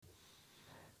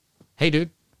Hey,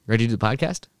 dude, ready to do the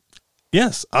podcast?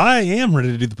 Yes, I am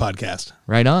ready to do the podcast.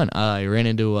 Right on. I ran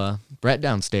into Brett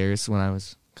downstairs when I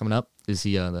was coming up. Is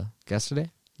he the guest today?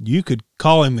 You could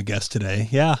call him the guest today,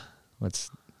 yeah.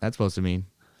 What's that supposed to mean?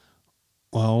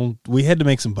 Well, we had to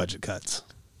make some budget cuts.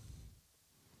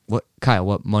 What, Kyle,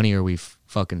 what money are we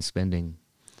fucking spending?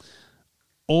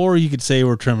 Or you could say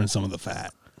we're trimming some of the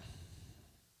fat.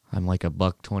 I'm like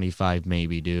 $1.25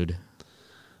 maybe, dude.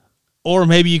 Or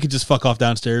maybe you could just fuck off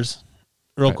downstairs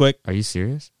real quick. Are you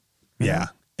serious? Yeah,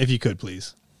 if you could,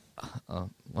 please.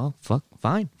 Well,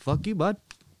 fine. Fuck you, bud.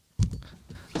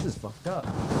 This is fucked up.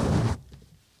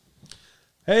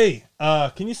 Hey,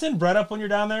 can you send Brett up when you're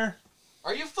down there?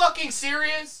 Are you fucking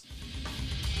serious?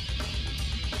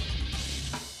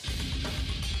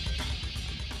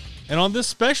 And on this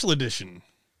special edition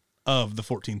of the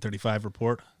 1435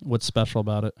 report, What's special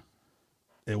about it?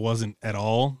 it wasn't at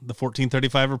all the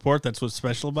 1435 report. That's what's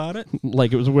special about it.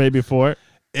 Like it was way before?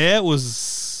 It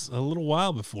was a little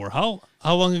while before. How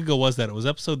long ago was that? It was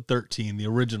episode 13, the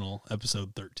original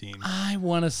episode 13. I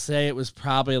want to say it was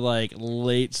probably like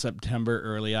late September,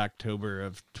 early October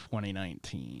of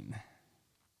 2019.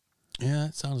 Yeah,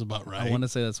 it sounds about right. I want to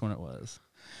say that's when it was.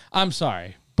 I'm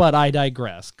sorry, but I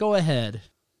digress. Go ahead.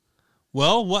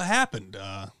 Well, what happened?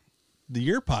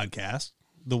 Your podcast,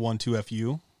 the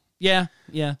 12FU, Yeah.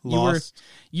 lost.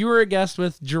 You were a guest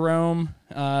with Jerome.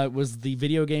 It was the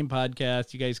video game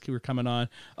podcast. You guys were coming on.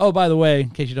 Oh, by the way,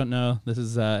 in case you don't know, this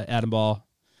is Adam Ball.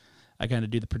 I kind of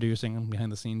do the producing. I'm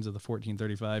behind the scenes of the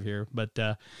 1435 here.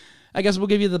 But I guess we'll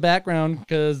give you the background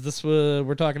because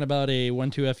we're talking about a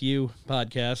 12FU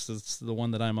podcast. It's the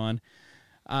one that I'm on.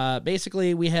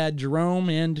 Basically, we had Jerome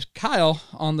and Kyle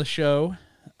on the show.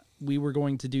 We were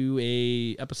going to do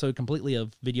a episode completely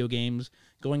of video games,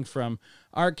 going from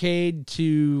arcade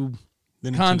to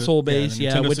The console base, the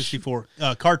yeah, Nintendo which- 64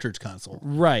 cartridge console.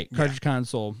 right cartridge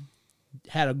console.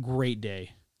 Had a great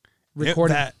day.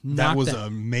 Recorded that knocked was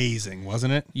amazing,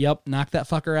 wasn't it? Yep, knocked that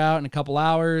fucker out in a couple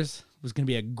hours. It was going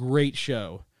to be a great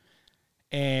show.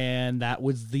 And that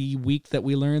was the week that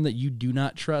we learned that you do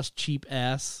not trust cheap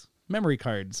ass memory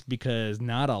cards because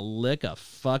not a lick of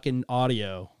fucking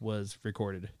audio was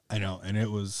recorded. I know, and it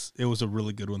was a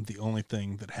really good one. The only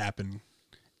thing that happened,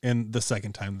 and the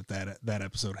second time that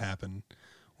episode happened,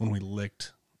 when we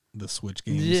licked the Switch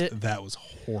games, Yeah. that was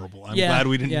horrible. I'm Yeah, glad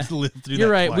we didn't yeah. live through that.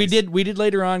 You're right. Twice. We did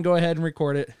later on go ahead and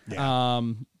record it. Yeah.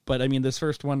 But I mean, this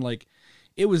first one, like,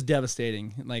 it was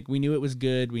devastating. Like, we knew it was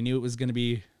good. We knew it was going to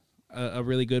be a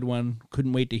really good one.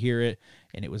 Couldn't wait to hear it,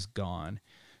 and it was gone.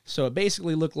 So it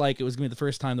basically looked like it was going to be the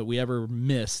first time that we ever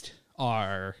missed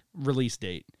our release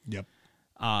date. Yep.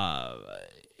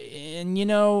 And, you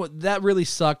know, that really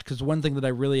sucked because one thing that I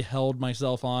really held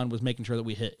myself on was making sure that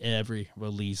we hit every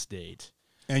release date.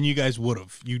 And you guys would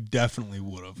have. You definitely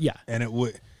would have. Yeah. And it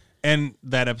would. And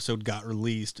that episode got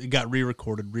released. It got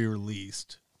re-recorded,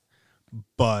 re-released.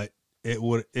 But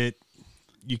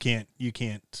you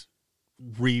can't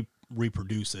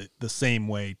reproduce it the same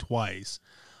way twice.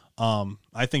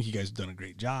 I think you guys have done a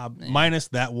great job, minus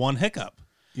that one hiccup,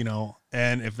 you know.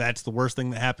 And if that's the worst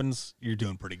thing that happens, you're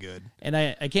doing pretty good. And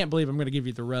I can't believe I'm going to give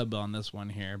you the rub on this one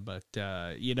here, but,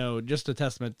 you know, just a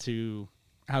testament to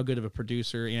how good of a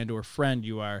producer and or friend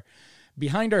you are.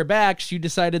 Behind our backs, you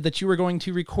decided that you were going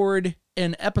to record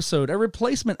an episode, a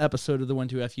replacement episode of the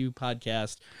 12FU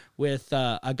podcast with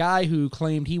a guy who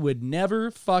claimed he would never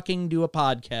fucking do a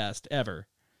podcast ever.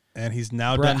 And he's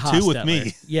now Brett done two with Hostetler.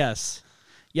 me. Yes.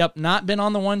 Yep, not been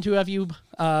on the 12FU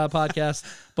podcast,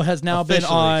 but has now been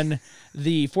Officially. on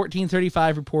the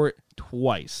 1435 report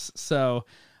twice. So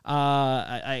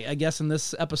I guess in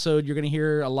this episode you're going to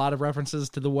hear a lot of references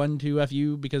to the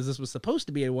 12FU because this was supposed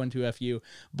to be a 12FU,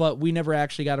 but we never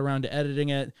actually got around to editing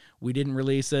it. We didn't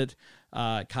release it.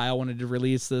 Kyle wanted to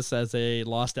release this as a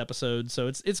lost episode, so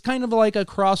it's kind of like a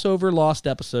crossover lost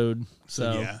episode.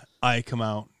 So Yeah, I come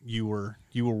out. You were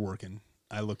working.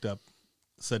 I looked up,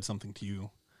 said something to you,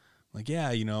 like,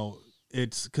 yeah, you know,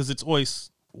 it's because it's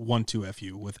always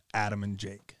 12FU with Adam and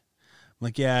Jake. I'm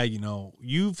like, yeah, you know,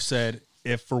 you've said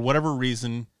if for whatever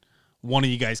reason one of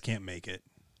you guys can't make it,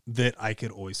 that I could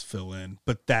always fill in,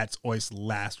 but that's always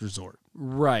last resort.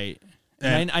 right.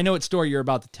 And I know what story you're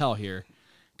about to tell here.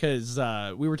 Because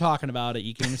we were talking about it.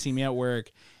 You came to see me at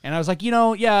work. And I was like, you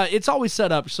know, yeah, it's always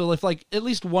set up. So if, like, at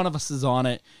least one of us is on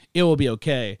it, it will be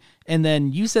okay. And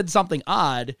then you said something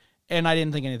odd, and I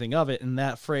didn't think anything of it. And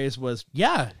that phrase was,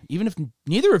 yeah, even if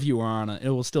neither of you are on it, it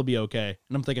will still be okay.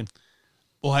 And I'm thinking,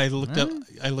 well,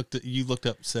 you looked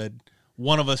up, said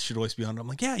one of us should always be on it. I'm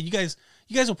like, yeah, you guys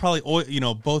will probably, you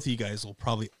know, both of you guys will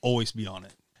probably always be on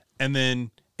it. And then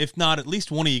if not, at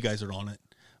least one of you guys are on it.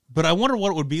 But I wonder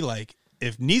what it would be like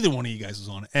if neither one of you guys was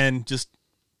on it and just,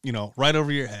 right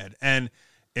over your head. And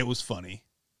it was funny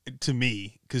to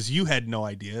me because you had no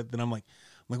idea. Then I'm like,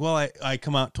 well, I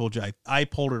come out, told you I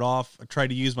pulled it off. I tried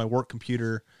to use my work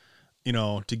computer,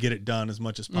 to get it done as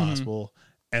much as possible.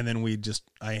 And then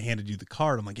I handed you the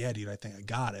card. I'm like, yeah, dude, I think I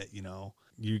got it.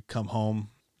 You come home.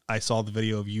 I saw the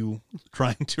video of you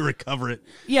trying to recover it.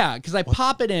 Yeah, because I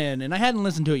pop it in, and I hadn't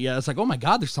listened to it yet. It's like, oh my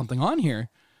God, there's something on here.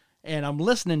 And I'm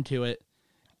listening to it,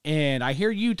 and I hear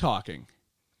you talking.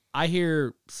 I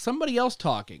hear somebody else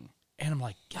talking, and I'm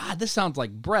like, God, this sounds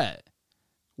like Brett.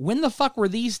 When the fuck were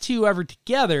these two ever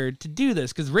together to do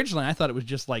this? Because originally I thought it was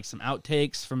just like some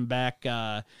outtakes from back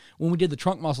when we did the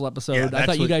Trunk Muscle episode. Yeah, I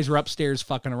thought you guys were upstairs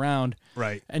fucking around.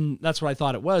 Right. And that's what I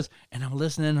thought it was. And I'm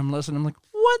listening. I'm like,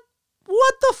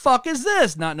 what the fuck is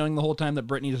this? Not knowing the whole time that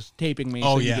Brittany was taping me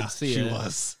so you could see she it.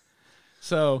 was.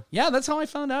 So, yeah, that's how I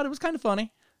found out. It was kind of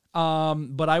funny.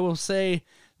 But I will say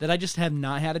that I just have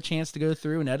not had a chance to go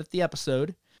through and edit the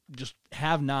episode. Just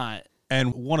have not.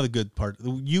 And one of the good parts,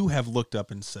 you have looked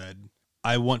up and said,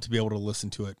 I want to be able to listen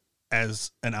to it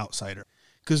as an outsider.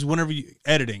 Because whenever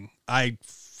editing, I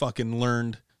fucking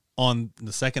learned on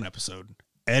the second episode,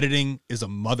 editing is a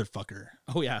motherfucker.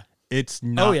 Oh, yeah. It's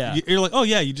not. Oh, yeah. You're like, oh,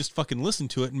 yeah, you just fucking listen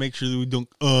to it and make sure that we don't,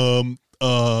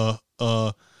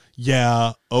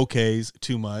 yeah, okays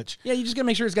too much. Yeah, you just got to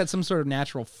make sure it's got some sort of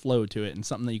natural flow to it and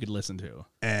something that you could listen to.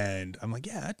 And I'm like,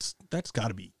 yeah, that's got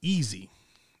to be easy.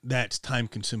 That's time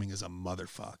consuming as a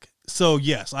motherfuck. So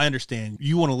yes, I understand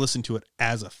you want to listen to it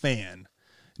as a fan,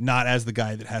 not as the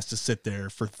guy that has to sit there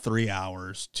for 3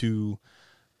 hours to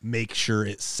make sure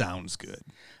it sounds good.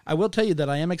 I will tell you that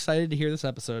I am excited to hear this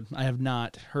episode. I have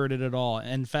not heard it at all.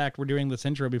 In fact, we're doing this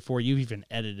intro before you've even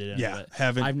edited it.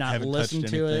 I've not listened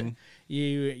to it.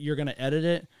 You're going to edit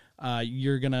it.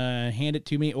 You're going to hand it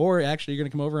to me, or actually you're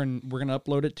going to come over and we're going to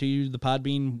upload it to the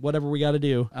Podbean, whatever we got to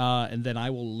do. And then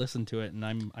I will listen to it, and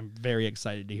I'm very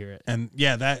excited to hear it. And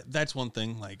yeah, that's one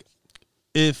thing. Like,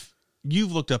 if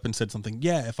you've looked up and said something,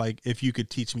 yeah, if you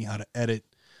could teach me how to edit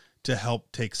to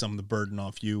help take some of the burden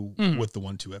off you with the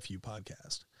 12FU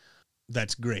podcast,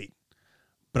 that's great.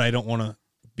 But I don't want to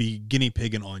be guinea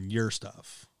pigging on your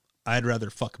stuff. I'd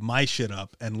rather fuck my shit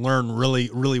up and learn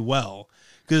really, really well.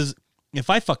 Because if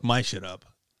I fuck my shit up,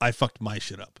 I fucked my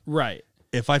shit up. Right.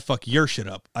 If I fuck your shit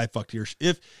up, I fucked your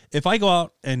shit. If I go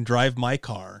out and drive my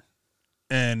car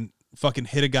and fucking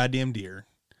hit a goddamn deer,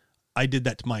 I did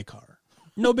that to my car.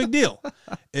 No big deal.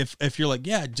 If you're like,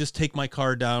 yeah, just take my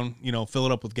car down, fill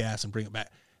it up with gas and bring it back,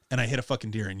 and I hit a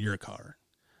fucking deer in your car,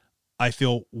 I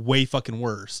feel way fucking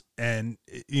worse. And,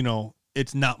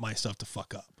 it's not my stuff to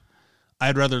fuck up.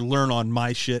 I'd rather learn on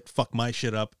my shit, fuck my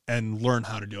shit up, and learn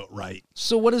how to do it right.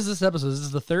 So what is this episode? Is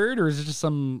this the third, or is it just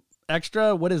some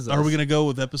extra? What is this? Are we going to go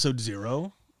with episode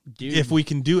 0? Dude, if we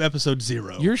can do episode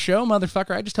 0. Your show,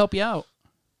 motherfucker. I just help you out.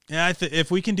 Yeah, if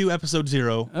we can do episode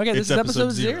 0. Okay, this is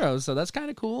episode 0, so that's kind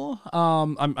of cool.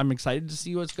 I'm excited to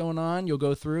see what's going on. You'll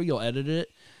go through, you'll edit it,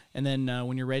 and then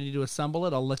when you're ready to assemble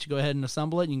it, I'll let you go ahead and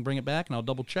assemble it. You can bring it back, and I'll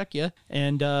double check you,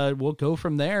 and we'll go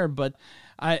from there. But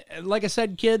like I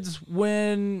said, kids,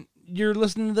 when you're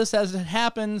listening to this as it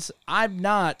happens, I'm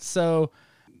not. So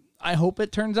I hope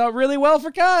it turns out really well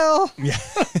for Kyle. Yeah,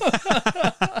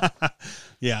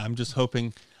 yeah. I'm just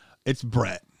hoping it's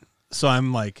Brett. So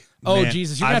I'm like, oh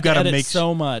Jesus, you're gonna have to edit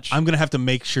so much. I'm gonna have to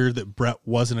make sure that Brett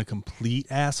wasn't a complete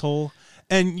asshole.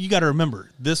 And you got to remember,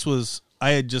 I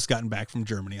had just gotten back from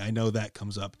Germany. I know that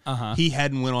comes up. He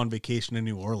hadn't went on vacation in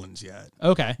New Orleans yet.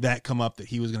 Okay. That come up that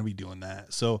he was going to be doing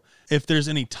that. So if there's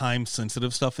any time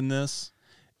sensitive stuff in this,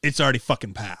 it's already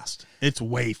fucking past. It's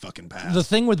way fucking past. The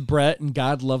thing with Brett, and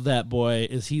God love that boy,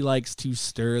 is he likes to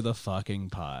stir the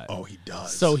fucking pot. Oh, he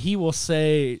does. So he will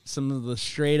say some of the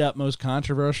straight up most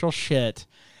controversial shit,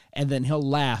 and then he'll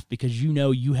laugh because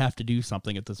you have to do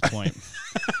something at this point.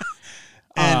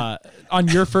 On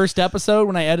your first episode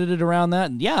when I edited around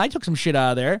that, yeah, I took some shit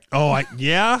out of there. Oh,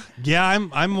 yeah,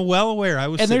 I'm well aware.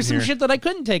 And there's some shit that I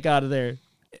couldn't take out of there,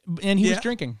 and he was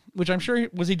drinking, which I'm sure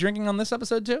was he drinking on this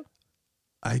episode too?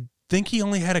 I think he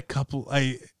only had a couple.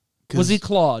 Was he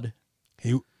clawed?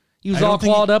 He was all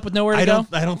clawed up with nowhere to go.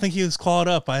 I don't think he was clawed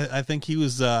up. I think he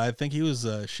was. I think he was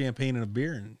champagne and a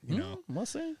beer, and we'll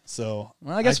see. So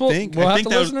I guess we'll have to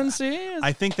listen and see.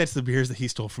 I think that's the beers that he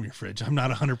stole from your fridge. I'm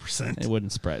not 100%. It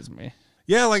wouldn't surprise me.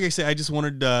 Yeah, like I say, I just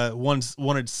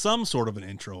wanted some sort of an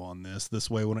intro on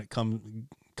this way when it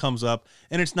comes up,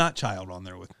 and it's not Child on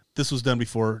there with. This was done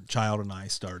before Child and I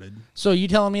started. So you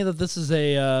telling me that this is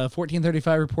a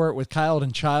 1435 report with Kyle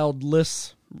and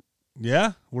childless?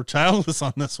 Yeah, we're childless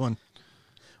on this one.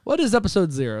 What is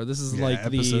episode 0? This is like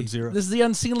episode 0. This is the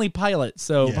unseemly pilot.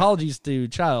 So Yeah. apologies to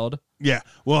Child. Yeah.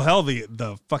 Well, hell,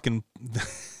 the fucking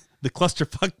the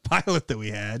clusterfuck pilot that we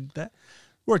had that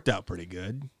worked out pretty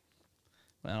good.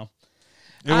 Well,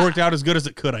 It worked out as good as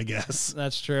it could, I guess.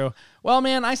 that's true. Well,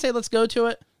 man, I say let's go to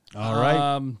it. All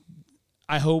right.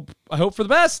 I hope for the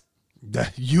best.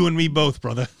 You and me both,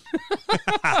 brother.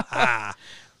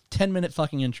 10-minute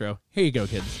fucking intro. Here you go,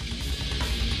 kids.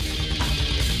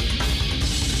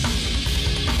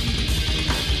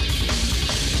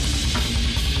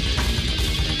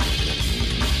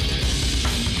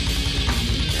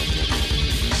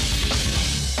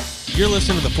 You're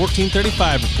listening to the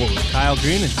 1435 Report with Kyle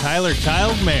Green and Tyler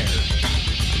Childmare.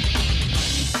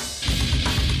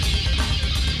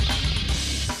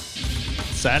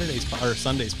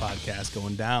 Sunday's podcast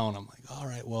going down. I'm like, all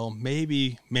right, well,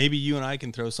 maybe you and I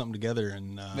can throw something together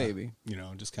and Maybe.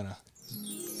 just kind of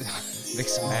Make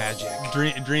some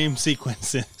magic. dream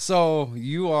sequence it. So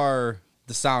you are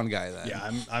the sound guy then?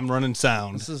 Yeah, I'm running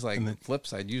sound. This is like And then- flip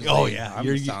side. Usually, Oh, yeah, I'm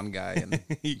you're- the sound guy, and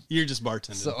you're just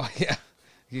bartending. so yeah.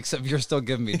 Except you're still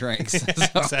giving me drinks. Yeah,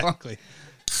 So, exactly.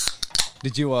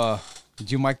 Did you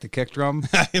mic the kick drum?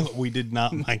 We did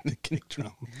not mic the kick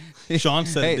drum. Sean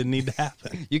said Hey. it didn't need to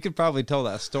happen. You could probably tell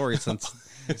that story since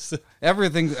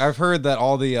everything. I've heard that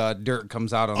all the dirt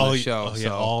comes out on the show. Oh, yeah,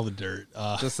 so all the dirt.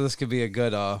 this could be a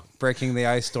good breaking the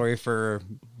ice story for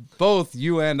both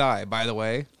you and I. By the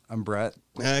way, I'm Brett.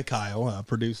 Kyle,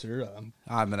 producer,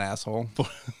 I'm an asshole.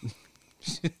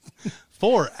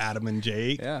 for Adam and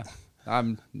Jake. Yeah,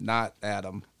 I'm not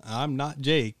Adam. I'm not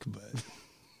Jake,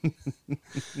 but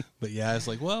but yeah, it's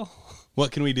like, well,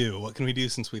 what can we do? What can we do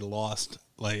since we lost?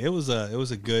 Like it was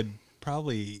a good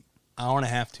probably hour and a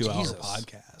half, 2 hour Jesus.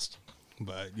 podcast.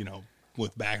 But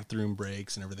with bathroom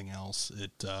breaks and everything else,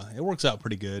 it works out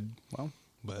pretty good. Well,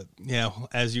 But yeah,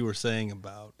 as you were saying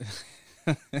about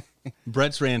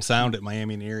Brett's ran sound at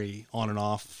Miami and Erie on and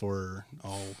off for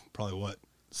probably what,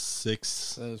 it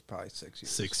was probably 6 years.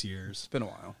 6 years. It's been a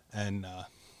while. And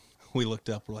we looked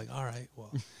up. We're like, all right,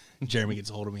 well, Jeremy gets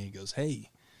a hold of me. He goes, hey,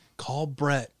 call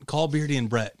Beardy and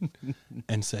Brett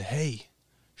and say, hey,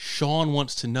 Sean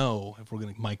wants to know if we're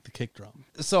going to mic the kick drum.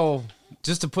 So,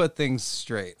 just to put things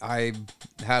straight, I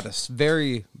had a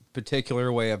very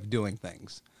particular way of doing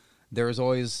things. There was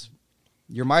always,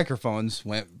 your microphones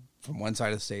went from one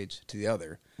side of the stage to the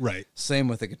other. Right. Same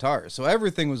with the guitar. So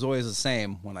everything was always the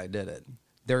same when I did it.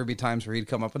 There would be times where he'd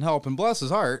come up and help, and bless his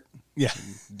heart, Yeah.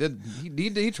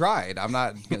 he tried. I'm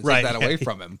not going to Right. take that away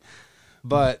from him.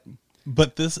 But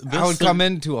But this I would come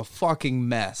into a fucking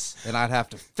mess, and I'd have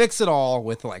to fix it all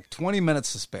with like 20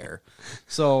 minutes to spare.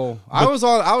 So I was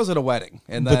at a wedding,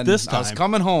 and But then this I was time-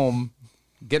 coming home,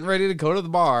 getting ready to go to the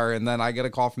bar, and then I get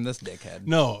a call from this dickhead.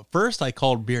 No, first I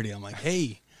called Beardy. I'm like,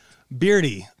 hey,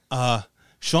 Beardy,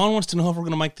 Sean wants to know if we're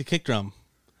going to mic the kick drum.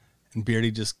 And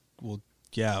Beardy just, well,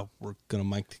 yeah, we're going to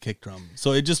mic the kick drum.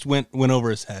 So it just went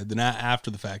over his head. Then after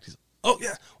the fact, he's, oh,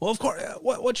 yeah, well, of course,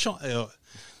 what Sean?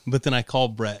 But then I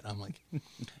called Brett. I'm like,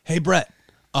 hey, Brett,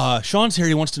 Sean's here.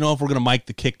 He wants to know if we're going to mic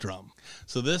the kick drum.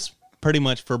 So this pretty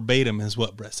much verbatim is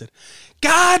what Brett said.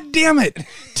 God damn it.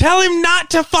 Tell him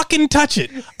not to fucking touch it.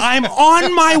 I'm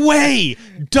on my way.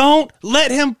 Don't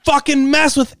let him fucking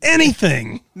mess with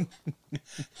anything.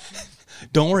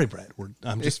 Don't worry, Brett.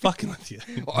 I'm just fucking with you.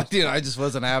 Well, dude, I just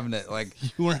wasn't having it. Like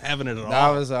You weren't having it at all. I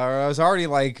was already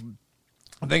like,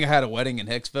 I think I had a wedding in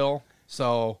Hicksville,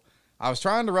 so I was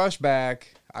trying to rush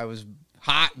back. I was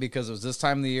hot because it was this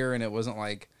time of the year and it wasn't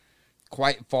like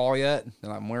quite fall yet,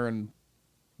 and I'm wearing,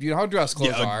 you know how dress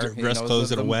clothes Yeah, are. dress you know,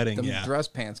 clothes at a wedding, the yeah. dress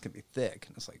pants can be thick,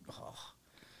 and it's like, oh.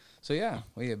 So yeah,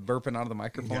 well, you burping out of the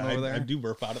microphone Yeah, over there. I do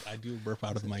burp out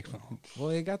of the microphone.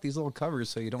 Well, you got these little covers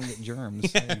so you don't get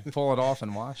germs. You pull it off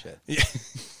and wash it.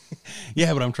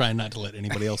 Yeah, but I'm trying not to let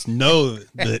anybody else know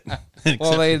that.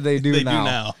 Well, they do They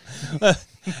now. do now.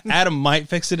 Adam might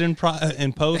fix it in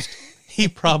post. He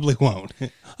probably won't.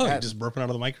 Oh, you're just burping out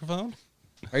of the microphone?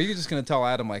 Are you just gonna tell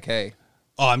Adam like, hey,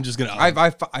 Oh, I'm just gonna.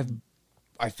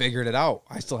 I figured it out.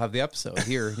 I still have the episode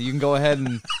here. You can go ahead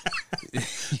and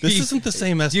this isn't the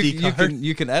same SD card.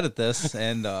 you can edit this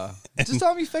and just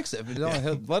tell me fix it.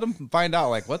 Let him find out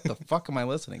like what the fuck am I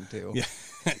listening to? Yeah.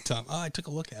 Tell him, I took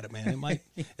a look at it, man.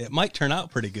 It might turn out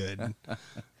pretty good.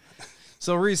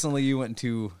 So recently you went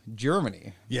to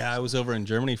Germany. Yeah, I was over in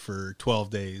Germany for 12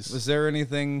 days. Was there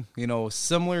anything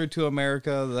similar to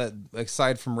America that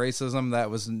aside from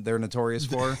racism they're notorious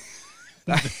for?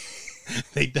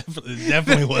 They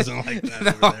definitely wasn't like that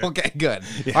over there. Okay, good.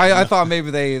 Yeah, I thought maybe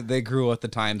they grew with the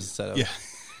times instead of Yeah.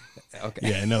 Okay.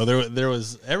 Yeah, no, there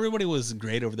was everybody was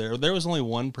great over there. There was only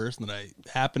one person that I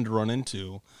happened to run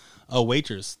into a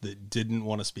waitress that didn't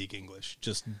want to speak English,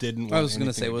 just didn't want I was going to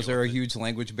anything say, do was there a with it. huge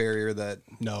language barrier that?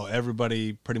 No,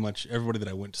 pretty much everybody that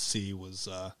I went to see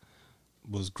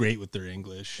was great with their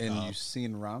English. And you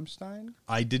seen Rammstein?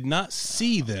 I did not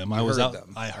see them. I You was heard out.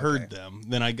 them. I heard Okay. them.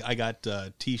 Then I got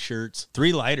T-shirts,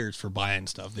 3 lighters for buying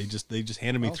stuff. They just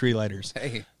handed me 3 lighters,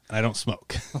 Hey, and I don't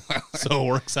smoke, so it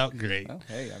works out great. well,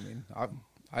 hey, I mean,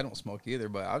 I don't smoke either,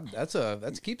 but that's a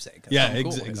keepsake. That's Yeah, something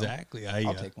cool, you know? exactly.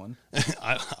 I'll take one.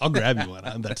 I'll grab you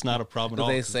one. That's not a problem Do at all.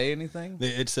 they say anything?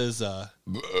 It says.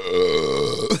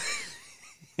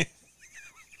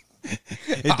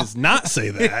 It does not say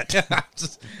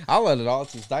that. I'll let it all.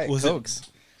 It's just Diet Was Cokes.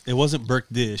 It wasn't Burke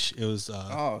Dish. It was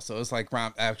Oh, so it's like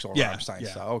actual Yeah, Rammstein yeah.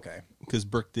 stuff. Okay. because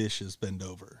Burke Dish is bend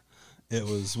over. It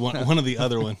was one of the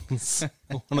other ones,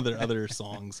 one of their other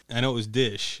songs. I know it was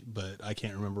Dish, but I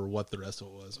can't remember what the rest of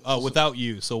it was. Oh, Without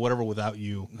You. So whatever Without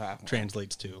You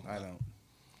translates to. I don't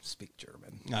speak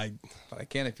German, I but I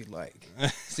can if you'd like.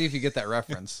 See if you get that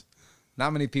reference.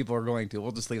 Not many people are going to.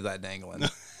 We'll just leave that dangling.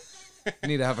 We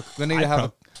need to have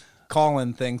a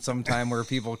call-in thing sometime where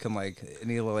people can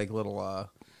any little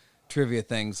trivia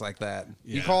things like that.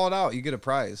 You Yeah. call it out, you get a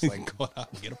prize. Like go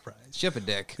out and get a prize. ship a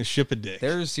dick. Ship a dick.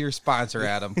 There's your sponsor,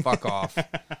 Adam. Fuck off.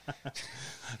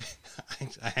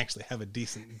 I actually have a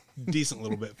decent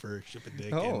little bit for Ship a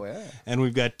Dick. Oh, yeah. And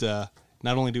we've got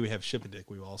not only do we have Ship a Dick,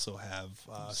 we also have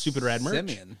Stupid Rad merch.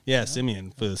 Simeon. Yeah,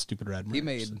 Simeon for the Stupid Rad merch. He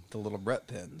made the little Brett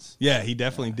pins. Yeah, he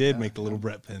definitely did make the little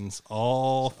Brett pins.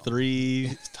 All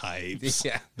 3 types.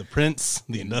 Yeah. The Prince,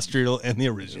 the Industrial, and the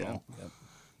Original. Yep.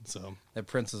 So, That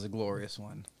Prince is a glorious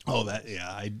one.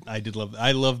 I did love.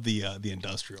 I love the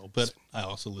Industrial, but I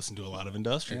also listen to a lot of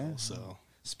Industrial. Yeah. So,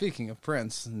 Speaking of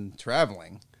Prince and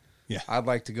traveling, yeah. I'd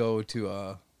like to go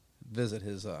to visit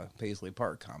his Paisley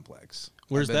Park complex.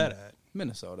 Where's I've been- that at?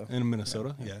 Minnesota. In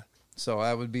Minnesota? Yeah. So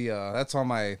that would be that's on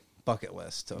my bucket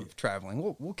list of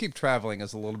traveling. We'll keep traveling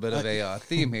as a little bit of a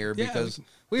theme here Yeah, because we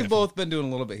we've definitely- both been doing a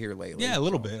little bit here lately. Yeah, a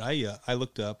little bit. I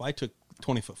looked up. I took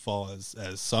 20-foot fall as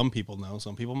some people know.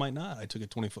 Some people might not. I took a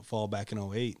 20-foot fall back in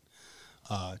 2008.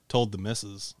 Told the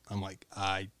missus, I'm like,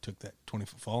 I took that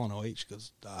 20-foot fall in 2008. She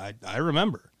goes, I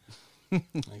remember.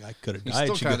 Like, I could have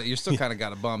died. She goes, You're still kind of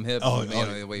got a bum hip.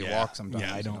 The way you walk sometimes.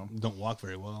 Yeah, I you know? don't walk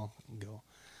very well.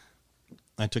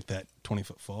 I took that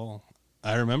 20-foot fall.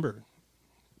 I remember.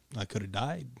 I could have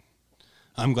died.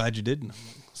 I'm glad you didn't. I'm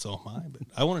like, so am I. But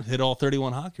I wanted to hit all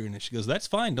 31 hockey arenas. She goes, that's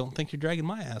fine. Don't think you're dragging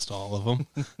my ass to all of them.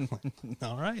 I'm like,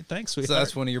 all right, thanks, So sweetheart.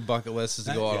 that's one of your bucket lists is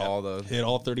to go out Yeah, all the. hit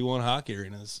all 31 hockey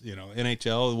arenas.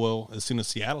 NHL. Well, as soon as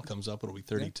Seattle comes up, it'll be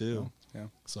 32. Yeah.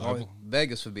 So Oh,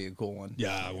 Vegas would be a cool one.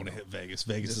 yeah, I want to hit Vegas.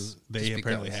 Vegas Just they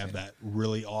apparently because, have yeah. that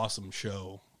really awesome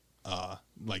show.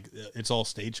 It's all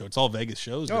stage show. It's all Vegas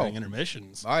shows during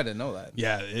intermissions. I didn't know that.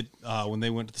 Yeah, when they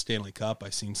went to the Stanley Cup, I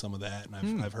seen some of that,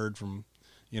 and I've heard from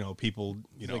people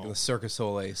Like the Circus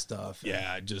Soleil stuff.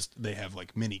 yeah, just they have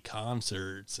like mini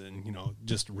concerts and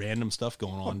just random stuff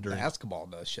going on during. Basketball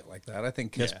does shit like that. I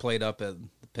think Kiss Yeah. played up at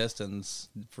the Pistons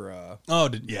for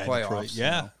Detroit. playoffs,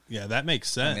 Yeah, yeah, that makes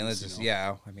sense. I mean, that's just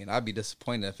yeah. I mean, I'd be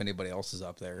disappointed if anybody else is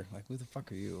up there. Like, who the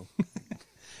fuck are you?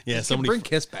 Yeah, Just somebody. bring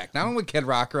Kiss back. Not only Kid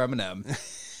Rock or Eminem.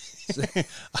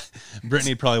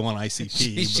 Brittany'd probably want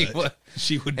ICP. She but would.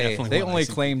 She would Hey, definitely. they want only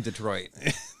ICP. claim Detroit.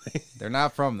 They're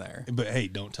not from there. But hey,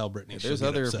 don't tell Brittany. There's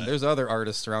She'll get other upset. other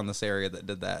artists around this area that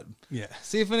did that. Yeah.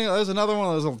 See if there's another one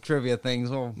of those little trivia things.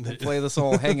 We'll play this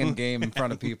whole hanging game in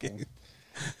front of people.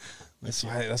 That's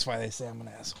why they say I'm an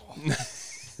asshole.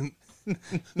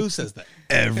 Who says that?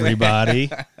 Everybody.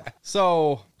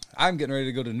 So I'm getting ready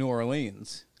to go to New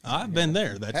Orleans. I've been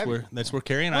there. Have you? That's where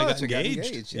Carrie and I got that's what got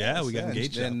engaged. Yeah, we got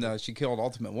engaged. And she killed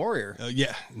Ultimate Warrior.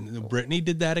 Yeah, Brittany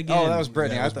did that again. Oh, that was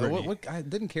Brittany. Yeah, I that was thought, Brittany.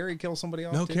 didn't Carrie kill somebody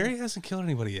else? No, too? Carrie hasn't killed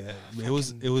anybody yet. It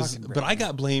was, fucking but I Brittany.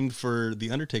 got blamed for the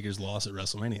Undertaker's loss at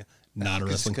WrestleMania. Not a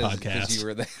wrestling 'Cause podcast. you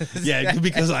were there. Yeah,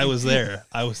 because I was there.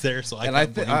 So I. And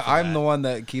got blamed for I'm that. the one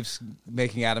that keeps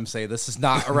making Adam say this is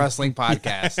not a wrestling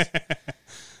podcast.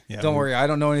 Yeah, Don't worry, I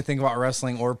don't know anything about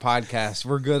wrestling or podcasts.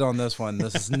 We're good on this one.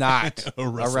 This is not A a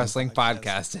wrestling wrestling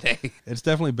podcast today. It's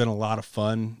definitely been a lot of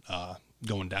fun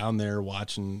going down there,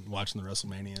 watching the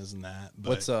WrestleManias and that.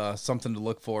 But, What's something to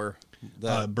look for?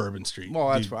 Bourbon Street. Well,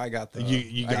 that's You- where I got the.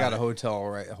 you I got it. a hotel,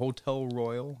 right? A Hotel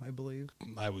Royal, I believe.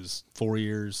 I was 4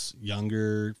 years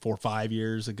younger, 4 or 5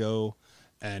 years ago,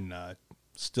 and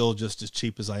still just as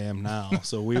cheap as I am now.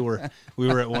 So we were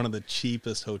at one of the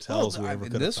cheapest hotels we ever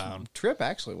could have This found. trip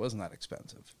actually wasn't that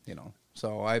expensive,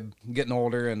 So I'm getting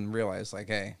older and realize, like,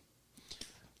 hey,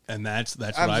 And that's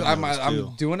what I've noticed too.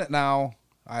 I'm doing it now.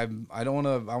 I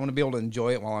want to be able to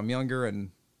enjoy it while I'm younger, and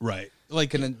Right. like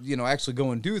can actually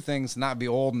go and do things, and not be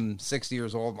old and 60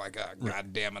 years old. Like,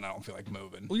 God damn it, I don't feel like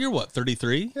moving. well, you're what,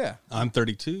 33? Yeah. I'm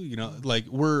 32. You know, like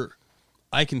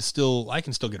I can still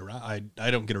get around.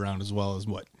 I don't get around as well as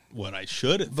what I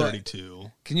should at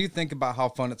 32. Can you think about how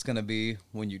fun it's gonna be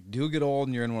when you do get old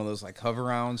and you're in one of those like hover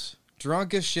rounds,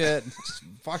 drunk as shit, just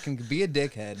fucking be a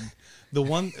dickhead. The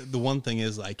one thing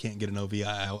is I can't get an OVI.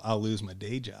 I'll lose my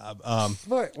day job.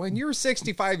 But when you're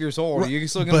 65 years old, are you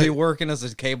still gonna be working as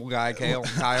a cable guy,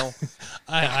 Kyle?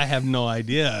 I have no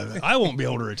idea. I won't be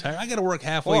able to retire. I got to work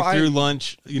halfway Well, through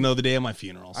lunch. The day of my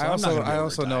funeral. So I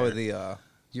also know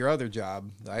your other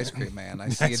job, the ice cream man. I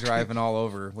see you driving all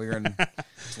over. We were in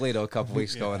Toledo a couple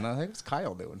weeks ago, and I think what's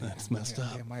Kyle doing? That's messed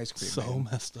up. Damn ice cream So man.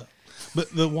 messed up.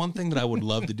 But the one thing that I would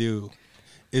love to do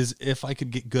is if I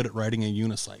could get good at riding a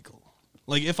unicycle.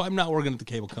 Like if I'm not working at the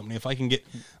cable company, if I can get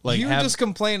like you were just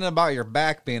complaining about your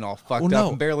back being all fucked up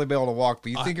and barely be able to walk.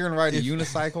 But you think you're gonna ride a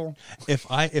unicycle? If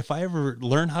I ever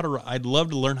learn how to, I'd love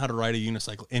to learn how to ride a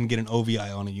unicycle and get an OVI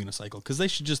on a unicycle because they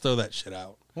should just throw that shit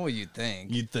out. Well, you'd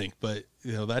think. You'd think, but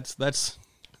that's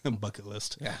a bucket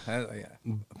list. Yeah,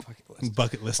 bucket list.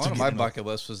 Bucket list. One of my bucket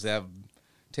lists was to have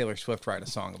Taylor Swift write a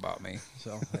song about me.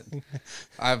 So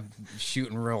I'm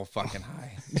shooting real fucking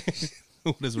high.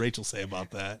 What does Rachel say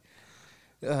about that?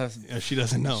 She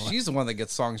doesn't know. She's the one that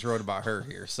gets songs wrote about her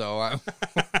here, so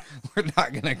we're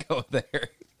not gonna go there.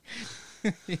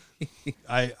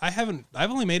 I've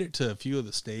only made it to a few of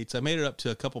the states. I made it up to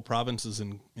a couple provinces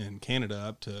in Canada,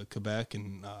 up to Quebec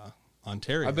and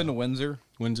Ontario. I've been to Windsor,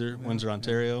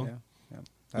 Ontario. Yeah.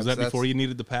 Was that before you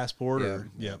needed the passport? Yeah. Or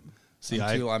yep. See,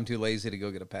 I'm too lazy to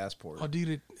go get a passport. Oh,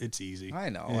 dude, it's easy. I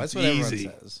know. It's That's what everyone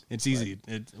says. It's easy.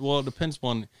 It depends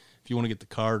on if you want to get the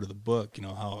card or the book.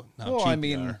 How cheap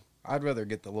they are. I'd rather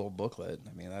get the little booklet.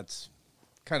 I mean, that's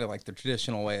kind of like the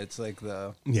traditional way. It's like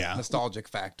the nostalgic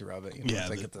factor of it. Yeah, it's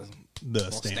like the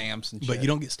little stamps and shit. But you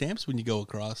don't get stamps when you go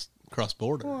across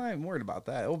border. Well, I'm worried about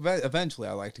that. Eventually,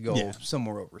 I like to go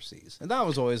somewhere overseas, and that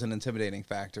was always an intimidating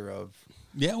factor of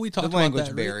we talked the about language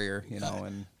that, barrier.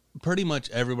 And pretty much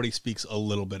everybody speaks a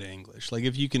little bit of English. Like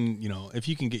if you can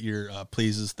get your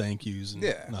pleases, thank yous, and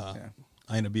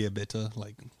Eine Bier bitte,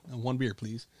 like one beer,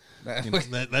 please.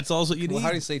 That's also what you need. Well, how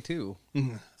do you say two?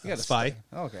 You got Zwei.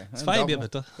 Okay. Zwei Bier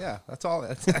bitte. Yeah, that's all.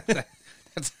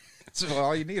 That's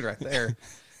all you need right there.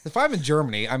 If I'm in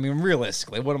Germany, I mean,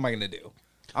 realistically, what am I going to do?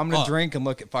 I'm going to drink and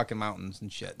look at fucking mountains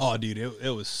and shit. Oh, dude,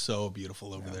 it was so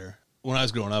beautiful over there. When I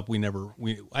was growing up, I never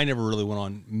really went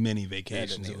on many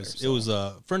vacations. It was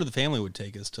a friend of the family would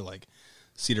take us to like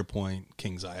Cedar Point,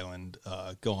 Kings Island,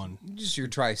 go on just your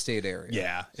tri-state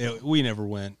area. Yeah, we never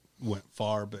went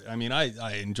far, but I mean,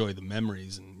 I enjoy the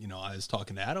memories, and I was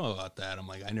talking to Adam about that. I'm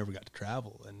like, I never got to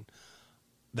travel, and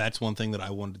that's one thing that I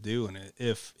wanted to do. And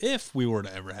if we were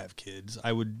to ever have kids,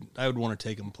 I would want to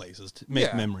take them places to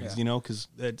make memories, because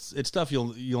it's stuff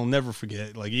you'll never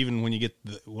forget. Like even when you get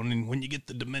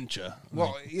the dementia.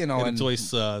 Well, and it's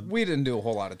always we didn't do a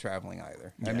whole lot of traveling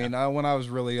either. Yeah. I mean, when I was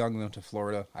really young, we went to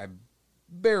Florida. I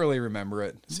barely remember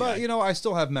it, but I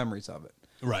still have memories of it.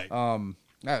 Right.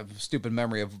 I have a stupid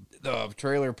memory of the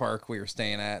trailer park we were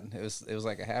staying at. It was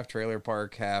like a half trailer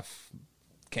park, half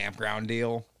campground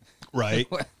deal. Right.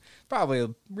 Probably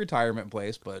a retirement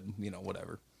place, but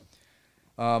whatever.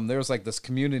 There was like this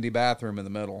community bathroom in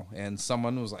the middle, and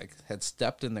someone had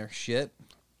stepped in their shit,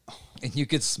 and you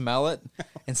could smell it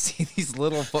and see these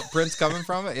little footprints coming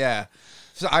from it. Yeah.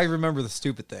 So I remember the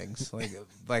stupid things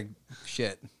like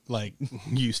shit. Like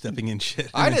you stepping in shit.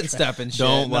 I didn't step in shit.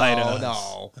 Don't lie to us.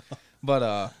 No.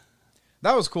 But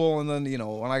that was cool. And then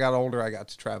when I got older, I got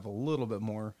to travel a little bit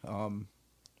more.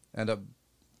 End up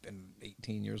being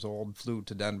 18 years old. Flew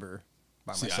to Denver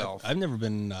by myself. I've never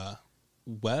been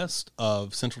west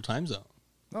of Central Time Zone.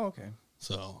 Oh, okay.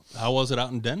 So how was it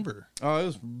out in Denver? Oh, it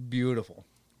was beautiful.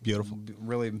 Beautiful.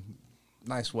 Really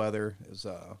nice weather. It was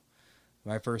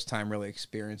my first time really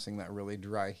experiencing that really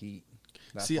dry heat.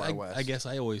 I guess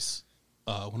I always,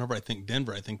 whenever I think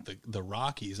Denver, I think the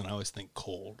Rockies, and I always think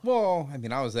cold. Well, I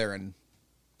mean, I was there in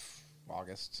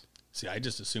August. See, I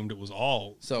just assumed it was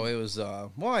all. So it was,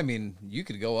 I mean, you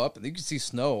could go up and you could see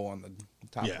snow on the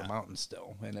top of the mountain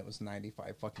still, and it was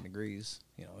 95 fucking degrees.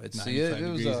 It's 95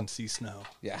 degrees and see snow.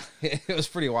 Yeah, it was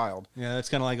pretty wild. Yeah, that's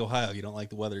kind of like Ohio. You don't like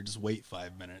the weather, just wait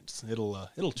 5 minutes.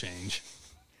 It'll change.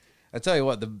 I tell you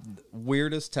what, the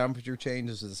weirdest temperature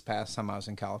changes is this past time I was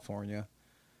in California.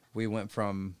 We went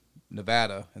from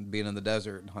Nevada and being in the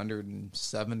desert,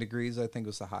 107 degrees, I think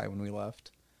was the high when we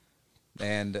left.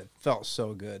 And it felt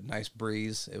so good. Nice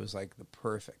breeze. It was like the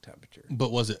perfect temperature.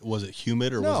 But was it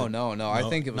humid or was it? No. I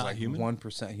think it was like humid?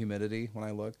 1% humidity when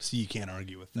I looked. See, you can't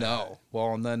argue with that. No.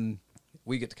 Well, and then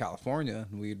we get to California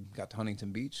and we got to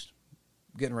Huntington Beach,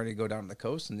 getting ready to go down to the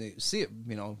coast and they see it.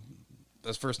 You know,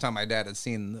 that's the first time my dad had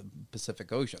seen the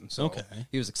Pacific Ocean, so Okay.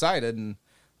 he was excited and I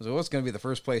was like, "What's going to be the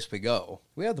first place we go?"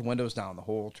 We had the windows down the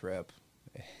whole trip,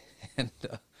 and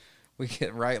we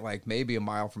get right like maybe a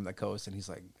mile from the coast, and he's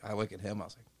like, I look at him, I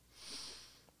was like,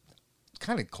 "It's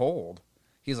kind of cold."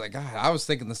 He's like, "God, I was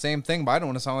thinking the same thing, but I don't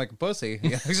want to sound like a pussy."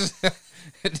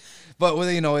 But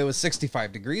with, you know, it was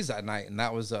 65 degrees that night, and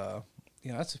that was you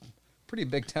know, that's a pretty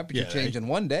big temperature change in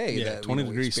one day. Yeah, that, 20 we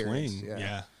degree experienced. swing.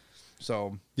 Yeah.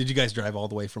 So Did you guys drive all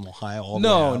the way from Ohio? All the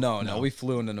way out? no. We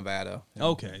flew into Nevada. and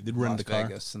Okay. Did rent Las the car?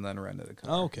 Vegas, and then rented a car.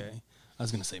 Oh, okay. I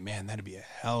was gonna say, man, that'd be a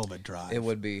hell of a drive. It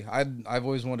would be. I've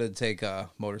always wanted to take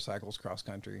motorcycles cross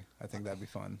country. I think that'd be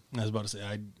fun. I was about to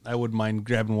say, I wouldn't mind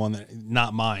grabbing one that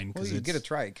not mine Well, because you get a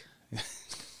trike.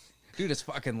 Dude, it's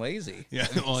fucking lazy. yeah.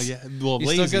 Well, yeah. Well, You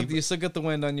lazy. you still get the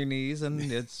wind on your knees, and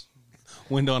it's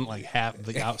Wind on like half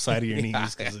the outside of your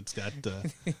knees because it's got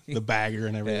the bagger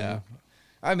and everything. yeah.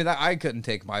 I mean, I couldn't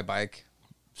take my bike;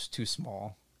 it's too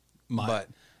small. But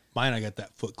Mine, I got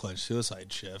that foot clutch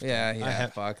suicide shift. Yeah.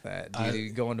 Fuck that.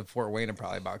 Dude, going to Fort Wayne would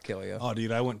probably about kill you. Oh,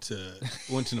 dude, I went to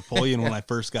Napoleon when I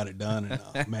first got it done,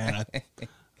 and man, I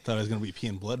thought I was gonna be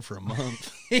peeing blood for a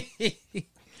month.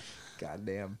 God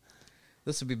damn.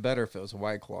 This would be better if it was a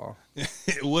White Claw.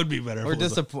 It would be better. We're if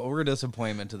it was we're a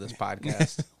disappointment to this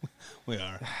podcast. we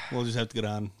are. We'll just have to get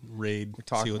on raid.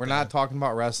 see what We're the- not talking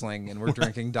about wrestling, and we're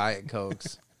drinking Diet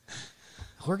Cokes.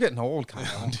 We're getting old,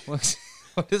 Kyle.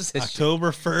 What is this?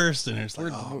 October 1st, and it's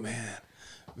like, oh man.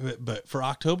 But for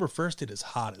October 1st, it is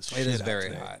hot as shit. It is out very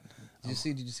today. hot.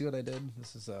 Did you see what I did?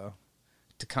 This is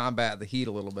to combat the heat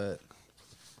a little bit.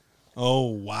 Oh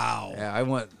wow. Yeah, I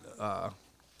went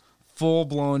full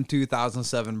blown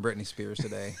 2007 Britney Spears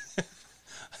today.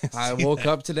 I woke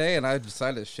up today and I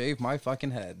decided to shave my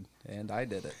fucking head, and I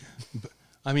did it.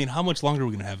 I mean, how much longer are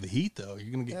we gonna have the heat though?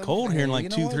 You're gonna get cold here in like You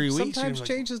know 2-3 what? weeks. Sometimes You're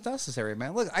change is necessary,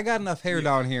 man. Look, I got enough hair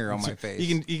down here on my face.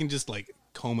 You can just like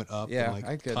comb it up yeah, and I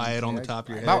like could tie it on yeah, the top of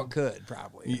your I head. about could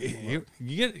probably.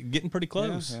 You getting pretty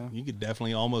close. yeah. You could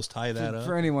definitely almost tie that up.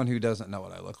 For anyone who doesn't know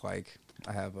what I look like,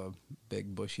 I have a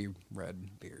big bushy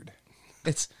red beard.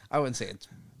 I wouldn't say it's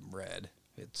red.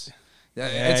 It's you're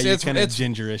kinda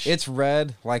gingerish. It's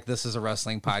red like this is a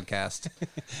wrestling podcast.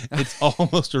 It's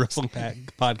almost a wrestling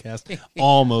podcast.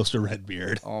 Almost a red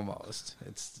beard. Almost.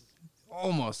 It's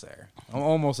almost there. I'm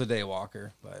almost a day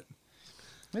walker, but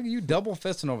look at you double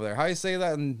fisting over there. How you say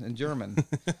that in German?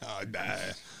 Oh, nah,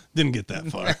 didn't get that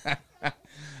far.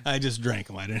 I just drank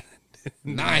them. I didn't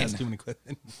Nine. ask too many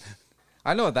questions.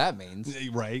 I know what that means.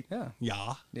 Right? Yeah.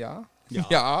 Yeah. Yeah. Yeah.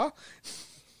 Yeah.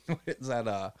 What is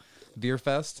that? Beer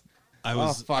fest? I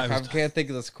was. Oh fuck! I I was can't think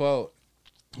of this quote.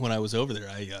 when I was over there,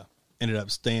 I ended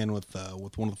up staying with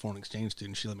one of the foreign exchange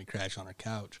students. She let me crash on her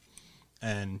couch,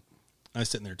 and I was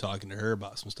sitting there talking to her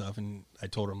about some stuff. And I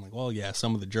told her, I'm like, well, yeah,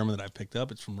 some of the German that I picked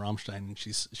up, it's from Rammstein. And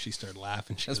she started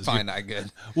laughing. She That's goes, probably not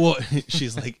good. well,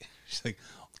 she's like,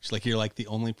 you're like the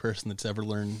only person that's ever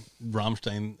learned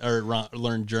Rammstein or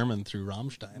learned German through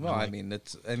Rammstein. Well, I'm I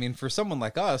like, mean, for someone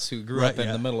like us who grew Right, up in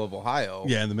yeah. the middle of Ohio,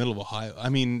 yeah, in the middle of Ohio. I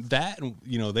mean, that,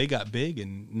 they got big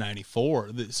in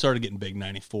 94. They started getting big in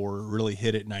 94, really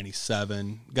hit it in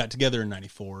 97, got together in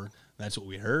 94. That's what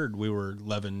we heard. We were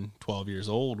 11, 12 years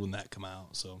old when that came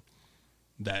out. So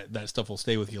that stuff will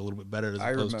stay with you a little bit better as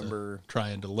I opposed remember- to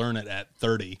trying to learn it at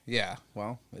 30. yeah,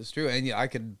 well, it's true, and yeah,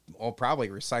 I'll probably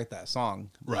recite that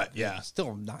song. Right, yeah.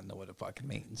 Still not know what it fucking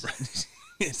means.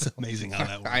 It's amazing how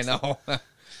that works. I know,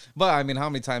 but I mean, how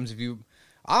many times have you?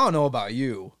 I don't know about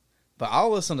you, but I'll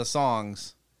listen to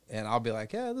songs and I'll be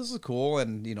like, yeah, this is cool,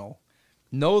 and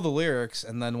know the lyrics,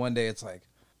 and then one day it's like,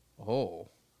 oh,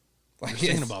 like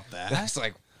Thinking about that. That's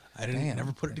like, I didn't damn,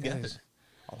 never put it together. is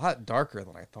a lot darker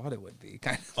than I thought it would be.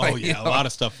 Kind of. Oh, like, yeah, a lot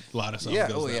of stuff Yeah,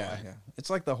 goes oh that yeah, way. yeah. It's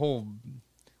like the whole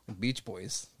Beach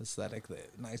Boys aesthetic, the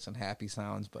nice and happy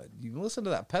sounds. But you listen to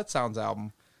that Pet Sounds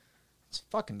album, it's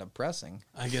fucking depressing.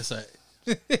 I guess I've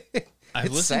It's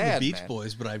listened sad, to Beach man.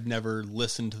 Boys, but I've never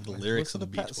listened to the lyrics Listen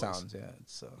of the to Beach Pet Boys. Sounds, yeah,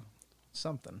 it's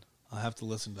something. I'll have to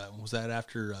listen to that one. Was that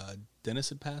after Dennis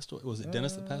had passed away? Was it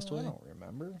Dennis that passed away? I don't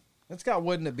remember. It's got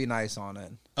 "Wouldn't It Be Nice" on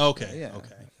it. Okay, Yeah.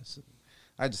 okay.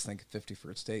 I just think of 50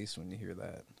 First Dates when you hear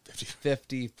that. 50.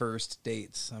 50 First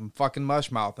Dates. I'm fucking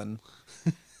mush-mouthing.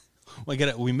 Well,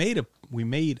 we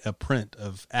made a print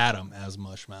of Adam as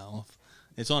Mushmouth.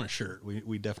 It's on a shirt.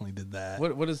 We definitely did that.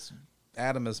 What is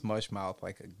Adam as mush-mouth?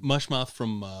 Like a... Mushmouth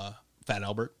from Fat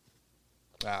Albert.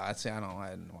 I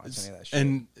didn't watch any of that shit.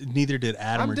 And neither did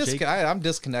Adam or Jake. I'm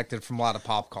disconnected from a lot of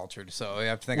pop culture, so you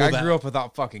have to think Well, I grew up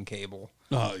without fucking cable.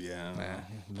 Oh yeah,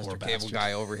 Nah, Poor Mr. Cable bastard.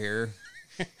 guy over here.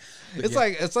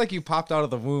 It's like you popped out of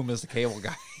the womb as the cable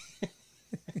guy.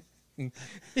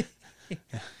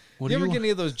 What you do ever you get any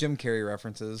of those Jim Carrey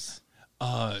references?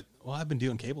 Well, I've been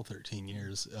doing cable 13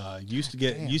 years. Used to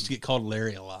get called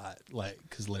Larry a lot, like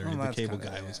because Larry the that's cable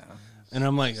kinda- guy was. yeah. And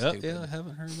I'm like, oh, Stupid. yeah, I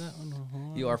haven't heard that one.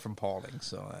 before. You are from Paulding,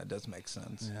 so that does make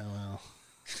sense. Yeah, well,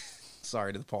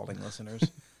 Sorry to the Paulding listeners.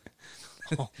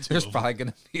 all two There's of them. probably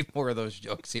going to be more of those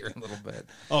jokes here in a little bit.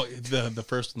 Oh, the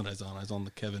first one that I was on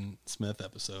the Kevin Smith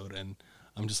episode, and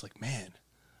I'm just like, man,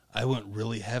 I went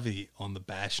really heavy on the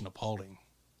bashing of Paulding.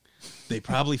 They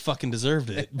probably fucking deserved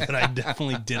it, but I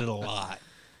definitely did it a lot.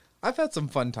 I've had some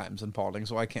fun times in Paulding,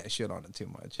 so I can't shit on it too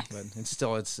much. But it's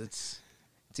still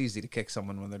it's easy to kick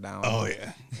someone when they're down. Oh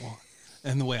yeah. Well,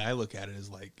 and the way I look at it is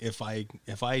like if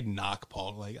I knock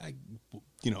Paul, like I,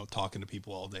 talking to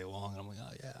people all day long, and I'm like,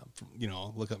 oh yeah, I'm from,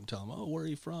 look up and tell them, oh, where are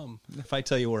you from? If I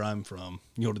tell you where I'm from,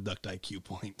 you'll deduct IQ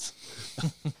points.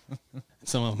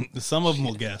 some of them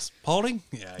will guess Paulding.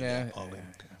 Yeah, Yeah, Paulding.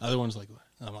 yeah. Other ones like,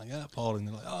 I'm like, yeah, Paulding.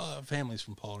 They're like, oh, our family's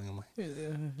from Paulding. I'm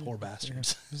like, poor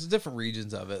bastards. There's different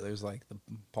regions of it. There's like the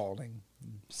Paulding,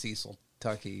 Cecil,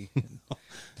 Tucky,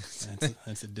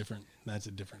 That's a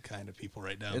different kind of people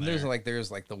right down and there.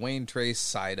 there's like the Wayne Trace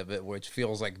side of it, which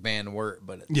feels like Van Wert,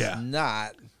 but it's Yeah.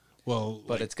 not. well,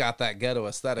 But it's got that ghetto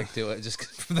aesthetic to it, just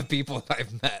from the people that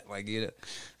I've met. Like,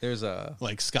 there's a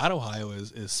like Scott, Ohio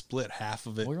is split. Half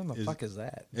of it. where in the fuck is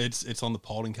that? It's on the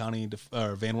Paulding County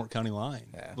or Van Wert County line.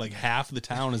 Yeah. Like half the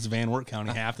town is Van Wert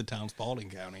County, half the town's Paulding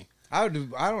County. I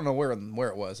don't know where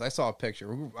it was. I saw a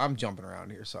picture. I'm jumping around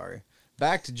here. Sorry.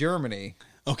 Back to Germany.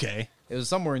 Okay. It was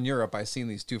somewhere in Europe. I seen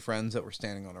these two friends that were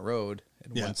standing on a road,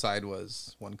 and Yeah. one side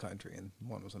was one country and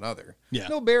one was another. Yeah.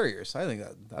 No barriers. I think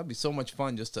that'd be so much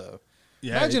fun just to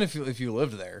Yeah, imagine if you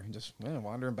lived there, just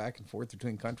wandering back and forth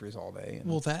between countries all day. And,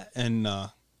 Well, that and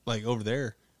like over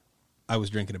there, I was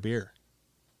drinking a beer,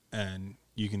 and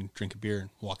you can drink a beer and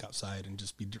walk outside and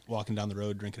just be walking down the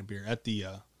road drinking a beer at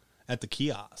the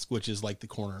kiosk, which is like the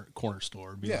corner store.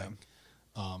 It'd be Yeah.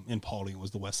 like, in Paulding, it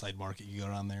was the West Side Market. You go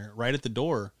down there, right at the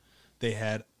door, they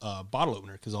had a bottle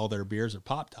opener because all their beers are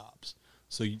pop tops.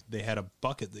 So they had a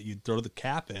bucket that you'd throw the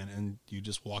cap in, and you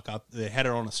just walk out. They had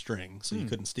it on a string, so you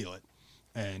couldn't steal it,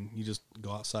 and you just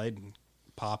go outside and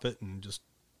pop it and just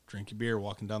drink your beer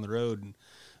walking down the road. And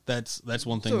that's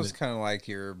one thing. so it's that kind of like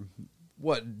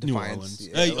what New defines.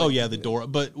 Orleans. The Dora.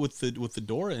 But with the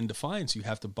Dora in Defiance, you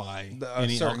have to buy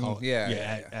any certain, alcohol.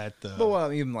 At the. But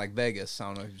well, even like Vegas,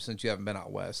 I don't know, since you haven't been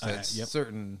out west, it's yep.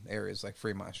 certain areas like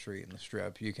Fremont Street and the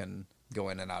Strip, you can go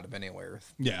in and out of anywhere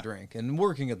with Yeah. drink. And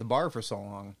working at the bar for so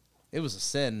long, it was a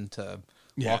sin to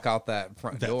Yeah. walk out that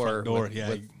front That door, front door, with, yeah.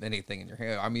 with anything in your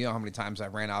hand. I mean, you know how many times I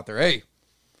ran out there, hey,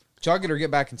 chug it or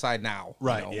get back inside now.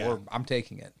 Right, yeah. Or I'm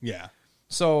taking it. Yeah.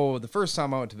 So the first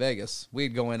time I went to Vegas,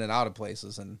 we'd go in and out of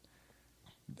places, and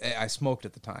I smoked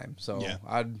at the time. So Yeah.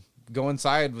 I'd go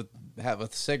inside have a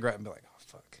cigarette and be like, oh,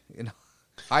 fuck,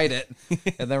 hide it.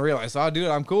 And then realize, oh, dude,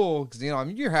 I'm cool. Because, I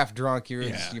mean, you're half drunk.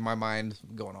 My mind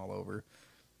going all over.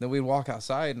 Then we'd walk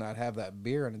outside and I'd have that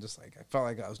beer, and just like, I felt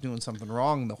like I was doing something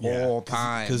wrong the whole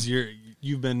time. Because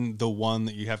you've been the one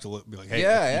that you have to be like, hey,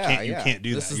 Yeah, you can't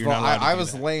do this that. is You're not allowed to I do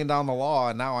was that. laying down the law,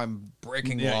 and now I'm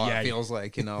breaking Yeah, law. yeah, It feels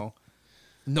like,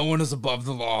 no one is above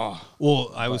the law.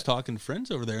 Well, I was talking to friends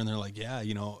over there, and they're like, yeah,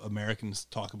 Americans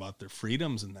talk about their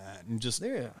freedoms and that, and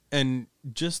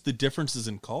just the differences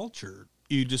in culture.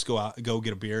 You just go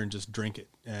get a beer and just drink it,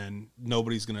 and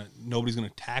nobody's gonna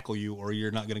tackle you, or you're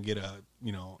not gonna get a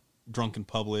drunk in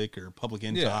public or public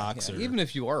intox. Or, Even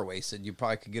if you are wasted, you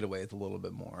probably could get away with a little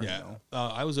bit more. yeah,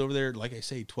 I was over there, like I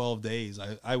say, 12 days.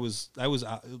 I was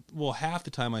half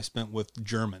the time I spent with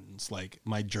Germans, like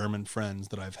my German friends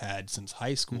that I've had since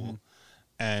high school,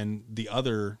 and the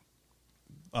other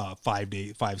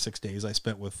 5-6 days I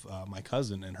spent with my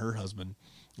cousin and her husband.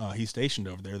 He's stationed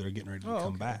over there. They're getting ready to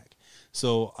come back.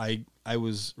 So I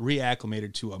was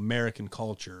reacclimated to American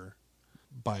culture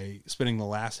by spending the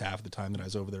last half of the time that I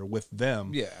was over there with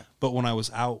them. Yeah. But when I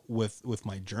was out with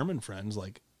my German friends,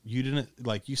 like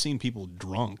you seen people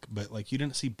drunk, but like you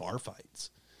didn't see bar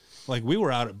fights. Like we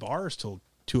were out at bars till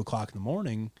 2:00 in the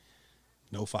morning,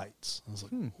 no fights. I was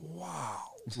like, wow.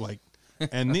 Like,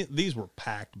 and these were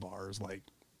packed bars. Like,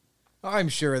 I'm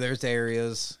sure there's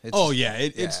areas.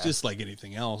 It's just like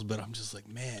anything else. But I'm just like,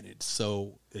 man, it's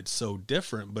so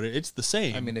different, but it's the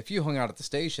same. I mean, if you hung out at the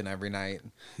station every night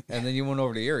and then you went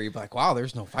over to Erie, you'd be like, wow,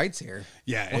 there's no fights here.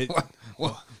 Yeah,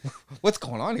 What's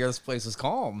going on here? This place is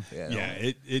calm. You know?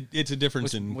 Yeah, it's a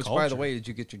difference in Which, culture. by the way, did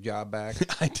you get your job back?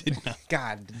 I did not.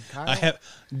 God, Kyle? I have.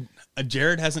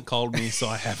 Jared hasn't called me, so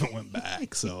I haven't went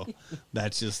back. So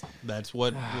that's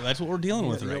what we're dealing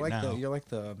with You're right like now. you're like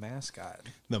the mascot.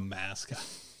 The mascot.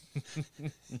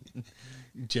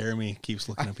 Jeremy keeps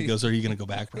looking up. He goes, "Are you going to go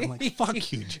back?" I'm like,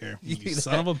 "Fuck you, Jeremy, you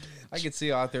son of a." I could see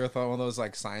you out there with one of those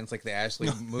like signs, like the Ashley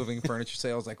moving furniture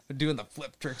sales, like doing the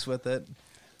flip tricks with it.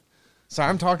 So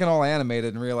I'm talking all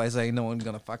animated and realize ain't no one's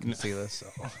gonna fucking see this. So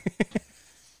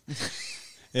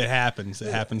It happens.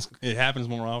 It happens. It happens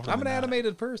more often. I'm an than not.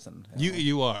 animated person.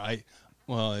 You are.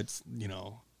 Well, it's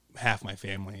half my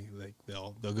family. Like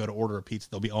they'll go to order a pizza.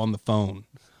 They'll be on the phone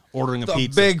ordering a The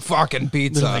pizza. big fucking They're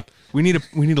pizza. like, we need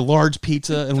a large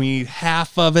pizza and we need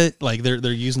half of it. Like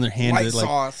they're using their hand Light to like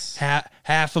sauce.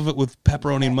 half of it with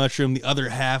pepperoni and mushroom. The other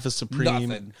half is supreme.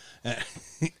 Nothing.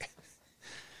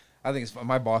 I think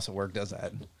my boss at work does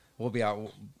that. We'll be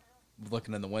out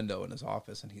looking in the window in his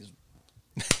office, and he's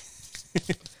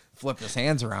flipping his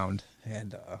hands around.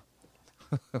 And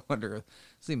I wonder,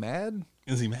 is he mad?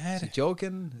 Is he Is mad? he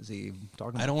joking? Is he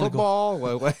talking I about don't wanna go- football?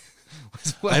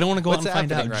 What, I don't want to go out what's and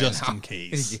find out happening right just now? in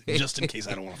case. Just in case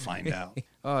I don't want to find out.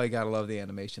 Oh, you gotta love the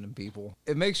animation in people.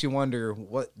 It makes you wonder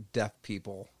what deaf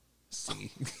people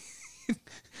see.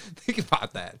 Think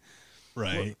about that.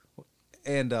 Right.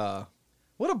 And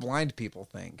what do blind people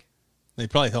think? They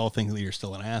probably all think that you're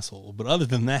still an asshole. But other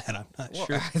than that, I'm not Well,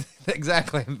 sure.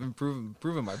 exactly. I've been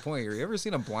proving my point here. You ever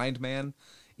seen a blind man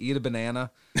eat a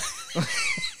banana?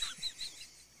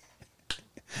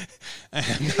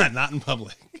 Not in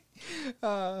public.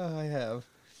 I have.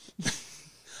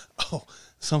 Oh,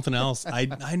 something else.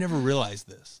 I never realized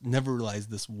this. Never realized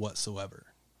this whatsoever.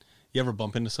 You ever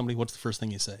bump into somebody? What's the first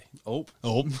thing you say? Oh,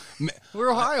 Ma- we're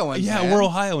Ohioans. yeah, man. we're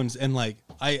Ohioans, and like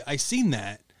I seen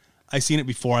that. I seen it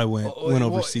before I went Well,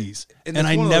 overseas, and it's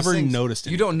I one of those never things, noticed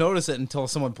it. You don't notice it until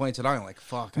someone points it out. You're like,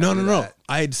 fuck. No. That.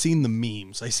 I had seen the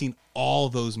memes. I seen all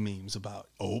those memes about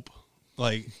Ope.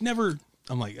 Like never.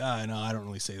 I'm like, no, I don't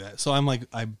really say that. So I'm like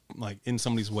in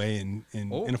somebody's way in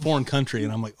a foreign country,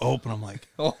 and I'm like, Ope, and I'm like,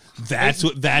 Oh. that's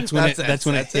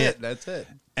when it hit. That's it.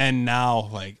 And now,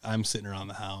 like, I'm sitting around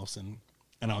the house and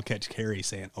I'll catch Carrie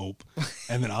saying "ope,"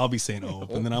 and then I'll be saying "ope,"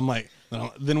 and then I'm like,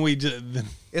 then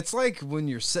It's like when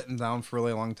you're sitting down for a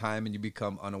really long time and you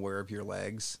become unaware of your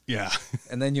legs, yeah,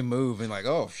 and then you move and like,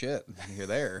 oh shit, you're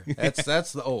there.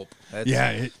 That's the ope. That's,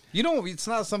 yeah. it's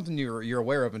not something you're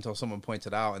aware of until someone points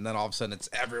it out, and then all of a sudden it's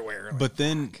everywhere. Like,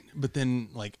 But then,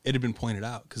 like, it had been pointed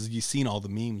out because you seen all the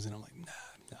memes, and I'm like,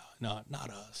 no, not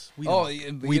us. We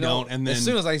don't. And then as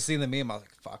soon as I see the meme, I was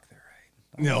like, fuck, they're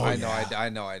right. No, I yeah. know, I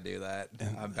know, I do that.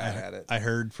 I'm bad at it. I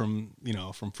heard from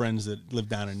friends that live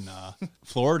down in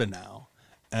Florida now,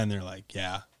 and they're like,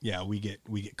 yeah, we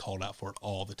get called out for it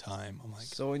all the time. I'm like,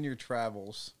 So in your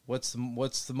travels, what's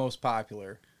the most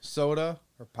popular, soda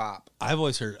or pop? I've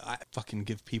always heard I fucking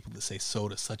give people that say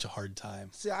soda such a hard time.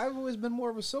 See, I've always been more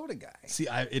of a soda guy. See,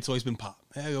 it's always been pop.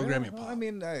 Hey, go grab me a Well, pop. I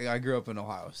mean, I grew up in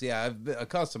Ohio, so yeah, I've been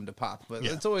accustomed to pop, but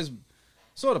Yeah. it's always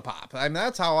soda pop. I mean,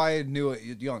 that's how I knew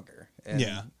it younger. And,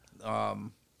 Yeah.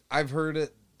 I've heard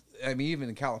it. I mean, even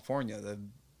in California,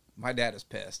 my dad is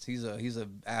pissed. He's a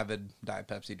avid Diet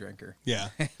Pepsi drinker. Yeah.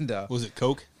 And Was it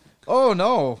Coke? oh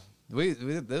no,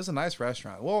 there's a nice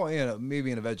me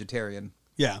being a vegetarian.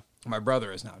 Yeah. My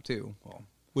brother is now too. Well,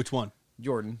 Which one?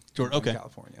 Jordan, okay. in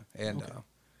California, and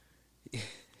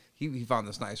he found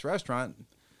this nice restaurant.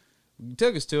 He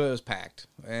took us to it. It was packed.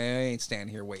 I ain't standing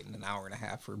here waiting an hour and a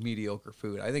half for mediocre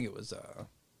food. I think it was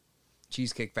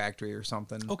Cheesecake Factory or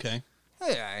something. Okay.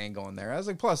 Hey, I ain't going there. I was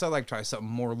like, plus I like to try something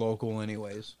more local,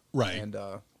 anyways. Right. And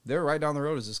they're right down the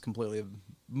road. Is this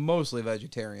mostly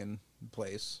vegetarian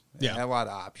place? And Yeah. had a lot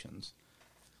of options.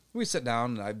 We sit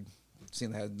down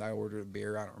and I ordered a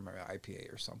beer. I don't remember,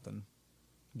 IPA or something.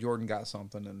 Jordan got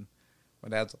something, and my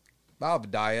dad's like, I'll have a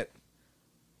diet.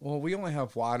 Well, we only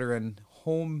have water and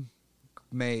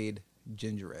homemade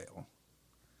ginger ale.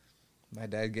 My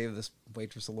dad gave this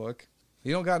waitress a look.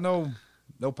 You don't got no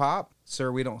pop? Sir,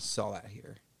 we don't sell that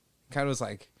here. Kind of was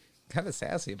like, kind of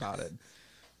sassy about it.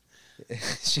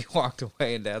 She walked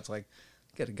away, and Dad's like,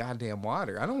 get a goddamn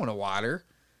water. I don't want a water.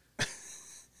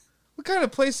 What kind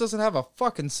of place doesn't have a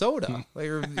fucking soda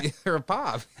or a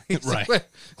pop? He's Right. like,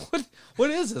 what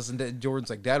is this? And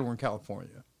Jordan's like, Dad, we're in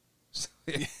California. So,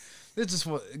 it's just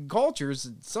cultures.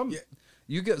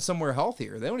 You get somewhere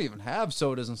healthier. They don't even have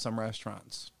sodas in some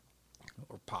restaurants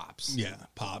or pops. Yeah.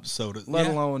 Pop, soda. Let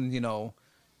yeah. alone,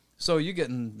 so you get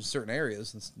in certain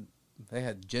areas, they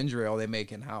had ginger ale they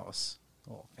make in house.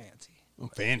 Oh, fancy. Oh,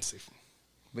 fancy.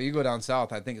 But you go down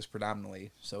south, I think it's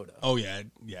predominantly soda. Oh yeah,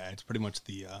 yeah. It's pretty much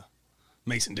the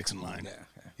Mason-Dixon line. Yeah.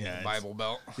 Yeah, The Bible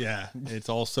Belt. Yeah, it's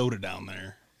all soda down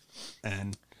there,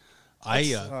 and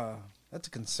That's a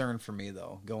concern for me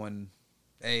though, going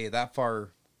that far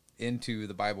into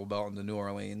the Bible Belt into New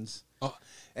Orleans. Oh,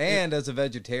 and as a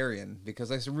vegetarian,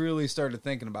 because I really started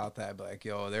thinking about that, like,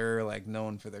 yo, they're like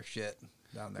known for their shit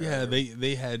down there. yeah,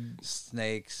 they had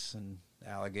snakes and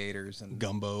alligators and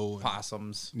gumbo, and,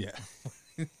 possums. yeah.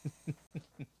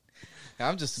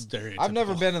 I've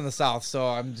never been in the South, so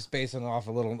I'm just basing off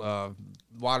a little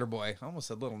water boy. I almost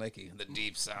said Little Nicky, the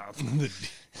deep South.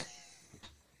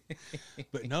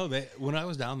 But no, when I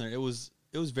was down there, it was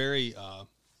very it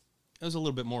was a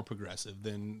little bit more progressive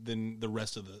than the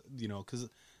rest of the, because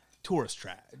tourist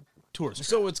trap.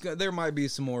 So there might be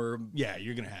some more Yeah,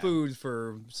 you're gonna have food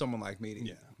for someone like me to eat.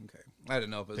 Yeah. Okay. I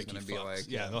didn't know if it was picky going to be fucks. like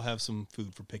Yeah, they'll have some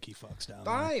food for picky fucks down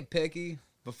I there. ain't picky.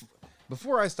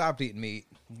 Before I stopped eating meat,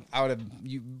 I would have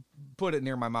you put it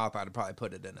near my mouth. I'd have probably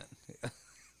put it in it.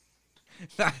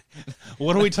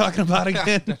 What are we talking about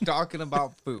again? Talking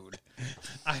about food.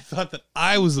 I thought that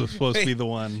I was supposed to be the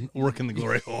one working the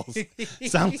glory holes.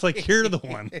 Sounds like you're the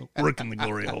one working the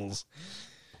glory holes.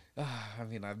 I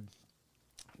mean, I've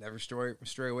never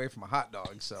stray away from a hot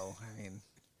dog. So I mean,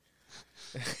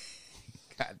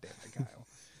 God damn it,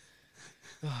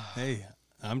 Kyle. Hey,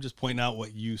 I'm just pointing out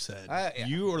what you said. Yeah.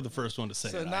 You are the first one to say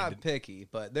So it. I not didn't. picky,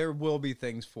 but there will be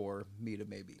things for me to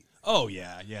maybe eat. Oh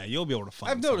yeah, you'll be able to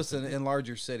find. I've noticed something. in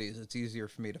larger cities, it's easier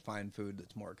for me to find food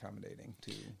that's more accommodating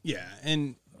to. Yeah,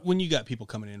 and when you got people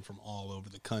coming in from all over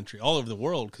the country, all over the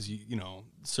world, because you know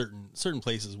certain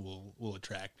places will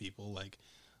attract people. Like,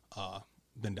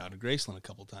 been down to Graceland a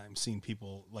couple times, seen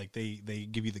people like they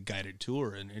give you the guided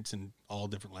tour, and it's in all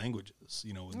different languages.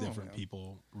 With different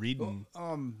people reading.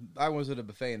 I was at a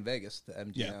buffet in Vegas, the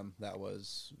MGM. Yeah. That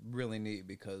was really neat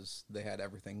because they had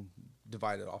everything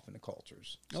divided off into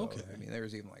cultures. So, Okay. I mean, there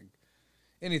was even like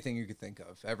anything you could think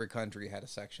of. Every country had a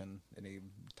section. Any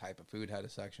type of food had a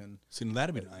section. See,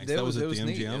 that'd be nice. It That was at the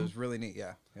neat. MGM. It was really neat.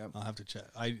 Yeah. Yep. I'll have to check.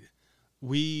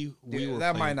 We were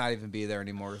that might planning- not even be there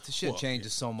anymore. The shit Well,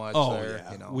 changes so much. Oh there,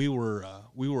 yeah, You know. we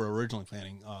were originally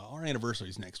planning our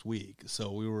anniversary's next week,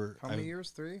 so we were How many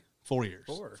years? 3? 4 years.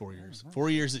 4. 4 years. Oh, nice. 4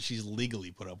 years that she's legally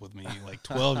put up with me. Like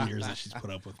 12 years that she's put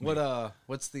up with me.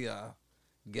 What's the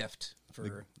gift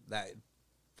for that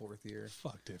 4th year?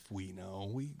 Fucked if we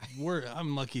know.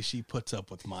 I'm lucky she puts up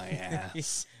with my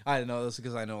ass. I don't know this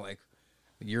because I know like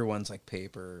your one's like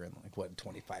paper and like what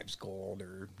 25's gold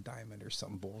or diamond or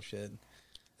some bullshit.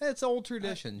 It's old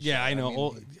tradition. Yeah, shit. I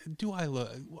know. Do I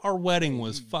look? Our wedding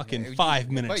was fucking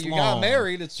 5 minutes But you long. got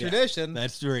married. It's Yeah, tradition.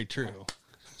 That's very true.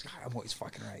 God, I'm always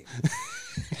fucking right.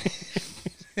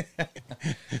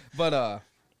 But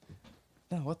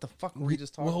no, what the fuck were we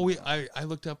just talking? Well, about? I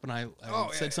looked up and I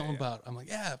said something about. I'm like,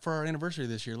 yeah, for our anniversary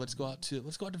this year, let's go out to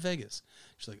Vegas.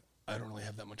 She's like, I don't really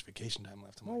have that much vacation time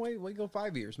left. I'm Well, like, wait, go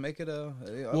 5 years. Make it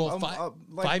Well,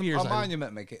 like 5 years a I-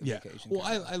 monument yeah. vacation. Well,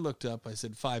 I looked up. I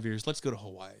said 5 years. Let's go to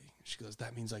Hawaii. She goes,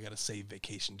 that means I got to save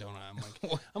vacation, don't I?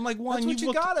 I'm like, one. That's what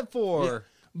you got it for. Yeah,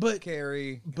 but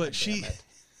Carrie. but God she damn it.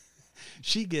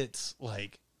 she gets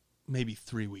like maybe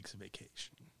 3 weeks of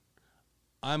vacation.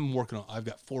 I've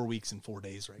got 4 weeks and 4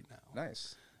 days right now.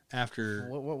 Nice. After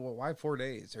Why 4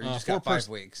 days? Or you just 4 got 5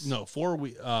 weeks? No, 4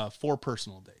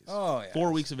 personal days. Oh, yeah.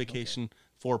 4 weeks of vacation,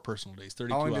 4 personal days,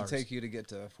 32 How long did hours. it take you to get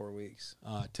to 4 weeks?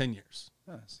 10 years.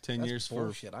 Nice. 10 That's years for-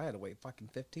 bullshit. I had to wait fucking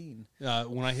 15.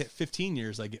 When I hit 15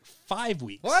 years, I get 5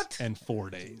 weeks What? and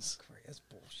 4 days. That's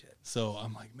bullshit. So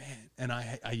I'm like, man, and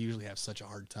I usually have such a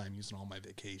hard time using all my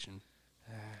vacation.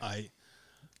 I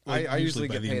usually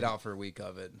by get the paid end- out for a week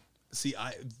of it. See,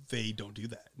 they don't do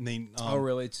that. And they, Oh,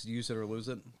 really? It's use it or lose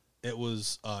it? It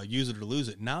was use it or lose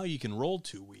it. Now you can roll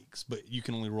 2 weeks, but you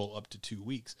can only roll up to 2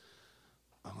 weeks.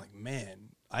 I'm like, man,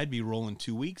 I'd be rolling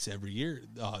 2 weeks every year.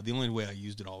 The only way I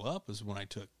used it all up is when I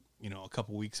took, a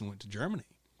couple weeks and went to Germany.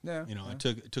 Yeah. I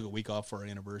took a week off for our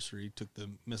anniversary. Took the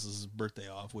missus' birthday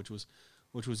off, which was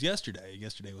yesterday.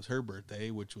 Yesterday was her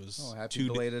birthday, which was Oh, happy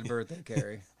belated birthday,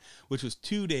 Carrie. which was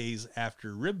 2 days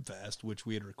after Ribfest, which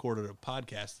we had recorded a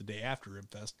podcast the day after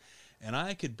Ribfest, and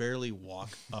I could barely walk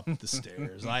up the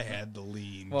stairs. I had to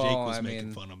lean. Jake was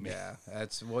making fun of me. Yeah,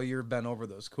 you've been over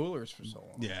those coolers for so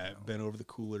long. Yeah, been over the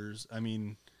coolers. I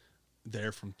mean,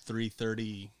 there from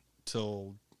 3:30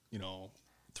 till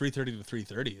 3:30 to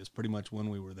 3:30 is pretty much when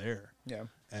we were there. Yeah.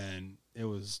 And it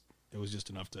was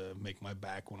just enough to make my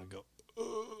back want to go.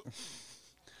 Ugh.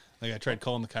 Like I tried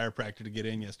calling the chiropractor to get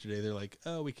in yesterday. They're like,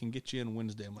 "Oh, we can get you in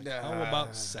Wednesday." I'm like, "How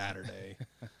about Saturday?"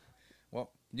 Well,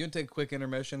 you can take a quick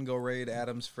intermission, go raid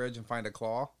Adam's fridge and find a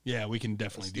claw. Yeah, we can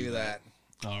definitely Let's do do that.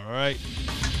 All right.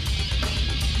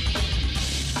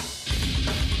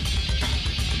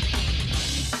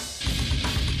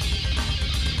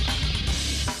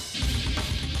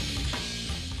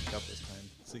 Up this time.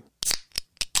 See.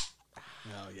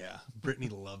 Oh yeah, Brittany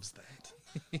loves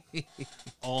that.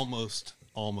 almost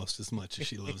as much as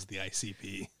she loves the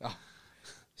ICP.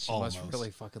 She Almost. must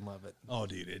really fucking love it. Oh,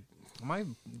 dude. Am I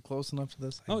close enough to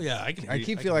this? Oh yeah, I can. I hear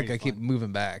keep you. feel can like hear I you keep fine.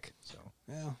 moving back. So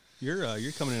Yeah,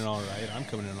 you're coming in all right. I'm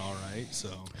coming in all right. So.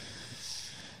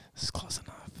 this is close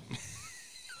enough.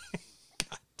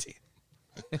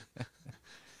 God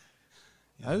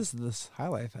damn. This high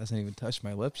life hasn't even touched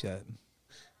my lips yet.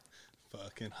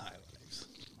 Fucking highlights.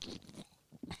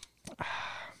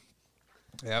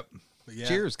 Yep. But yeah,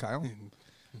 Cheers, Kyle.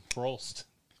 Prost.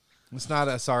 It's not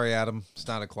a sorry, Adam. It's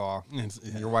not a claw. Yeah.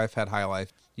 Your wife had high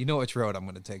life. You know which road I'm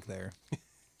going to take there.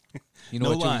 You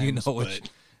know No what you limes, know which. but-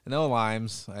 No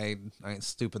limes. I ain't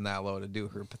stooping that low to do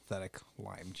her pathetic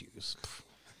lime juice. Pff.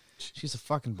 She's a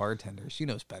fucking bartender. She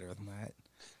knows better than that.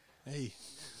 Hey,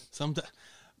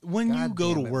 when you God go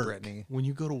to damn it, work, Brittany.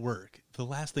 the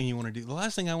last thing I want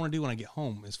to do when I get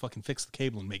home is fucking fix the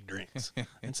cable and make drinks.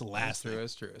 That's the last thing.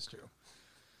 It's true.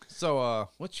 So,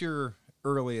 what's your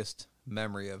earliest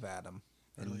memory of Adam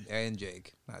and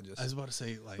Jake? Not just. I was about to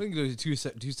say, like, We can do two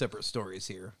separate stories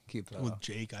here. Keep with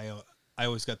Jake, I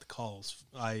always got the calls.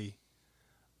 I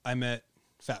met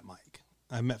Fat Mike.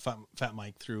 I met Fat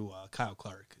Mike through Kyle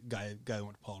Clark, guy who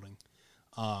went to Paulding.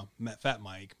 Met Fat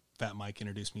Mike. Fat Mike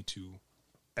introduced me to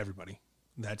everybody.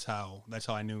 That's how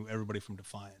I knew everybody from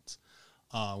Defiance.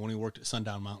 When he worked at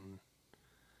Sundown Mountain.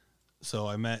 So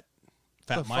I met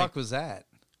Fat What the Mike. fuck was that?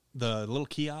 The little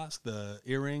kiosk, the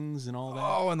earrings and all that.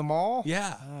 Oh, in the mall?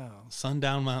 Yeah. Oh.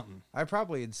 Sundown Mountain. I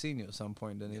probably had seen you at some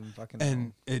point. Didn't even fucking know.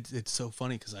 And it's so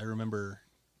funny because I remember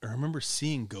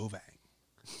seeing Govang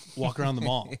walk around the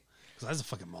mall because I was a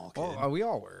fucking mall kid. Oh, we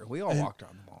all were. We all walked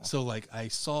around the mall. So like I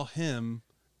saw him,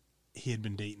 he had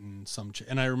been dating some chick,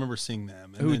 and I remember seeing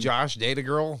them. And Who, then- Josh, date a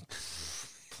girl?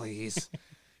 Please.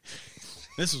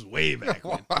 This was way back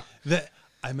when.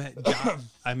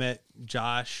 I met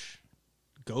Josh.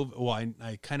 Well,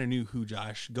 I kind of knew who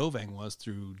Josh Govang was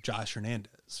through Josh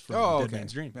Hernandez from Dead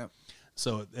Man's Dream. Yep.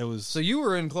 So it was. So you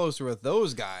were in closer with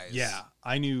those guys. Yeah,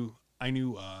 I knew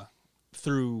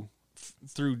through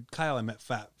Kyle I met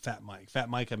Fat Mike. Fat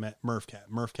Mike I met Murph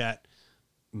Cat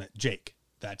met Jake.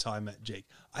 That's how I met Jake.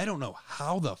 I don't know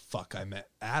how the fuck I met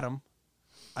Adam.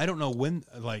 I don't know when,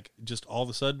 like, just all of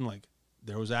a sudden, like,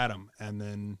 there was Adam, and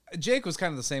then Jake was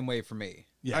kind of the same way for me.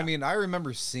 Yeah. I mean, I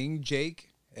remember seeing Jake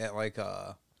at like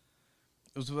it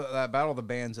was that Battle of the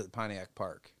Bands at Pontiac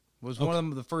Park. It was one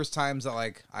of the first times that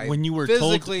like I When you were told-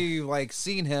 physically like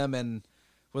seen him and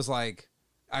was like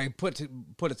I put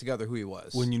it together who he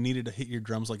was. when you needed to hit your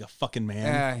drums like a fucking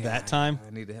man that time. I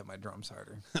need to hit my drums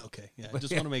harder. Okay, yeah, I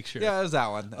just want to make sure. Yeah, it was that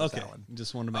one. That was okay, that one.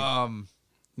 just want to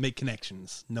make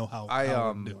connections, know how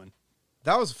I'm doing.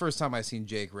 That was the first time I seen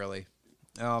Jake really.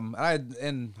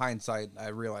 In hindsight, I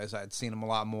realized I'd seen him a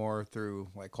lot more through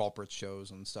like Culprit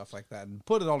shows and stuff like that, and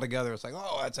put it all together. It's like,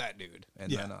 oh, that's that dude.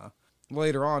 And Yeah. then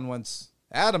later on, once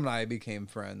Adam and I became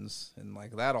friends and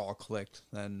like that all clicked,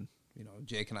 then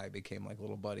Jake and I became like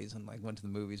little buddies and like went to the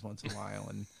movies once in a while,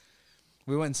 and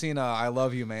we went and seen I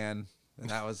Love You Man, and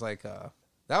that was like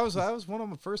that was one of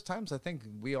the first times I think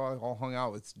we all hung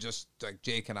out with just like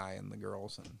Jake and I and the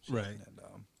girls and shit. Right. And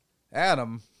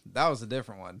Adam, that was a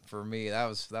different one for me. That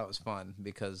was fun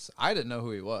because I didn't know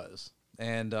who he was,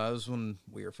 and it was when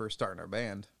we were first starting our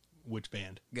band, Which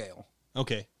band? Gale,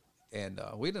 Okay. and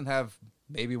we didn't have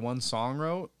maybe one song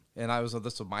wrote. And this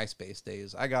was MySpace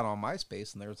days. I got on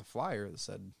MySpace and there was a flyer that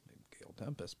said Gale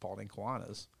Tempest, Paulding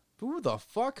Kiwanis. Who the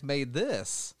fuck made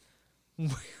this?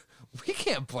 We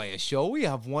can't play a show. We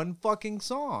have one fucking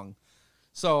song.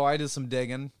 So I did some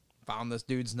digging, found this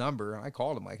dude's number, and I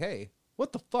called him like, hey,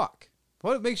 what the fuck?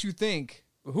 What makes you think?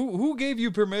 Who gave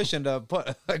you permission to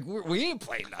put, like, we ain't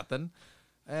playing nothing?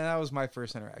 And that was my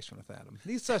first interaction with Adam.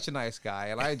 He's such a nice guy,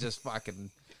 and I just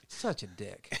fucking, such a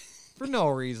dick. For no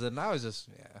reason. I was just,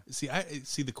 yeah.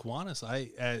 See the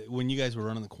Kiwanis. When you guys were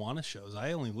running the Kiwanis shows,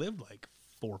 I only lived like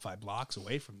 4 or 5 blocks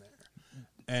away from there,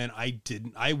 and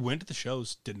I went to the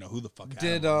shows, didn't know who the fuck.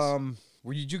 Did Adam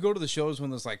was. Did you go to the shows when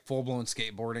there's like full blown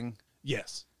skateboarding?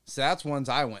 Yes. So that's ones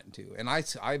I went to, and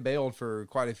I bailed for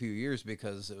quite a few years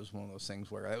because it was one of those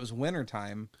things where it was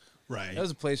wintertime. Right. It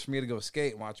was a place for me to go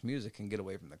skate and watch music and get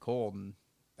away from the cold and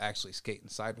actually skate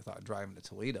inside without driving to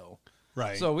Toledo.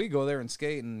 Right. So we go there and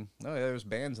skate, and there's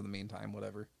bands in the meantime,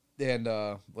 whatever. And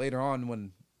later on,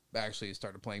 when I actually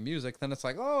started playing music, then it's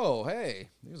like, oh, hey,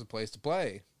 here's a place to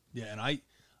play. Yeah, and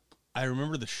I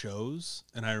remember the shows,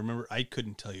 and I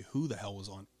couldn't tell you who the hell was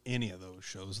on any of those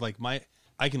shows. Like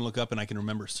I can look up and I can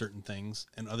remember certain things,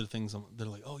 and other things they're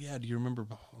like, oh yeah, do you remember?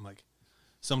 I'm like,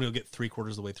 somebody will get 3/4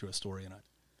 of the way through a story, and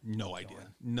no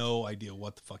idea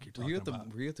what the fuck you're talking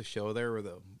about. Were you at the show there where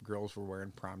the girls were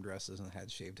wearing prom dresses and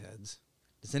had shaved heads?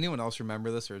 Does anyone else remember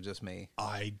this, or just me?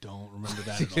 I don't remember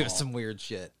that at It all. was some weird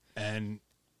shit. And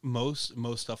most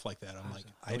stuff like that, I'm like,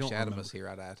 I don't Adam remember. was here.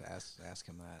 I'd have to ask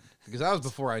him that, because that was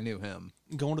before I knew him.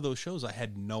 Going to those shows, I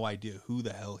had no idea who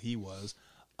the hell he was.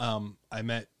 I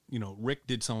met, Rick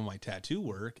did some of my tattoo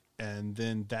work, and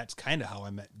then that's kind of how I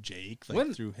met Jake,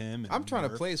 through him. And I'm trying to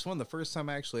Murph. place when the first time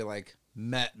I actually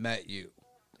met you.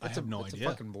 I have no it's idea.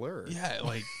 a fucking blur. Yeah,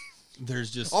 like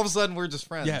there's just All of a sudden we're just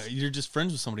friends. yeah, you're just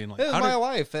friends with somebody, and like, It's how my did,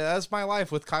 life. That's my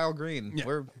life with Kyle Green. Yeah.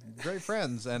 We're great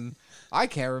friends, and I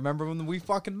can't remember when we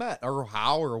fucking met, or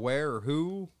how, or where, or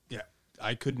who. yeah,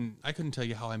 I couldn't tell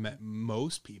you how I met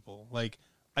most people. Like,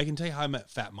 I can tell you how I met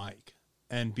Fat Mike,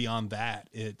 and beyond that,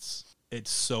 it's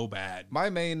so bad. My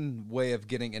main way of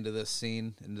getting into this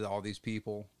scene, into all these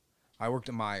people, I worked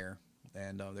at Meyer,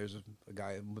 and there's a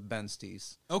guy, Ben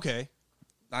Stees. Okay,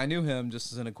 I knew him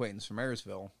just as an acquaintance from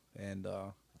Marysville, and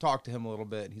talked to him a little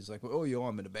bit. And he's like, "Oh,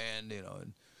 I'm in a band, and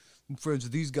I'm friends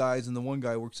with these guys, and the one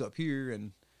guy works up here."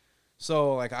 And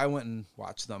so, like, I went and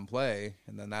watched them play,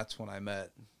 and then that's when I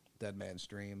met Dead Man's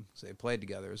Dream. So they played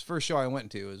together. It was the first show I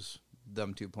went to was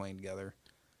them two playing together.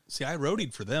 see, I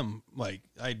roadied for them. Like,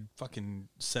 I fucking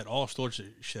set all sorts of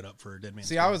shit up for Dead Man.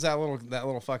 See, I was that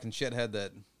little fucking shithead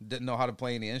that didn't know how to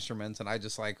play any instruments, and I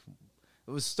just like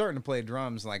was starting to play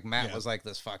drums. And, like, Matt was like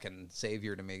this fucking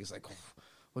savior to me. He's like, oh,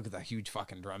 look at that huge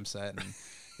fucking drum set, and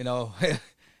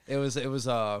it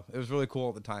was really cool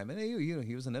at the time. And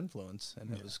he was an influence,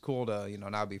 and it was cool to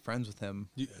now be friends with him.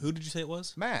 Who did you say it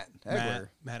was? Matt Egler.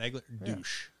 Matt Egler,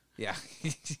 douche. Yeah,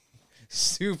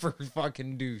 super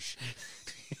fucking douche.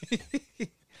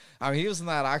 I mean, he was in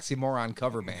that Oxymoron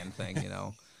cover band thing,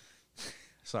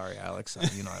 Sorry, Alex.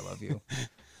 I love you.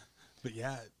 But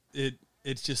yeah,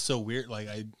 it's just so weird. Like,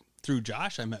 through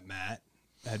Josh, I met Matt.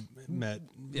 Had met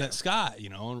Scott,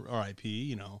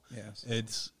 R.I.P. Yes.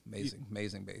 It's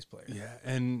Amazing bass player. yeah.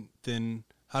 And then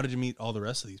how did you meet all the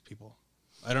rest of these people?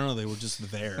 I don't know. They were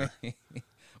just there.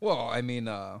 Well, I mean,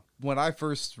 when I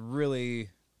first really,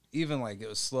 even like it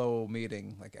was slow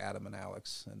meeting like Adam and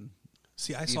Alex and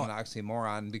See, I even saw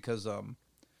Oxymoron, because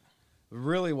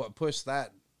really what pushed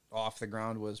that off the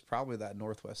ground was probably that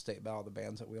Northwest State Battle of the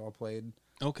Bands that we all played.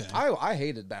 okay. I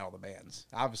hated Battle of the Bands,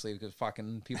 obviously, because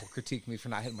fucking people critique me for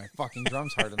not hitting my fucking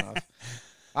drums hard enough.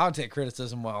 I don't take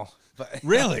criticism well, but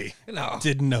Really? no,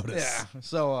 Didn't notice. yeah.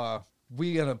 So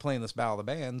we ended up playing this Battle of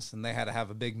the Bands, and they had to have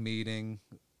a big meeting.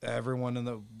 Everyone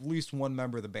at least one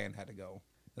member of the band had to go,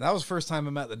 and that was the first time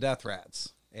I met the Death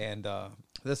Rats. And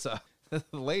this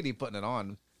lady putting it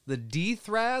on, the Death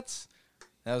Rats.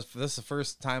 This is the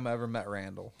first time I ever met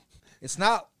Randall. It's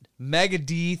not Mega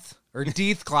Death or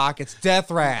Death Clock. It's Death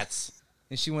Rats.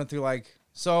 And she went through like,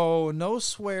 so no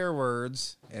swear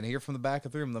words. And here from the back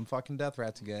of the room, them fucking Death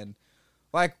Rats again.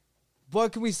 Like,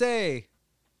 what can we say?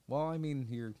 Well, I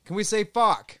mean, can we say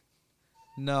fuck?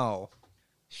 No.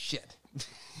 Shit.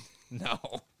 No.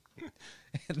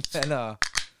 And then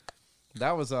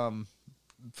that was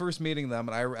first meeting them,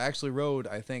 and I actually rode,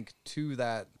 I think, to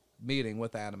that meeting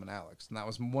with Adam and Alex, and that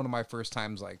was one of my first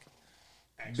times like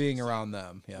being around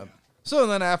them. Yep. Yeah. So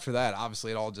then after that,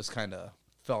 obviously, it all just kind of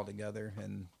fell together,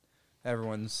 and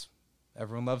everyone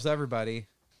loves everybody.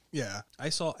 Yeah. I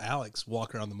saw Alex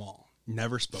walk around the mall.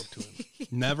 Never spoke to him.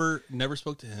 never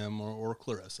spoke to him or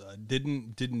Clarissa.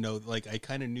 Didn't know. Like, I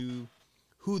kind of knew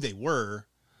who they were,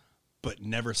 but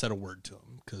never said a word to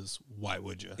him, because why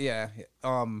would you? Yeah.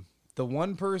 The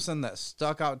one person that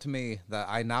stuck out to me that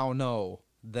I now know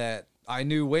that I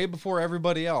knew way before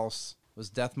everybody else was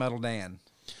Death Metal Dan.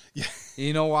 Yeah.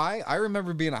 You know why? I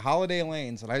remember being at Holiday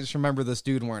Lanes, and I just remember this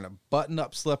dude wearing a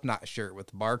button-up Slipknot shirt with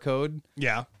the barcode,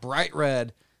 Yeah. bright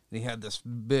red, and he had this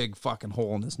big fucking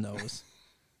hole in his nose.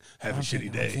 Have a shitty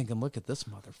I'm day. thinking, look at this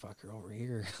motherfucker over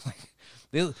here.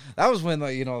 Like, that was when,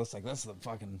 like, it's like, that's the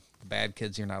fucking bad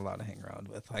kids you're not allowed to hang around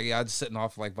with. Like, I was sitting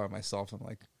off like by myself. I'm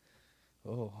like,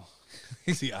 oh.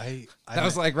 See, I That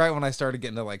was like right when I started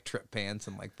getting to like trip pants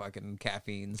and like fucking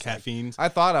caffeines. caffeines. I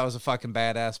thought I was a fucking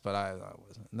badass, but I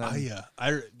wasn't. And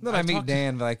then I meet talked-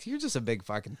 Dan, like, you're just a big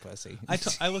fucking pussy.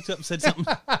 I looked up and said something.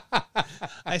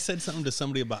 I said something to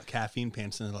somebody about caffeine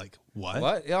pants, and they're like, "What?"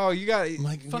 What? Oh, you got. I'm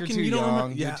like, you're "Fucking, too you don't young.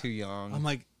 remember?" Yeah. You're too young. I'm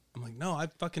like, no, I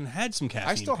fucking had some caffeine.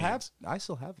 I still pants.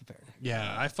 have a pair.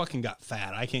 Yeah, I fucking got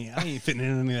fat. I ain't fitting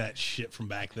in any of that shit from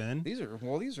back then. These are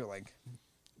like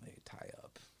they tie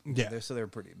up. Yeah. They're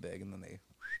pretty big, and then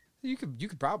You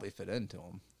could probably fit into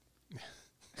them.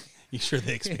 You sure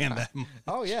they expand that?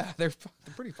 Oh yeah, they're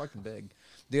pretty fucking big,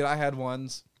 dude. I had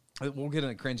ones. We'll get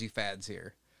into cringy fads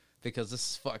here because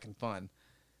this is fucking fun.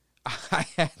 I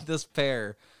had this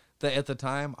pair that at the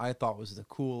time I thought was the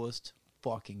coolest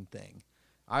fucking thing.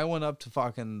 I went up to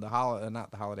fucking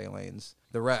not the Holiday Lanes,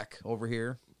 the Rec over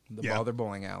here, the other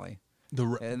bowling alley.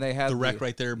 And they had the Rec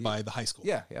right there by the high school.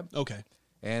 Yeah, yep. Okay.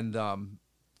 And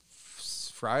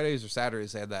Fridays or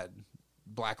Saturdays they had that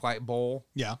blacklight bowl.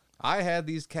 Yeah. I had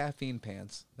these caffeine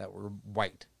pants that were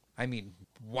white. I mean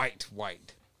white.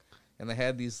 And they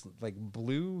had these like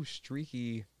blue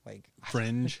streaky like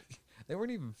fringe. They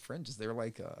weren't even fringes. They were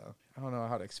like I don't know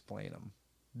how to explain them.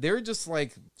 They're just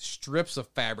like strips of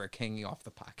fabric hanging off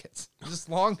the pockets. Just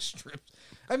long strips.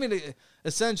 I mean,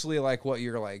 essentially like what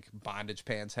your like bondage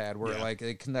pants had, where like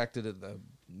it connected to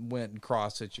went and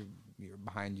crossed at you're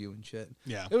behind you and shit.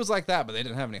 Yeah. It was like that, but they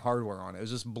didn't have any hardware on it. It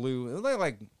was just blue.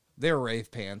 They were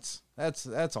rave pants. That's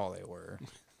all they were.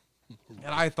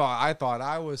 And I thought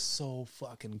I was so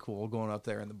fucking cool going up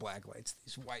there in the black lights,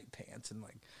 these white pants, and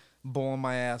like bowling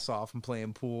my ass off and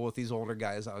playing pool with these older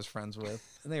guys I was friends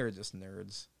with, and they were just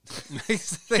nerds.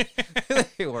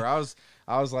 They were. I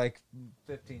was like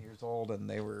 15 years old, and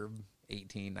they were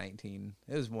 18, 19.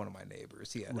 It was one of my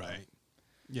neighbors. He had right.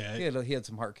 Yeah. He had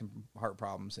some heart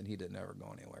problems, and he didn't ever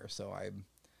go anywhere. So I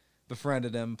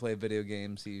befriended him, played video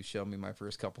games. He showed me my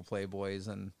first couple Playboys,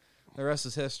 and the rest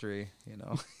is history. You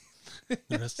know.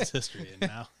 The rest is history,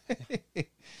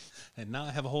 and now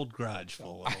I have a whole garage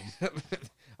full of them.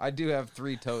 I do have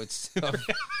 3 totes of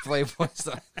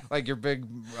Playboys. Like your big,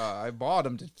 I bought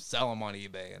them to sell them on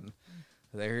eBay, and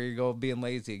there you go, being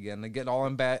lazy again. They get all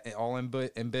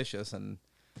ambitious and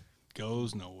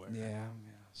goes nowhere. Yeah.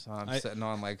 So I'm sitting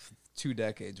on like 2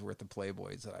 decades worth of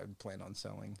Playboys that I plan on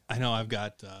selling. I know. I've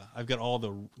got all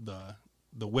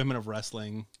the women of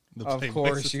wrestling. Of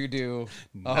course you do.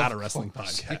 Not a wrestling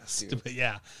podcast, but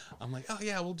yeah, I'm like, oh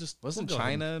yeah, wasn't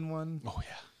China in one? Oh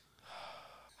yeah.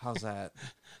 How's that?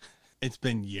 It's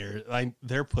been years.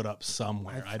 They're put up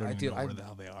somewhere. I don't even know where the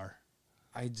hell they are.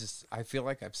 I feel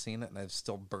like I've seen it and I've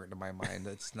still burnt in my mind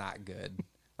that it's not good.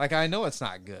 Like I know it's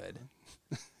not good.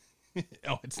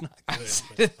 Oh, it's not good.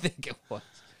 I didn't think it was.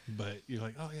 But you're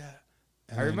like, oh yeah.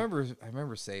 I remember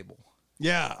Sable.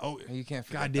 Yeah. Oh, you can't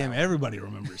forget. Goddamn, everybody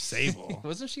remembers Sable.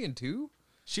 Wasn't she in 2?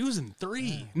 She was in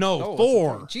 3. No,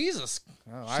 4. 4. Jesus.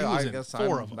 Oh, I guess 4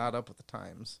 I'm of them. not up with the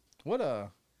times. What a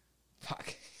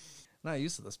fuck. Not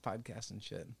used to this podcast and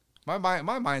shit. My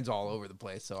mind's all over the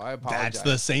place, so I apologize. That's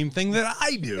the same thing that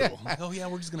I do. Yeah. Like, oh yeah,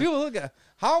 we're just gonna people look at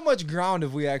how much ground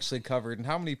have we actually covered, and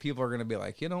how many people are gonna be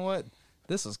like, you know what,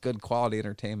 this is good quality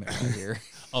entertainment right here.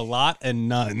 A lot and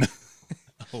none.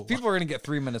 People are gonna get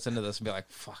 3 minutes into this and be like,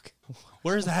 fuck.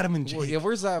 Where's Adam and Jake? Yeah,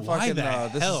 where's that why fucking?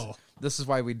 The hell? This is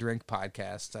why we drink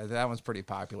podcast. That one's pretty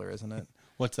popular, isn't it?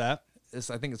 What's that?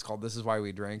 I think it's called This Is Why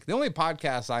We Drink. The only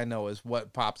podcast I know is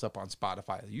what pops up on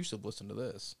Spotify. You should listen to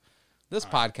this. This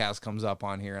podcast comes up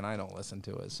on here, and I don't listen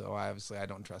to it, so obviously I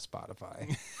don't trust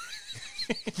Spotify.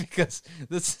 Because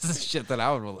this is the shit that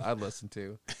I'd listen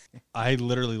to. I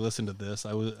literally listened to this.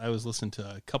 I was listening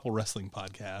to a couple wrestling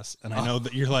podcasts, and I know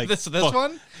that you're like this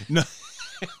one? No.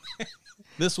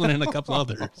 This one and a couple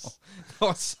others.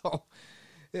 Oh, so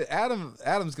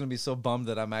Adam's gonna be so bummed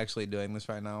that I'm actually doing this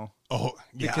right now. Oh,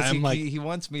 yeah. Because he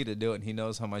wants me to do it, and he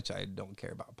knows how much I don't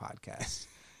care about podcasts.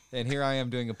 And here I am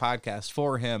doing a podcast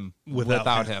for him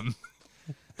without him.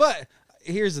 But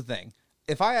here's the thing.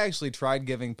 If I actually tried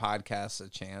giving podcasts a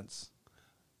chance,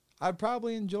 I'd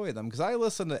probably enjoy them. Because I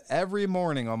listen to every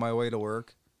morning on my way to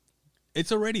work.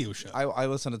 It's a radio show. I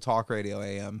listen to Talk Radio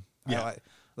AM. Yeah. I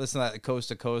listen to that Coast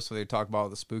to Coast where they talk about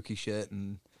the spooky shit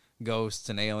and ghosts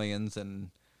and aliens and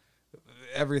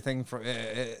everything from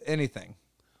anything.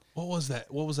 What was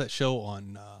that? What was that show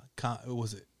on?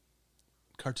 Was it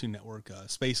Cartoon Network?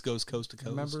 Space Goes Coast to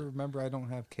Coast. Remember, I don't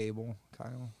have cable,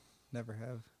 Kyle. Never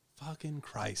have. Fucking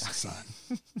Christ, son!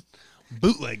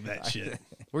 Bootleg that shit.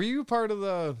 Were you part of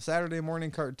the Saturday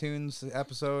morning cartoons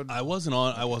episode? I wasn't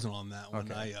on that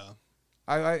one. Okay.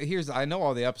 I know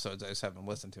all the episodes. I just haven't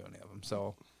listened to any of them.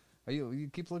 So, you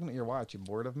keep looking at your watch. You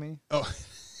bored of me? Oh.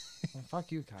 Well,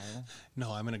 fuck you, Kyle.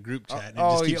 No, I'm in a group chat. And it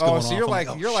just keeps going so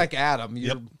off. you're like Adam.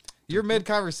 Yep. You're mid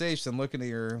conversation, looking at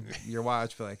your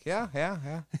watch, be like, yeah.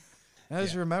 I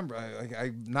just remember,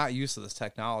 I'm not used to this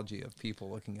technology of people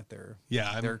looking at their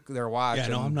watch. Yeah,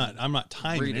 no, I'm not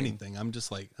timing reading. anything. I'm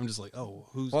just like, oh,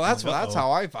 who's? Well, that's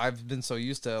how I've been so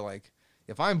used to, like,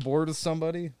 if I'm bored with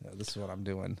somebody, this is what I'm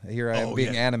doing. Here I am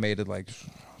being animated, like,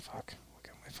 oh, fuck, look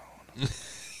at my phone.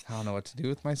 I don't know what to do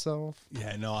with myself.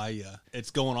 Yeah, no,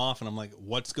 it's going off, and I'm like,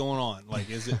 what's going on? Like,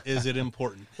 is it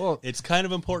important? Well, it's kind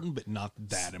of important, but not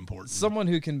that important. Someone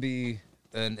who can be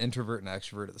an introvert and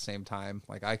extrovert at the same time.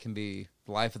 Like I can be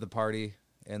the life of the party,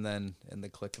 and then in the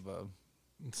click of a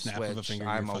Snap switch, of a finger,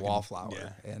 I'm you're a fucking- wallflower. yeah.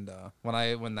 And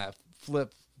when that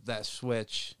flip that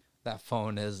switch, that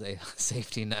phone is a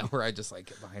safety net where I just like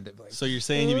get behind it. Like, So you're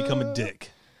saying you become a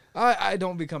dick? I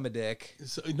don't become a dick.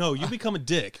 So, no, you become a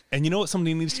dick, and you know what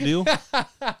somebody needs to do?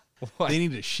 What? They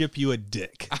need to ship you a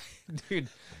dick. Dude,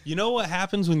 You know what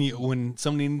happens when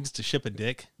somebody needs to ship a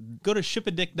dick? Go to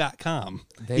shipadick.com.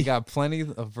 they got plenty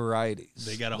of varieties.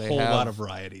 They got a They whole have lot of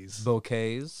varieties.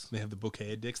 bouquets. They have the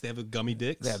bouquet of dicks. They have the gummy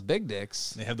dicks. They have big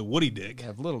dicks. They have the woody dick. They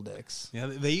have little dicks. Yeah,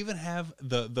 they even have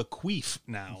the queef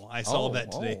now. I saw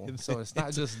that today. So it's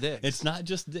not just dicks. It's not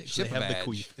just dicks. They have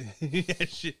Ship-a-vag. the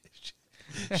queef.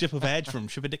 Yeah, ship a vag from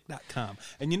shipadick.com.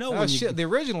 And you know when you the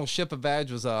original Ship a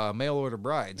Badge was mail order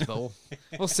brides, but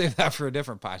we'll save that for a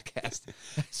different podcast.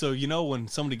 so you know when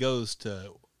somebody goes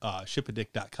to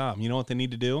shipadick.com, you know what they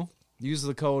need to do? Use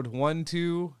the code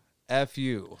 12FU.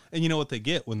 And you know what they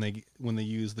get when they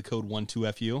use the code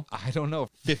 12FU? I don't know.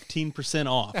 15%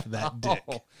 off that dick.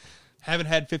 Oh. Haven't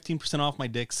had 15% off my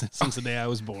dick since the day I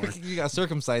was born. You got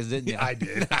circumcised, didn't you? I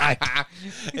did.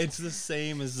 It's the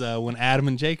same as when Adam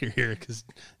and Jake are here because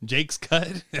Jake's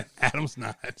cut, Adam's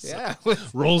not. So Yeah.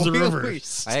 roles are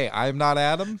reversed. Hey, I'm not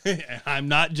Adam, I'm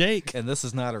not Jake. and this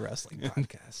is not a wrestling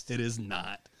podcast. It is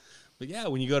not. But yeah,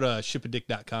 when you go to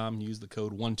shipadick.com, use the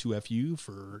code 12FU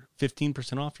for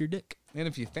 15% off your dick. And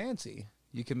if you fancy,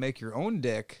 you can make your own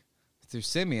dick through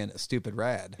Simeon at Stupid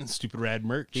Rad. And stupid rad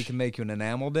merch. He can make you an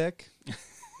enamel dick.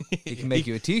 He can make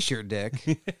you a t-shirt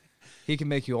dick. He can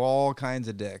make you all kinds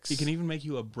of dicks. He can even make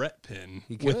you a Brett pin.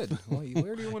 He with- could. Well, we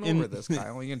already went over this,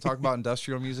 Kyle. You gonna talk about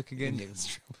industrial music again?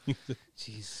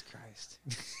 Jesus Christ.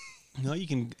 No, you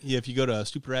can. Yeah, if you go to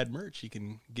Stupid Rad merch, you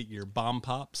can get your Bomb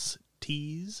Pops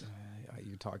tees.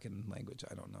 You're talking language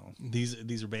I don't know.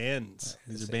 These are bands.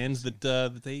 These are bands that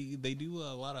they do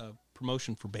a lot of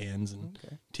promotion for bands and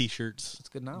Okay. T-shirts. That's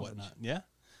good knowledge. Whatnot. Yeah.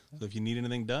 So if you need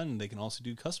anything done, they can also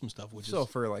do custom stuff, which So is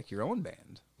for like your own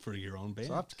band. for your own band.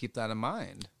 So I'll have to keep that in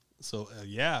mind. So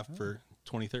yeah, for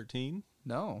 2013,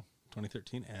 No.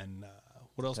 and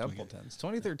what else? Do we get? Templetons.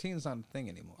 2013 is not a thing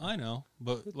anymore. I know,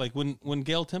 but like when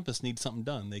Gail Tempest needs something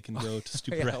done, they can go to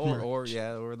Stupid Yeah, Rad merch.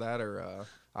 or that or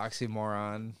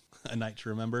Oxymoron. A Night to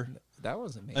Remember. That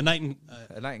wasn't me. A night in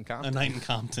Compton. a night in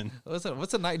Compton. What's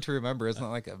a night to remember? Isn't it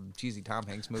like a cheesy Tom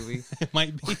Hanks movie? It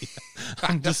might be.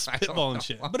 I'm just I don't spitballing know.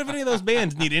 shit. But if any of those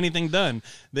bands need anything done,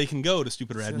 they can go to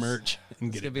Stupid Rad It's merch and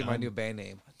It's get gonna it be done. my new band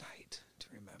name. A night to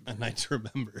remember. A Night to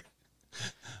Remember.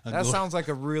 That sounds like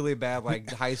a really bad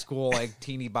like high school like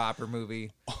teeny bopper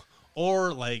movie.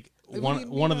 Or like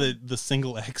one of the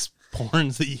single X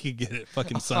porns that you could get at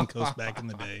fucking Suncoast back in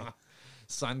the day.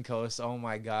 Suncoast. Oh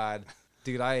my god.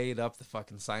 Dude, I ate up the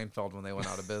fucking Seinfeld when they went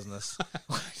out of business.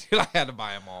 Dude, I had to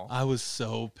buy them all. I was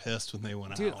so pissed when they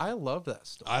went Dude, out. I love that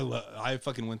stuff. I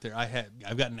fucking went there.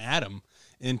 I've gotten Adam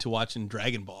into watching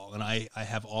Dragon Ball, and I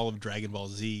have all of Dragon Ball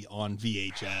Z on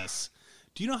VHS.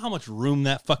 Do you know how much room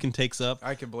that fucking takes up?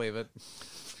 I can believe it.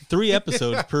 3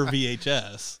 episodes per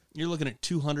VHS. You're looking at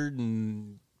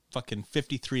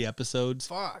 253 episodes.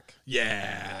 Fuck.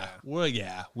 Yeah. Well,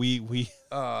 yeah. We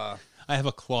I have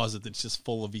a closet that's just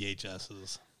full of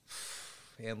VHSs.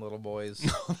 And little boys.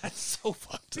 That's so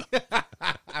fucked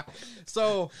up.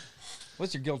 So,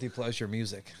 what's your guilty pleasure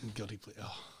music? Guilty plea.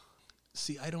 Oh.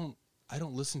 See, I don't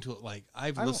listen to it like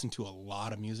I've listened to a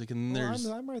lot of music, and Well, there's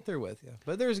I'm right there with you.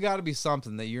 But there's got to be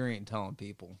something that you ain't telling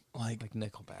people. like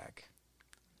Nickelback.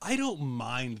 I don't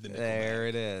mind the Nickelback. There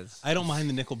it is. I don't mind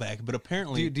the Nickelback, but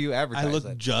apparently Do you advertise I look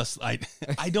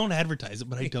it? I don't advertise it,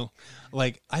 but I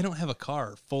don't have a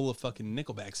car full of fucking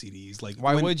Nickelback CDs. Like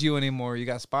Why would you anymore? You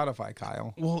got Spotify,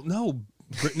 Kyle. Well, no.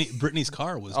 Brittany's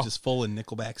car was just full of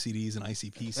Nickelback CDs and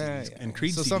ICP CDs and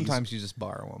Creed so CDs. sometimes you just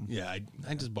borrow them. Yeah,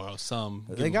 I just borrow some.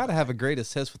 They got to have a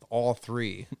greatest hits with all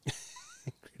three.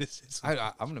 It's I'm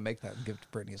going to make that and give it to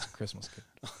Brittany as a Christmas gift.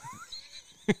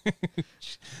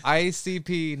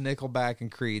 ICP, Nickelback,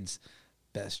 and Creed's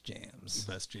best jams.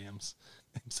 best jams.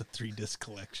 It's a 3-disc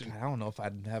collection. I don't know if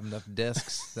I'd have enough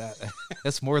discs.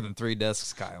 That's more than 3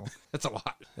 discs, Kyle. That's a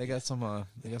lot. They got some.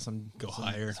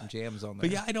 Higher. Some jams on there. But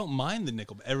yeah, I don't mind the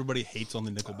Nickelback. Everybody hates on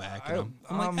the Nickelback. and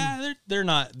I'm like, um, they're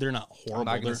not horrible. I'm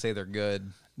not going They're- to say they're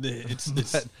good.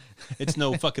 it's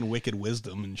no fucking Wicked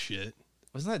Wisdom and shit.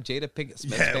 Wasn't that Jada Pinkett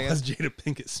Smith's Yeah, it band? was Jada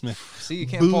Pinkett Smith. See, you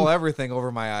can't pull everything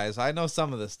over my eyes. I know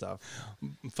some of this stuff.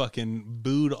 Fucking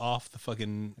booed off the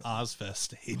fucking Ozfest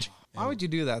stage. Why would you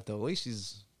do that though? At least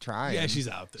she's trying. Yeah, she's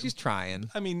out there. She's trying.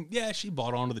 I mean, yeah, she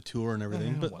bought onto the tour and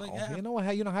everything, but Well, like, yeah. you know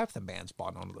what? You know, half the bands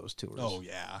bought onto those tours. Oh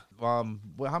yeah, Well,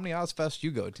 how many Ozfest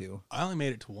you go to? I only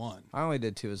made it to one. I only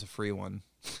did 2 as a free one.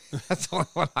 That's the only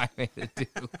one I made it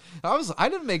to. I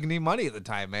didn't make any money at the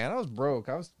time, man. I was broke.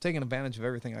 I was taking advantage of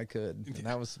everything I could, and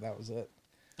that was it.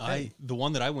 The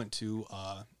one that I went to,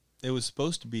 it was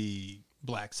supposed to be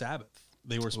Black Sabbath.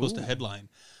 They were supposed to headline.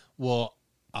 Well,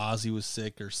 Ozzy was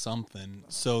sick or something,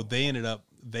 so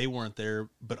they weren't there,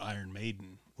 but Iron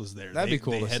Maiden was there. That'd be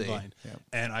cool they to headlined. see. Yeah.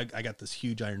 And I got this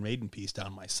huge Iron Maiden piece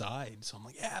down my side, so I'm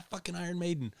like, yeah, fucking Iron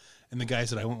Maiden. And the guys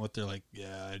that I went with, they're like,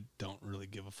 yeah, I don't really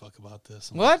give a fuck about this.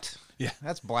 I'm like, What? yeah,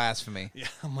 That's blasphemy. yeah.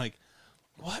 I'm like,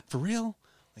 what, for real?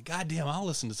 Like, goddamn, I'll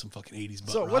listen to some fucking 80s butt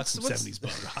So rock, what's- some what's- 70s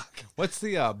butt rock. What's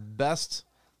the best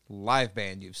live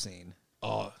band you've seen?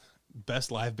 Oh, best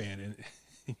live band,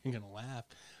 and you're gonna laugh,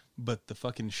 but the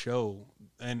fucking show,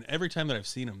 and every time that I've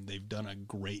seen them, they've done a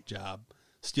great job.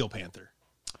 Steel Panther.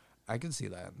 I can see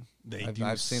that.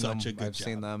 I've seen them. such a good I've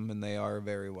seen job. them, and they are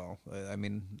very well. I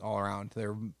mean, all around,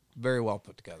 they're very well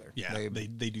put together. Yeah, they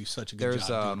do such a good there's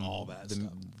job doing all that stuff.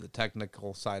 the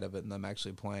technical side of it, and them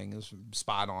actually playing is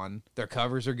spot on. Their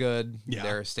covers are good. Yeah.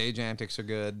 Their stage antics are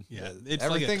good. Yeah, it's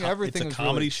everything. like everything it's is a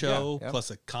comedy really, show yeah,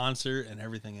 plus a concert and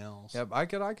everything else. Yep, I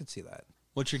could see that.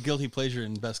 What's your guilty pleasure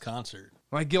in best concert?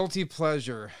 My guilty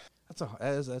pleasure.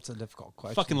 That's a difficult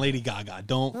question. Fucking Lady Gaga.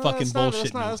 Don't No, fucking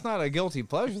bullshit me. That's not a guilty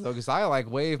pleasure though, because I like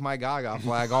wave my Gaga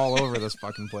flag all over this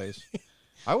fucking place.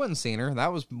 I wouldn't seen her.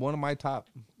 That was one of my top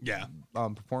Yeah,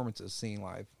 performances seen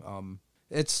live.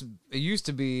 It used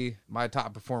to be my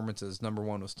top performances. Number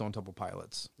 1 was Stone Temple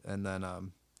Pilots, and then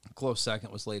close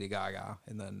second was Lady Gaga,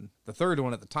 and then the third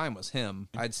one at the time was him.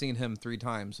 I'd seen him 3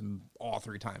 times, and all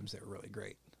 3 times they were really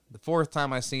great. The 4th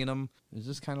time I seen him, it was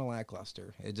just kind of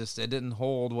lackluster. It didn't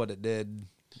hold what it did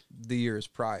the years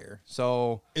prior.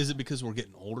 So is it because we're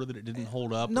getting older that it didn't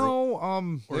hold up? no, or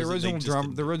the is it they original just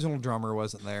didn't the original drummer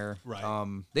wasn't there.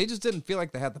 Right. They just didn't feel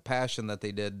like they had the passion that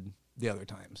they did the other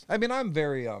times. I mean, I'm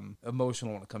very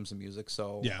emotional when it comes to music,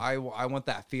 so Yeah. I want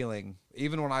that feeling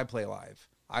even when I play live.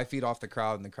 I feed off the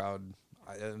crowd, and the crowd,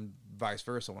 and vice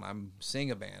versa. When I'm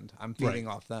seeing a band, I'm feeding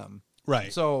off them.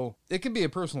 Right. So it can be a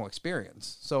personal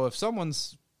experience. So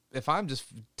if I'm just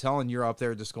telling you're up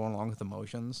there just going along with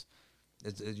emotions,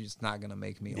 it's just not going to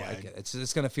make me like it.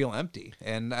 It's going to feel empty.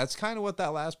 And that's kind of what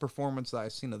that last performance that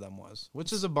I've seen of them was,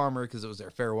 which is a bummer because it was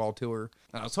their farewell tour.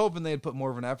 And I was hoping they'd put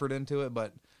more of an effort into it,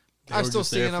 but They I'm were still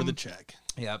just there seeing for them. the check.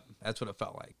 Yep, that's what it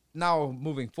felt like. Now,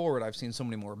 moving forward, I've seen so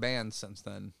many more bands since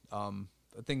then.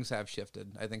 Things have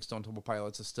shifted. I think Stone Temple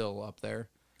Pilots is still up there.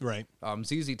 Right.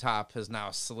 ZZ Top has now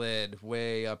slid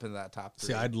way up in that top 3.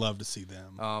 See, I'd love to see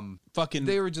them. Fucking.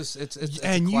 They were just it's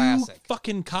and a you classic.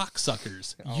 fucking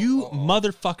cocksuckers, you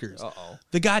motherfuckers,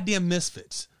 the goddamn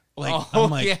misfits. Like, Oh, I'm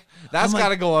like, yeah, that's I'm got to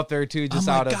like, go up there too, just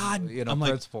I'm out like, of God, I'm like,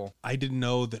 principle. I didn't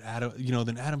know that Adam.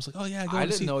 Then Adam's like, oh yeah, go I and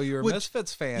didn't see, know you were a which-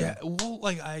 Misfits fan. Yeah, well,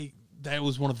 like that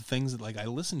was one of the things that like I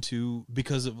listened to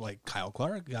because of like Kyle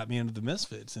Clark got me into the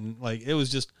Misfits, and like it was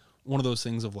just one of those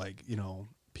things of like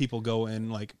people go in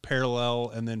like parallel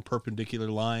and then perpendicular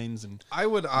lines and I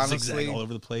would zigzag honestly all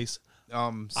over the place. say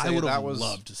I would that have was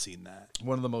loved to seen that.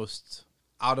 one of the most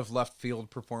out of left field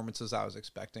performances I was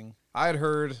expecting. I had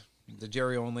heard the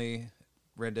Jerry Only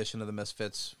rendition of the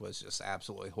Misfits was just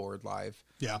absolutely horrid live.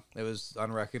 Yeah. It was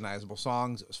unrecognizable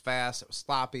songs. It was fast. It was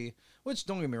sloppy. Which,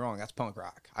 don't get me wrong, that's punk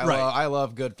rock. Right. I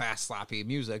love good, fast, sloppy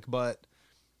music. But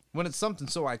when it's something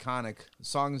so iconic,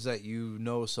 songs that you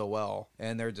know so well,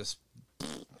 and they're just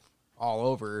all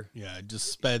over. Yeah,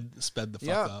 just sped the fuck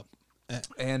Yeah. up.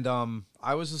 And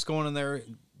I was just going in there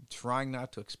trying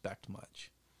not to expect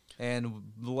much, and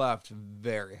left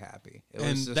very happy. It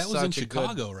And just that was in such a good-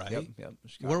 Chicago, right? Yep.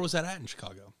 Chicago. Where was that at in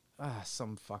Chicago?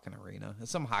 Some fucking arena.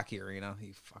 It's some hockey arena.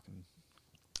 You fucking.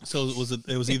 So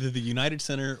it was either the United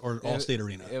Center or Allstate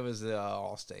Arena. It was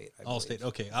Allstate. I believe. Allstate,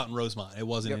 okay, out in Rosemont. It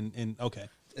wasn't in okay.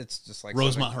 It's just like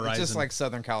Rosemont Southern, Horizon. It's just like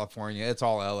Southern California. It's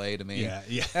all LA to me. Yeah,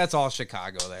 yeah. That's all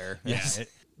Chicago there. Yeah, It's-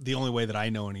 the only way that I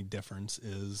know any difference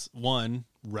is 1,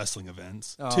 wrestling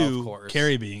events. Oh, of 2, course.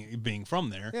 Carrie being from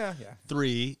there. yeah.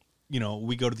 3,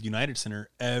 we go to the United Center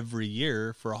every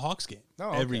year for a Hawks game.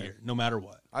 Oh, every okay. year, no matter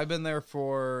what. I've been there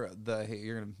for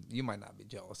you might not be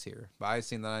jealous here, but I've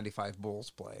seen the '95 Bulls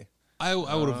play. I would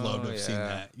have loved to have seen yeah.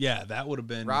 that. Yeah, that would have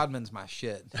been. Rodman's my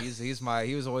shit. He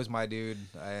was always my dude.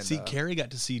 And, See, Carrie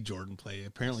got to see Jordan play.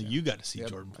 Apparently, you got to see Yep,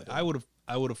 Jordan play. I did.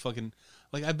 I would have fucking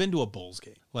like. I've been to a Bulls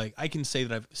game. Like I can say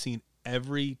that I've seen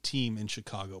every team in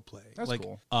Chicago play. That's like,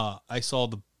 cool. I saw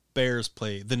the Bears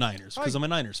play the Niners because I'm a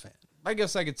Niners fan. I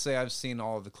guess I could say I've seen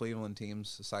all of the Cleveland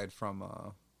teams aside from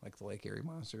like the Lake Erie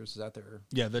Monsters. Is that their?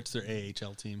 Yeah, that's their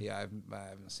AHL team. Yeah, I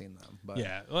haven't seen them. But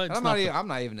Yeah, well, and it's I'm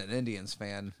not even an Indians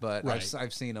fan, but Right.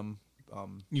 I've seen them.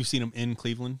 You've seen them in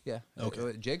Cleveland? Yeah, Okay.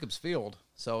 at Jacobs Field.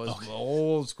 So it was Okay. the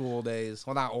old school days.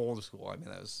 Well, not old school. I mean,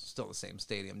 that was still the same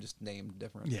stadium, just named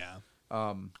different. Yeah.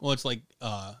 Well, it's like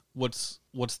what's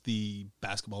the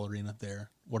basketball arena there?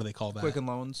 What do they call that? Quicken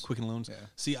Loans. Quicken Loans. Yeah.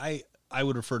 See, I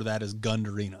would refer to that as Gund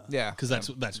Arena. Yeah. because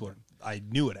that's what I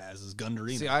knew it as is Gund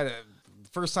Arena. See, the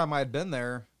first time I'd been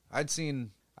there, I'd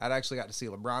actually got to see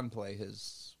LeBron play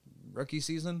his rookie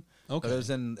season. Okay. But it was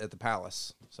at the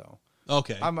Palace. So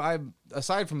okay. I'm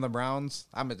aside from the Browns,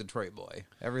 I'm a Detroit boy.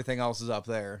 Everything else is up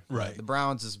there. Right. The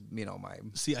Browns is my.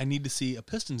 See, I need to see a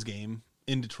Pistons game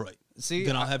in Detroit. See,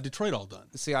 then I'll have Detroit all done.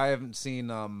 See, I haven't seen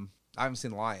the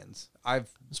Lions. I'm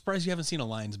surprised you haven't seen a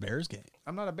Lions Bears game.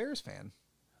 I'm not a Bears fan.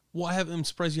 Well, I'm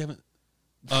surprised you haven't.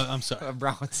 I'm sorry,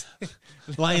 Browns.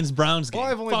 Lions Browns game.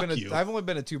 Well, I've only you.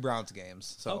 been to 2 Browns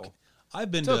games, so Okay. I've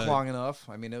been took to long enough.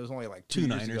 I mean, it was only like 2 years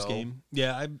Niners ago. game.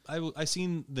 Yeah, I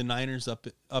seen the Niners up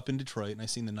in Detroit, and I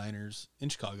seen the Niners in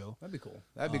Chicago. That'd be cool.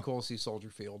 That'd be cool to see Soldier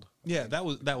Field. Yeah, that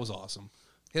was awesome.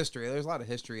 History. There's a lot of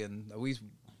history, and we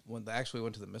actually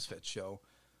went to the Misfits show,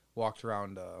 walked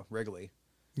around Wrigley,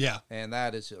 Yeah, and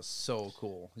that is just so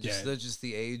cool. Just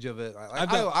the age of it.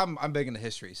 I'm big into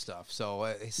history stuff,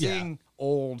 so seeing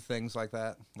old things like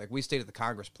that. Like we stayed at the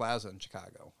Congress Plaza in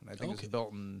Chicago, and I think it Okay. was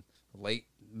built in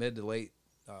mid to late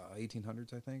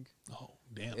 1800s. I think Oh,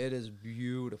 damn. it is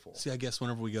beautiful. See, I guess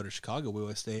whenever we go to Chicago, we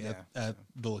always stay at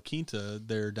the La Quinta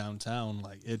there downtown.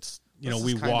 Like it's This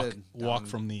we is kinda walk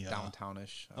from the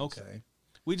downtownish. I would okay. say.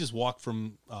 We just walk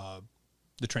from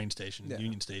the train station, Yeah.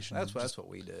 Union Station. That's what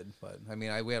we did. But I mean,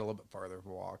 we had a little bit farther to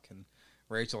walk, and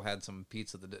Rachel had some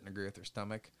pizza that didn't agree with her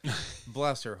stomach.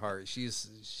 Bless her heart. She's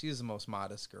the most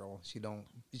modest girl. She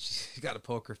got a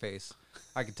poker face.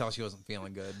 I could tell she wasn't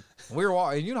feeling good. And we were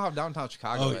walking. You know how downtown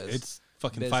Chicago Oh, is. it's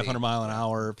fucking busy. 500 mile an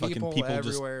hour. Fucking people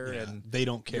everywhere, just and they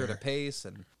don't you're care. at a pace,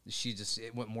 and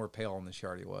it went more pale than she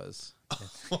already was.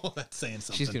 Oh, that's saying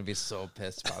something. She's gonna be so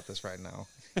pissed about this right now.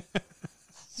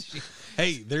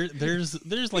 Hey, there's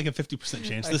like a 50%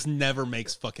 chance this never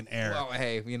makes fucking air. Well,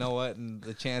 hey, you know what? And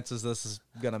the chances this is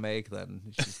gonna make, then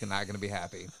she's not gonna be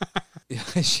happy.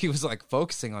 She was like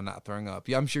focusing on not throwing up.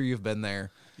 Yeah, I'm sure you've been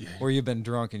there, where you've been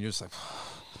drunk and you're just like,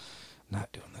 I'm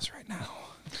not doing this right now.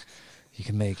 You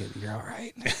can make it. You're all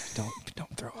right.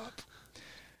 Don't throw up.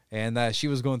 And she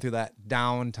was going through that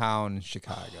downtown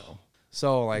Chicago.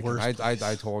 So like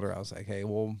I told her, I was like, hey,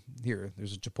 well,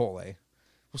 there's a Chipotle.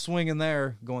 We'll swing in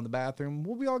there, go in the bathroom.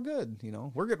 We'll be all good.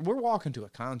 We're walking to a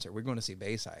concert. We're going to see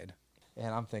Bayside. And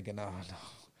I'm thinking, oh, no.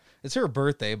 It's her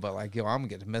birthday, but like, I'm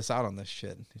going to miss out on this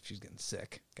shit if she's getting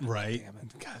sick. God right? damn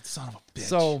it. God, son of a bitch.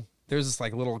 So there's this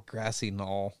like little grassy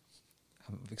knoll.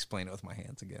 I'm explaining it with my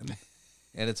hands again.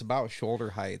 And it's about shoulder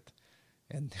height.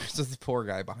 And there's this poor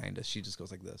guy behind us. She just goes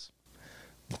like this.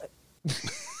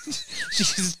 She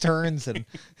just turns and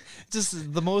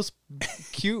just the most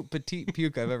cute petite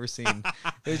puke I've ever seen.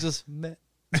 It was just meh.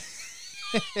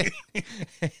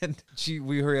 And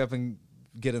we hurry up and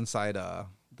get inside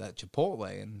that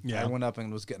Chipotle, and I went up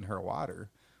and was getting her water.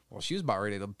 Well, she was about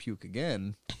ready to puke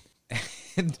again.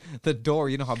 And the door,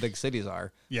 you know how big cities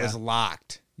are, was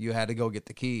locked. You had to go get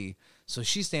the key. So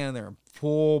she's standing there in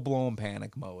full-blown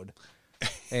panic mode.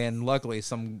 And luckily,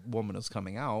 some woman was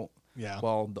coming out. Yeah.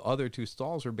 Well, the other 2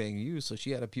 stalls were being used, so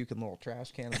she had a puke in the little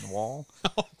trash can in the wall.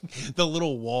 The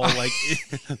little wall, like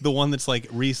the one that's like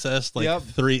recessed, like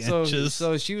 3 inches.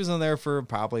 So she was in there for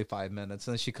probably 5 minutes,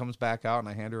 and then she comes back out, and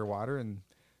I hand her water, and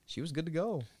she was good to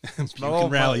go. Puke and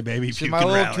rally, baby. She's Puke my and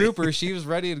little rally. trooper. She was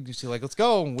ready to. She's like, let's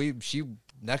go. And she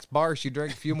next bar, she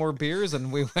drank a few more beers,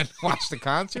 and we went and watched the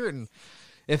concert. And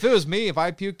if it was me, if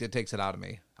I puked, it takes it out of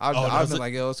me. I've been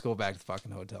like, yo, let's go back to the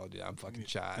fucking hotel, dude. I'm fucking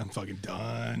shot. I'm fucking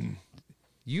done.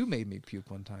 You made me puke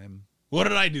one time. What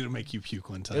did I do to make you puke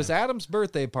one time? It was Adam's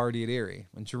birthday party at Erie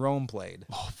when Jerome played.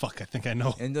 Oh, fuck. I think I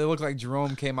know. And it looked like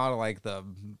Jerome came out of like the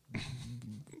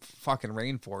fucking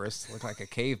rainforest, looked like a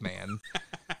caveman.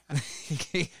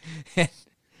 And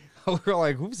we were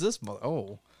like, who's this?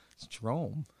 Oh, it's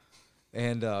Jerome.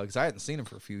 And because I hadn't seen him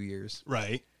for a few years.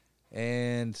 Right.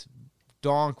 And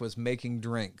Donk was making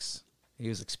drinks. He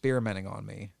was experimenting on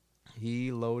me.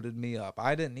 He loaded me up.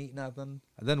 I didn't eat nothing.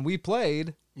 And then we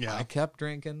played. Yeah. I kept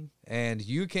drinking. And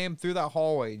you came through that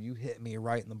hallway and you hit me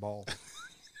right in the balls.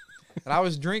 And I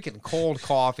was drinking cold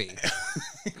coffee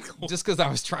just because I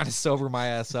was trying to sober my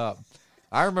ass up.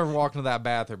 I remember walking to that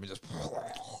bathroom and just...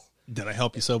 Did I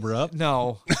help you sober up?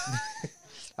 No.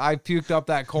 I puked up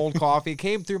that cold coffee. It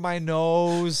came through my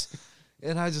nose.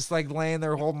 And I just like laying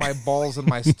there holding my balls in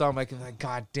my stomach and like,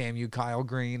 God damn you, Kyle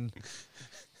Green.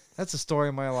 That's the story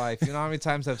of my life. You know how many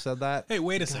times I've said that? Hey,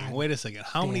 wait a second.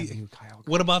 How Damn many? you, Kyle Green.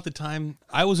 What about the time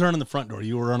I was running the front door?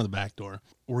 You were running the back door.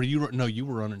 Or you were? No, you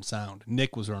were running sound.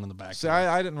 Nick was running the back See, door.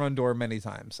 I didn't run door many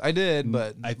times. I did,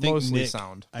 but I think mostly Nick,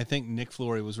 sound. I think Nick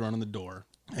Flory was running the door,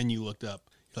 and you looked up.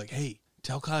 You're like, "Hey,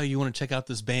 tell Kyle you want to check out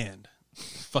this band."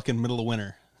 Fucking middle of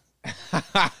winter.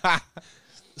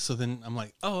 So then I'm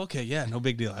like, "Oh, okay, yeah, no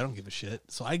big deal. I don't give a shit."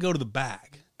 So I go to the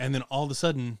back, and then all of a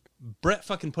sudden, Brett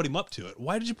fucking put him up to it.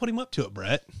 Why did you put him up to it,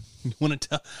 Brett? You want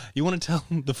to tell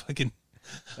the fucking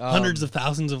hundreds of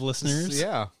thousands of listeners?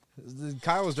 Yeah.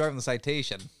 Kyle was driving the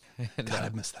Citation. And, God, I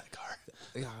missed that car.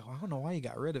 yeah, I don't know why you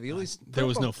got rid of it. At least There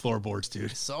was no floorboards,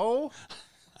 dude. So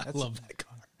I love that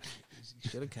car. you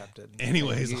should have kept it.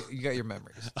 Anyways. You got your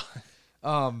memories.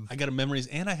 I got a memories,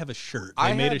 and I have a shirt.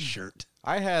 I I made a had- shirt.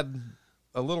 I had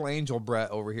a little angel Brett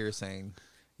over here saying,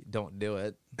 "Don't do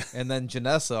it," and then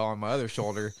Janessa on my other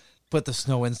shoulder put the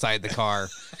snow inside the car.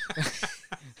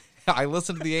 I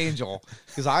listened to the angel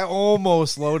because I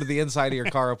almost loaded the inside of your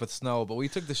car up with snow, but we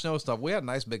took the snow stuff. We had a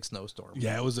nice big snowstorm.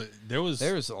 Yeah,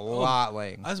 There's a lot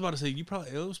laying. I was about to say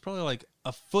it was probably like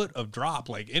a foot of drop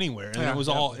like anywhere, and Yeah, it was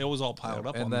yeah. all piled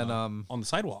up And on then, the, um, on the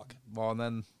sidewalk. Well, and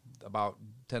then about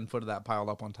 10 foot of that piled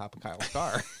up on top of Kyle's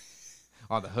car.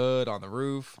 On the hood, on the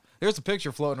roof. There's a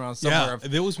picture floating around somewhere Yeah, of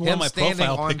there was one him of my standing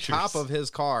profile on pictures. top of his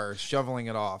car, shoveling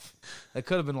it off. That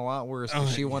could have been a lot worse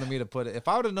because she wanted me to put it. If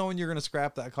I would have known you're going to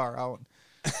scrap that car out,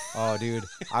 oh, dude,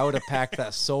 I would have packed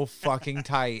that so fucking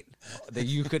tight that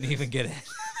you couldn't even get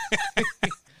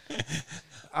it.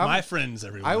 My friends,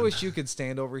 everyone. I wish you could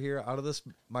stand over here out of this,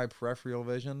 my peripheral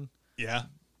vision. Yeah,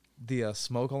 The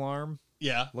smoke alarm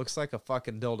yeah. looks like a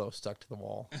fucking dildo stuck to the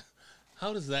wall.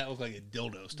 How does that look like a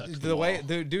dildo stuck to The wall? way,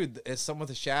 dude, it's something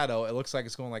with a shadow. It looks like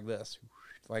it's going like this,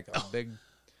 like a big.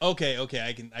 Okay,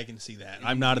 I can see that.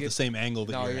 I'm not at You- the same angle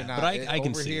that No, you're you're at, not. but I can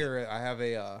over see here. it. I have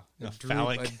a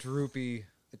phallic. droopy.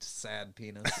 It's a sad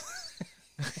penis.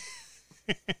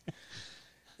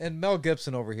 And Mel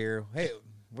Gibson over here. Hey,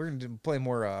 we're gonna play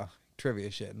more trivia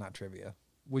shit, not trivia.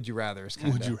 Would you rather? Is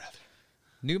kinda. Would you rather?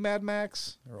 New Mad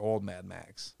Max or old Mad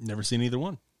Max? Never seen either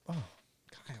one. Kyle.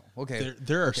 Okay.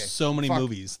 There are Okay. so many Fuck.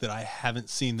 movies that I haven't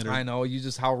seen that are. I know you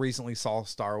just how recently saw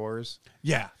Star Wars.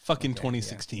 Yeah, fucking Okay,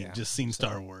 2016. yeah, yeah. Just seen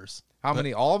Star Wars. How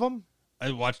many? All of them?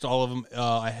 I watched all of them.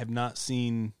 I have not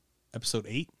seen Episode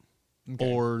 8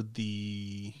 Okay. or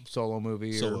the. Solo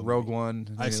movie Solo or Rogue movie. One.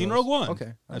 any I've of seen those? Rogue One.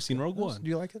 Okay. I've seen Rogue One. Do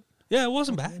you like it? Yeah, it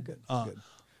wasn't Yeah, bad. good. Uh, Good.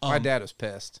 My dad was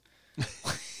pissed.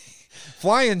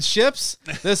 Flying ships?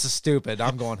 This is stupid.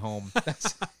 I'm going home.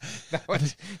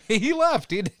 He left.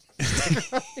 He didn't.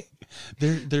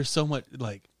 There's so much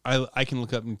like I can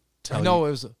look up and tell I know you.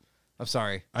 it was. I'm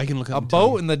sorry. I can look up A and tell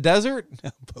boat you. in the desert?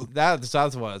 boat. That's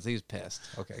what it was. He's pissed.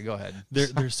 Okay, go ahead.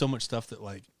 There's so much stuff that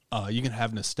like you can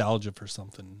have nostalgia for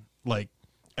something. Like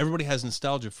everybody has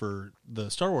nostalgia for the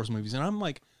Star Wars movies, and I'm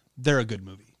like, they're a good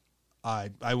movie. I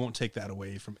won't take that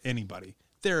away from anybody.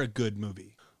 They're a good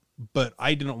movie. But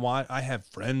I didn't watch. I have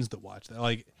friends that watch that.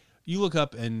 Like you look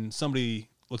up and somebody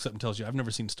looks up and tells you, "I've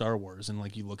never seen Star Wars," and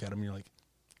like you look at them, and you're like,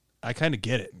 I kind of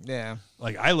get it. Yeah.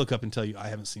 Like I look up and tell you, I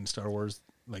haven't seen Star Wars.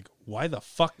 Like why the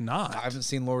fuck not? I haven't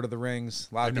seen Lord of the Rings.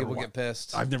 A lot of I've never people wa- get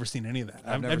pissed. I've never seen any of that.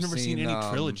 I've never never seen seen, any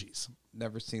trilogies.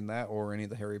 never seen that or any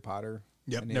of the Harry Potter.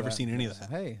 Yep, Any of never that. seen any of that.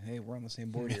 Hey, we're on the same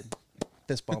board here.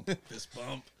 Fist bump. Fist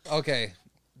bump. Okay,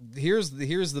 here's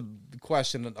the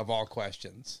question of all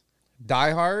questions: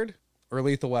 Die Hard or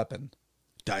Lethal Weapon?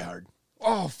 Die Hard.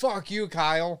 Oh, fuck you,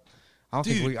 Kyle. I don't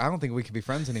Dude. think we can be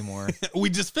friends anymore. We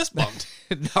just fist bumped.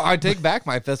 No, I take back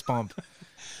my fist bump.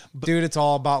 Dude, it's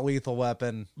all about Lethal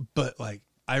Weapon. But like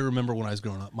I remember when I was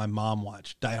growing up, my mom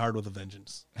watched Die Hard with a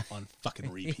Vengeance on fucking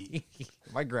repeat.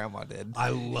 My grandma did. I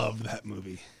love that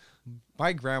movie.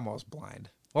 My grandma's blind.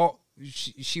 Well,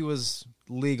 she was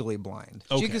legally blind.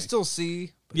 She Okay. could still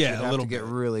see. But Yeah, she'd a have little to get bit.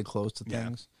 really close to Yeah.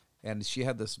 things. And she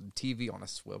had this TV on a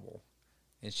swivel,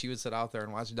 and she would sit out there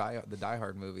and watch the Die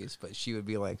Hard movies. But she would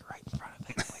be like right in front of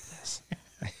it like this.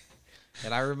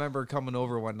 And I remember coming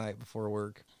over one night before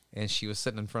work, and she was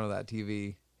sitting in front of that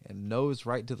TV and nose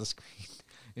right to the screen,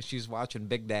 and she was watching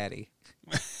Big Daddy.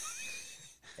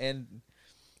 And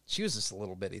she was just a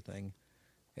little bitty thing.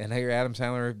 And I hear Adam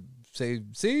Sandler say,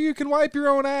 "See, you can wipe your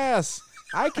own ass.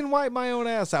 I can wipe my own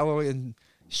ass." And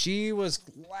she was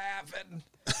laughing.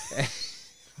 I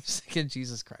was thinking,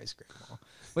 Jesus Christ, Grandma.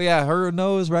 But yeah, her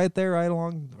nose right there, right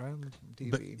along the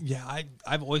TV. But yeah,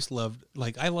 I've always loved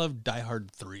I love Die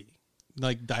Hard 3.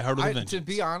 Like Die Hard with a Vengeance. To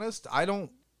be honest, I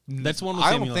don't. That's one of the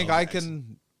I Samuel don't think L. I Jackson.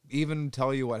 can even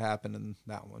tell you what happened in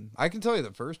that one. I can tell you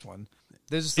the first one.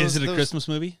 There's Is it a those- Christmas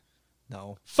movie?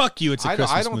 No. Fuck you, it's a Christmas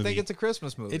movie. I don't think it's a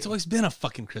Christmas movie. It's always been a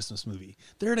fucking Christmas movie.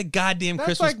 They're at a goddamn That's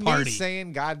Christmas like party. me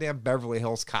saying goddamn Beverly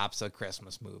Hills Cop's a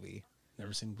Christmas movie.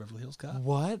 Never seen Beverly Hills Cop?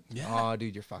 What? Yeah. Oh,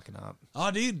 dude, you're fucking up. Oh,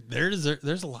 dude, there's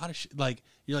a lot of shit. Like,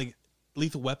 you're like,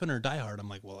 Lethal Weapon or Die Hard? I'm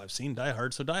like, well, I've seen Die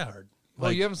Hard, so Die Hard. Oh,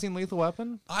 Like, you haven't seen Lethal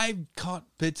Weapon? I've caught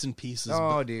bits and pieces.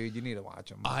 Oh, but dude, you need to watch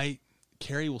them.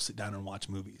 Carrie will sit down and watch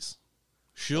movies.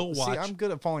 She'll watch. See, I'm good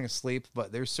at falling asleep,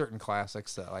 but there's certain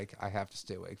classics that like I have to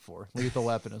stay awake for. Lethal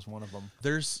Weapon is one of them.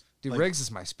 There's Dude, like, Riggs is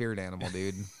my spirit animal,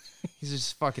 dude. He's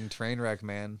just fucking train wreck,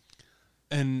 man.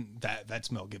 and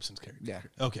that's Mel Gibson's character. Yeah.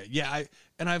 Okay. Yeah.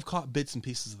 I've caught bits and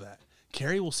pieces of that.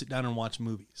 Carrie will sit down and watch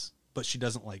movies, but she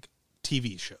doesn't like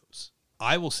TV shows.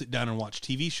 I will sit down and watch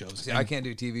TV shows. See, and I can't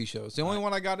do TV shows. The only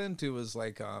one I got into was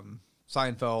like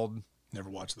Seinfeld. never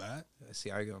watch that. See,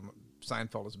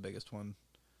 Seinfeld is the biggest one.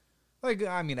 Like,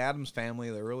 I mean, Addams Family,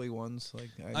 the early ones.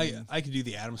 Like, I could do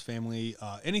the Addams Family.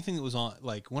 Anything that was on,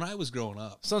 like when I was growing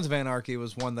up. Sons of Anarchy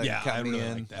was one that Yeah, kept I me really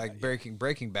in. like that, Like yeah.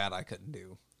 Breaking Bad, I couldn't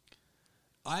do.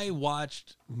 I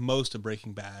watched most of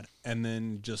Breaking Bad and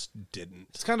then just didn't.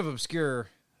 It's kind of obscure.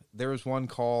 There was one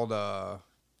called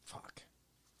fuck.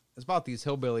 It's about these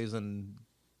hillbillies in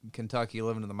Kentucky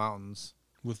living in the mountains.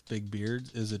 With big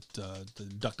beards, is it the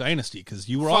Duck Dynasty? Because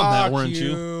you were on that, weren't you?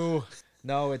 you?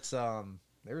 No, it's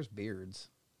there's beards.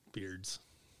 Beards.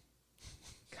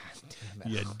 God damn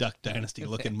it. You Duck Dynasty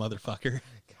looking motherfucker.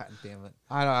 God damn it.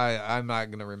 I'm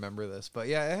not gonna remember this, but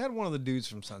yeah, it had one of the dudes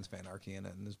from Sons of Anarchy in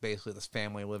it, and it's basically this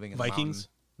family living in the Vikings?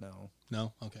 mountain. No,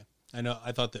 No, okay. I know.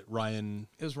 I thought that Ryan.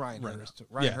 it was Ryan Right. Hurst.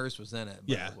 Ryan Yeah. Hurst was in it, but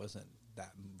Yeah. it wasn't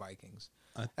that Vikings.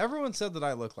 I- Everyone said that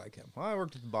I looked like him. Well, I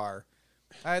worked at the bar.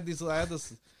 I had these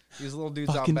little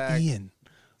dudes Fucking out back. Ian.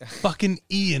 Fucking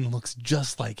Ian looks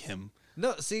just like him.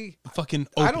 No, see, Fucking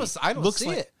I Opie. don't looks see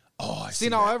like, it. Oh, I See see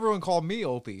now that. everyone called me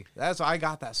Opie. That's why I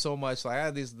got that so much. Like I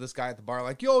had this guy at the bar,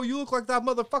 like, yo, you look like that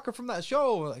motherfucker from that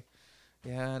show. Like,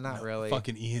 yeah, not really.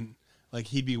 Fucking Ian. Like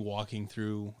he'd be walking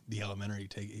through the elementary.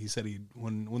 He said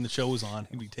when the show was on,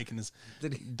 he'd be taking his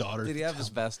daughter. Did he have his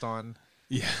vest on?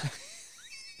 Yeah.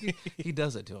 He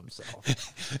does it to himself.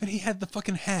 And he had the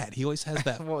fucking hat. He always has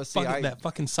that Well, see, that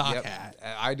fucking sock Yep, hat.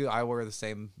 I do. I wear the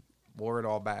same. Wore it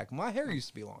all back. My hair used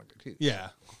to be longer too. Yeah.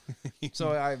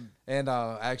 So I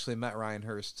actually met Ryan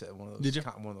Hurst at one of those Did you?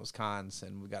 one of those cons,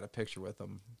 and we got a picture with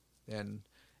him. And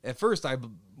at first,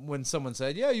 when someone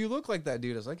said, "Yeah, you look like that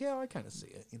dude," I was like, "Yeah, I kind of see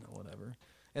it, whatever."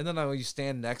 And then when you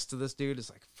stand next to this dude, it's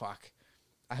like, "Fuck,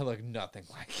 I look nothing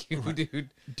like you,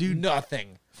 dude.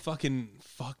 Nothing." Fucking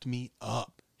fucked me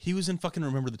up. He was in fucking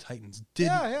Remember the Titans. He's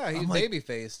He's baby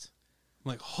faced. I'm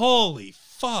like, holy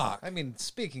fuck. I mean,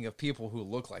 speaking of people who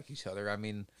look like each other, I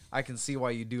mean, I can see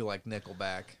why you do like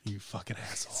Nickelback. You fucking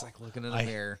asshole. It's like looking in a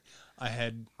mirror. I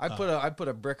had I put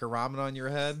a brick of ramen on your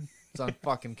head. It's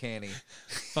unfucking canny.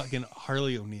 fucking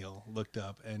Harley O'Neill looked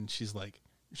up and she's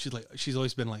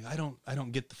always been like, I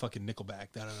don't get the fucking Nickelback.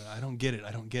 I don't get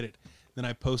it. Then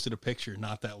I posted a picture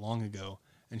not that long ago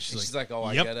and she's like, "Oh,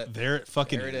 I yep, get it. There it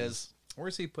fucking There it is.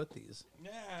 Where's he put these?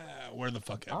 Yeah, where the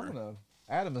fuck ever.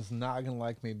 Adam is not gonna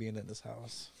like me being in this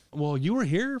house. Well, you were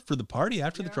here for the party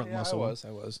after the drunk muscle. I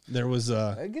was. There was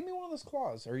Give me one of those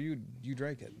claws, or you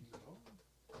drank it.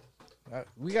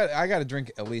 I got to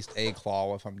drink at least a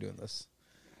claw if I'm doing this.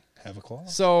 have a claw.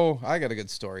 So I got a good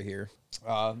story here.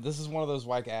 This is one of those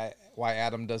why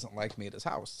Adam doesn't like me at his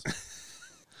house.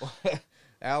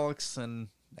 Alex and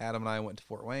Adam and I went to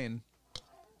Fort Wayne.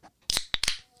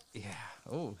 Yeah.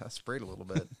 Oh, I sprayed a little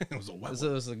bit. It was a wet It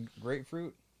was a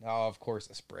grapefruit. Oh, of course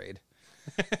I sprayed.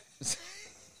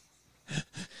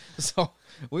 So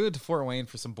we went to Fort Wayne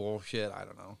for some bullshit. I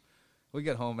don't know. We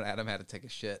got home and Adam had to take a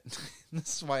shit.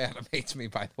 This is why Adam hates me,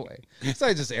 by the way. So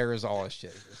I just aerosol his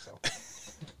shit here. So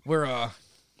we're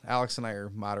Alex and I are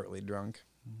moderately drunk.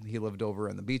 He lived over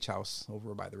in the beach house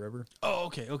over by the river. Oh,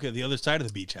 okay. The other side of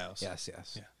the beach house. Yes.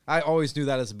 Yeah. I always knew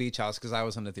that as a beach house because I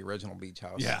wasn't at the original beach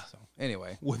house. Yeah. So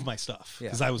anyway. With my stuff Yeah.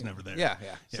 because I was never there. Yeah.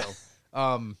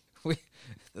 So,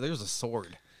 there's a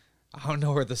sword. I don't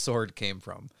know where the sword came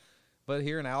from, but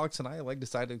here in Alex and I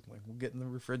decided we'll get in the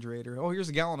refrigerator. Oh, here's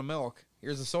a gallon of milk.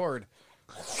 Here's a sword.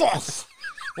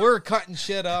 We're cutting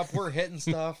shit up. We're hitting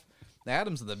stuff.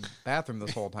 Adam's in the bathroom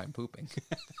this whole time pooping.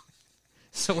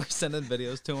 So we're sending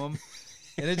videos to him,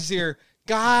 and I just hear,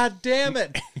 "God damn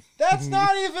it! That's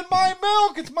not even my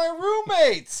milk. It's my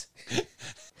roommate's."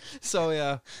 So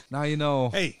yeah, now you know.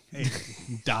 Hey,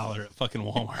 $1 at fucking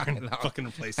Walmart and fucking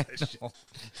replace that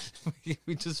shit.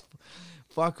 We just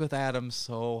fuck with Adam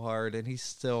so hard, and he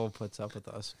still puts up with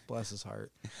us. Bless his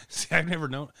heart. See, I've never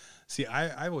known. See,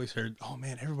 I've always heard, oh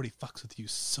man, everybody fucks with you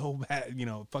so bad.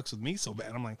 Fucks with me so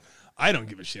bad. I'm like, I don't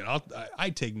give a shit. I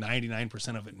take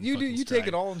 99% of it. You do. You take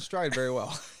it all in stride very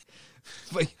well.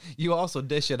 But you also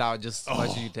dish it out just as much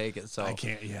as you take it. So I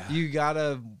can't. Yeah. You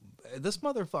gotta. This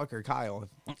motherfucker, Kyle.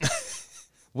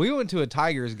 We went to a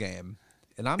Tigers game,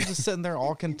 and I'm just sitting there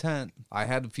all content. I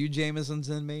had a few Jamesons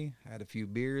in me. I had a few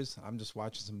beers. I'm just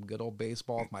watching some good old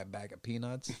baseball with my bag of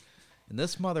peanuts. And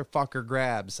this motherfucker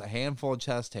grabs a handful of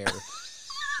chest hair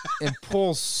and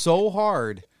pulls so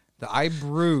hard that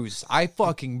I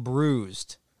fucking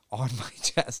bruised on my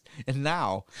chest. And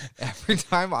now, every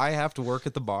time I have to work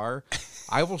at the bar,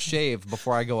 I will shave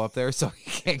before I go up there so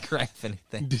he can't grab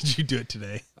anything. Did you do it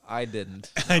today? I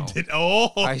didn't. I no. did.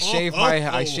 Oh, I shaved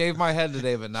my head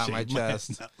today, but not my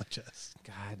chest. Not my chest.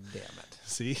 God damn it.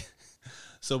 See?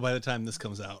 So by the time this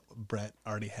comes out, Brett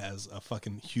already has a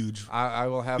fucking huge. I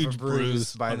will have a Huge bruise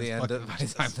bruise by on the his end of fucking by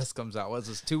the time this comes out. What is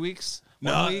this, 2 weeks?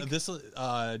 1 No, week? this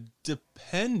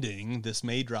depending. This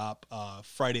may drop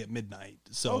Friday at midnight.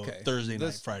 So Okay. Thursday night,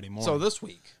 This- Friday morning. So this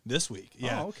week. This week,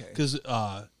 yeah. Oh, okay. Because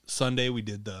Sunday we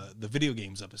did the video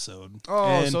games episode. Oh,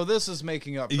 And- so this is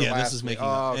making up for yeah, last this is week. making Oh,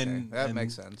 up, okay. and that and-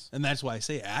 makes sense. And that's why I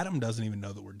say Adam doesn't even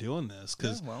know that we're doing this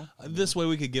because Yeah, well, this way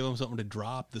we could give him something to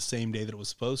drop the same day that it was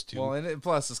supposed to. Well, and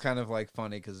plus it's kind of like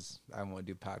funny because I want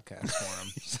to do podcasts for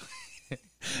him.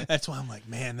 That's why I'm like,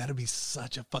 man, that'd be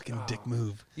such a fucking dick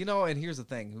move. You know, and here's the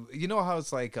thing. You know how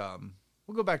it's like,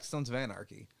 we'll go back to Sons of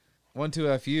Anarchy.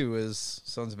 1-2FU is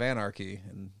Sons of Anarchy,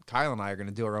 and Kyle and I are going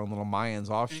to do our own little Mayans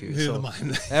offshoot. Yeah, So the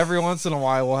Mayans. every once in a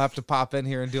while, we'll have to pop in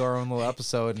here and do our own little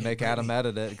episode and make Adam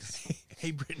edit it. 'Cause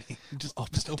Hey, Brittany, just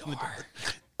open the door.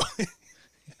 Open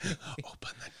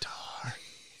the door.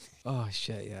 oh,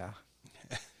 shit, yeah.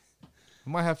 I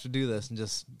might have to do this and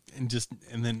just...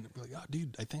 And then be like, oh,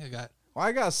 dude, I think I got. Well,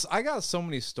 I got so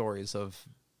many stories of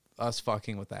us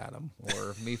fucking with Adam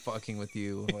or me fucking with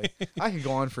you. Like I could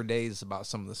go on for days about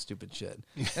some of the stupid shit.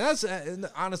 And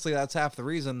honestly, that's half the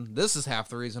reason. This is half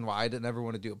the reason why I didn't ever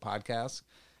want to do a podcast,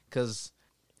 because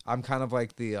I'm kind of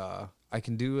like the I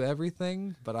can do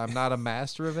everything, but I'm not a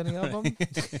master of any of them.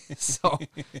 So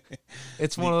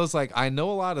it's one of those like I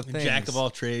know a lot of things. Jack of all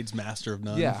trades, master of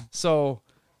none. Yeah. So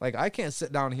like I can't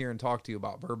sit down here and talk to you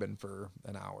about bourbon for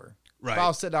an hour. Right. If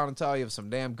I'll sit down and tell you of some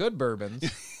damn good bourbons.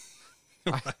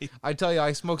 Right. I tell you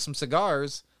I smoke some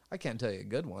cigars. I can't tell you a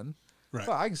good one. Right.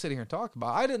 But I can sit here and talk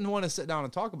about. I didn't want to sit down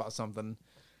and talk about something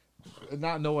and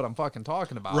not know what I'm fucking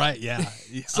talking about. Right. Yeah.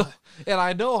 Yeah. So, and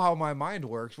I know how my mind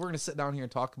works. We're gonna sit down here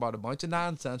and talk about a bunch of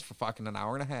nonsense for fucking an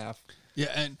hour and a half.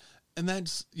 Yeah. And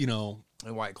that's,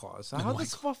 And White Claws. How did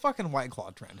this fucking White Claw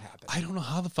trend happen? I don't know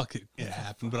how the fuck it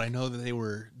happened, but I know that they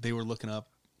were looking up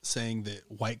saying that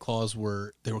White Claws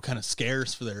were kind of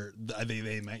scarce for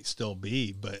they might still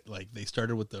be, but like they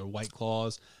started with the White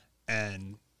Claws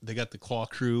and they got the Claw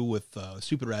Crew with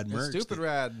Stupid Rad merch. Stupid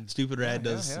Rad. Stupid Rad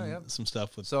does yeah. some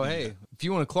stuff with. So hey, if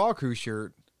you want a Claw Crew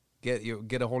shirt, get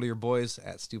a hold of your boys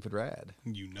at Stupid Rad.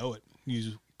 You know it.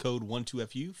 Use code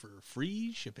 12FU for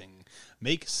free shipping.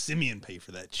 Make Simeon pay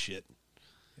for that shit.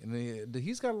 And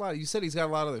he's got a lot. You said he's got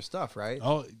a lot of other stuff, right?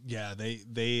 Oh yeah,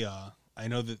 they I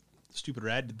know that Stupid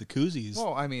Rad did the koozies.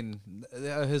 Well, I mean,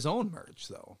 his own merch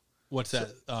though. What's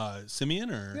that?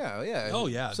 Simeon or? Yeah. Oh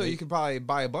yeah. So you could probably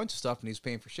buy a bunch of stuff, and he's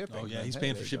paying for shipping. Oh yeah, And he's hey,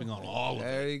 paying there for you shipping go. on all of it.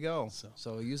 There you go. So-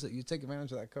 So use it. You take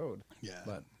advantage of that code. Yeah,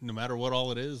 But no matter what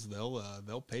all it is,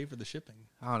 they'll pay for the shipping.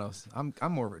 I don't know.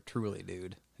 I'm more of a Truly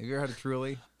dude. Have you ever had a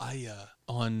Truly? I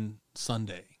on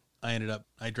Sunday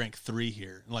I drank 3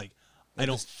 here. Like I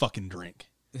don't fucking drink.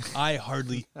 I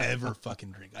hardly ever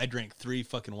fucking drink. I drank 3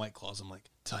 fucking White Claws. I'm like,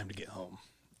 time to get home.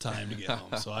 Time to get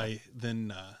home. So I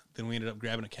then we ended up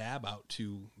grabbing a cab out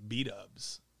to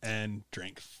B-Dubs and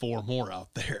drank 4 more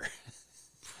out there.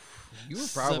 You were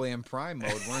probably in prime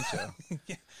mode, weren't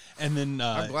you? And then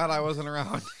I'm glad I wasn't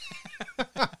around.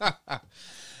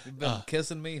 You've been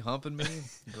kissing me, humping me,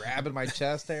 grabbing my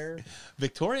chest hair.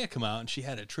 Victoria come out and she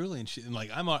had a Truly and like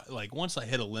I'm like once I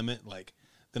hit a limit, like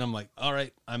then I'm like, all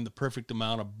right, I'm the perfect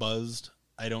amount of buzzed.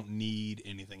 I don't need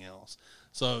anything else.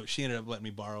 So she ended up letting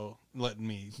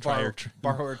me try her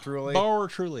Borrow her Truly. borrow her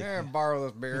Truly. Here, borrow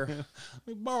this beer. Let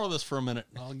me borrow this for a minute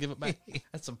and I'll give it back.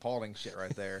 That's some Paulding shit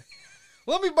right there.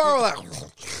 Let me borrow that.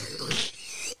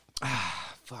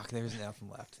 Fuck, there's nothing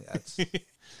left. That's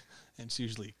It's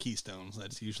usually Keystones.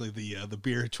 That's usually the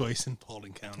beer of choice in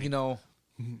Paulding County. you know,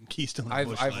 Keystone. and I've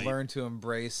Busch Light. learned to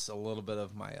embrace a little bit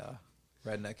of my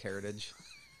redneck heritage,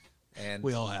 and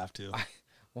We all have to.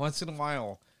 once in a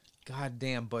while,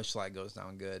 goddamn Busch Light goes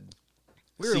down good.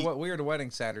 We See- were at a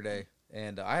wedding Saturday,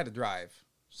 and I had to drive,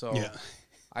 so Yeah.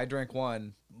 I drank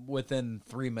one within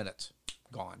 3 minutes,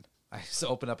 gone. I just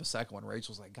opened up a second one.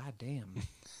 Rachel's like, "God damn,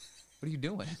 what are you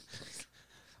doing?"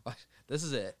 This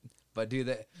is it. But dude,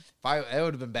 it would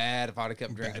have been bad if I'd have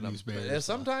kept drinking them. News Bears, But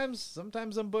sometimes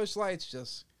them Busch Lights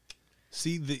just.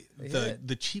 See hit.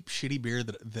 the cheap shitty beer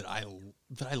that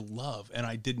I love, and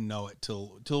I didn't know it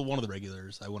till one of the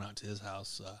regulars. I went out to his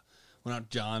house, went out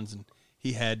to John's, and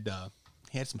he had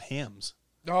some hams.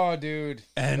 Oh, dude,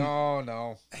 And-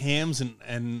 no. Hams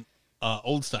and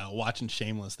old style. Watching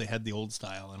Shameless, they had the old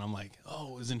style, and I'm like,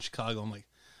 oh, it was in Chicago. I'm like,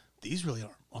 these really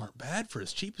aren't bad for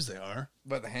as cheap as they are.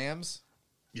 But the hams.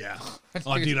 Yeah.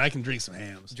 Oh, dude, I can drink some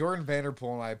hams. Jordan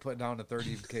Vanderpool and I put down a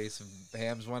 30 case of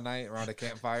hams one night around a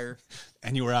campfire.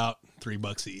 And you were out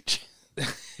 $3 each.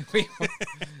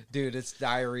 Dude, it's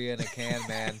diarrhea in a can,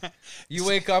 man. You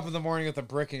wake up in the morning with a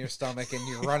brick in your stomach and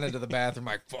you run into the bathroom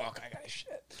like, fuck, I got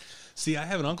shit. See, I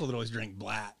have an uncle that always drank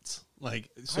Blatz. Like,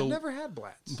 so I've never had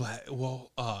Blatz.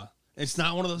 it's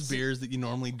not one of those beers that you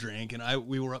normally drink. And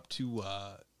we were up to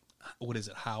what is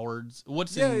it, Howard's?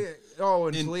 What's Yeah. Oh,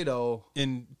 in in- Toledo.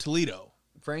 in Toledo?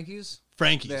 Frankie's?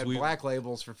 Frankie's. They had black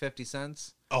labels for 50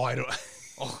 cents. Oh, I don't.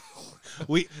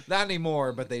 we Not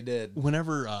anymore, but they did.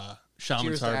 whenever Shaman's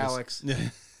Cheers to Harvest.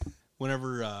 Alex.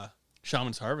 Whenever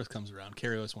Shaman's Harvest comes around,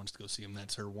 Carrie always wants to go see him.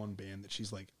 That's her one band that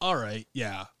she's like, all right,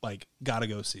 yeah, like gotta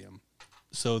go see him.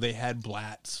 So they had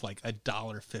Blatz like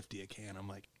 $1.50 a can. I'm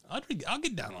like, I'll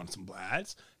get down on some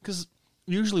Blatz because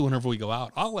usually whenever we go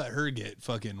out, I'll let her get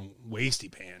fucking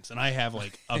wasty pants, and I have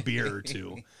like a beer or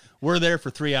two. We're there for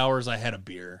 3 hours. I had a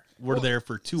beer. We're there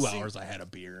for 2 hours. I had a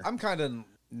beer. I'm kind of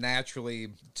naturally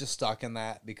just stuck in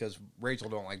that because Rachel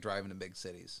don't like driving in big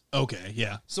cities. Okay,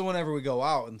 yeah. So whenever we go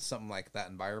out in something like that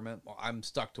environment, well, I'm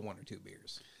stuck to 1 or 2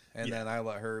 beers. And Yeah. then I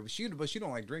let her, but she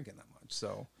don't like drinking that much.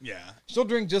 So Yeah. she'll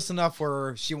drink just enough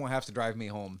where she won't have to drive me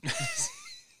home.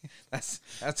 That's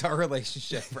our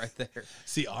relationship right there.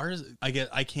 See, ours,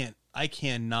 I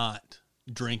cannot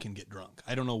drink and get drunk.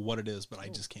 I don't know what it is, but I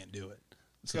just can't do it.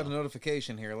 It's got a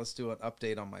notification here. Let's do an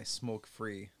update on my smoke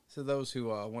free. So those who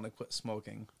want to quit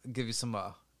smoking, I'll give you some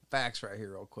facts right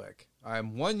here real quick.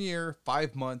 I'm 1 year,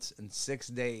 5 months, and 6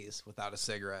 days without a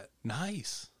cigarette.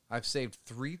 Nice. I've saved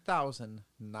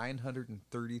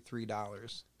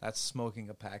 $3,933. That's smoking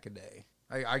a pack a day.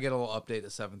 I get a little update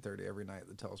at 7:30 every night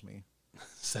that tells me.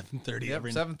 7:30 Yep,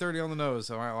 every 7:30 on the nose.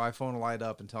 So my phone will light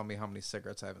up and tell me how many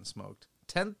cigarettes I haven't smoked.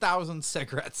 10,000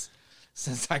 cigarettes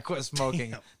since I quit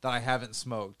smoking that I haven't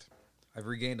smoked. I've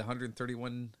regained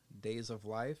 131 days of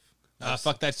life.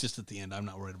 Fuck, that's just at the end. I'm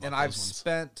not worried about And those I've ones.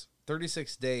 spent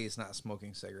 36 days not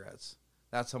smoking cigarettes.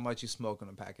 That's how much you smoke in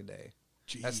a pack a day.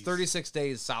 That's Jeez. 36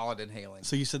 days solid inhaling.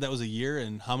 So you said that was a year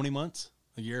and how many months?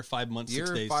 A year, 5 months,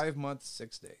 6 days? 5 months,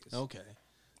 6 days. Okay.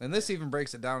 And this even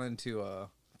breaks it down into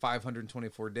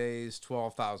 524 days,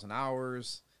 12,000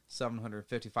 hours,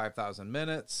 755,000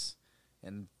 minutes,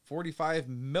 and 45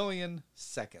 million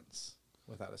seconds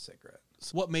without a cigarette.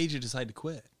 So what made you decide to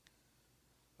quit?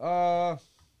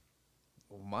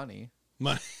 Money.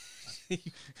 Money.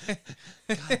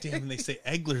 God damn, they say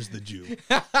Egler's the Jew.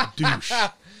 Douche.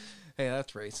 Hey,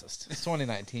 that's racist. It's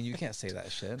 2019. You can't say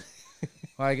that shit.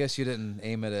 Well, I guess you didn't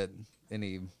aim it at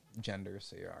any gender,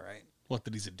 so you're all right. What,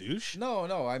 that he's a douche?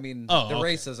 No, I mean Oh, the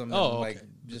okay. racism. And, Oh, like okay.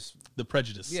 just The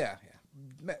prejudice. yeah.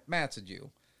 Matt's a Jew.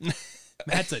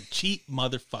 That's a cheap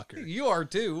motherfucker. You are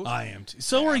too. I am too.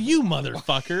 So are you,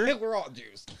 motherfucker. We're all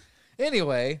Jews.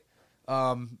 Anyway,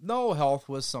 no, health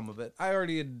was some of it. I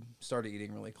already had started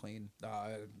eating really clean.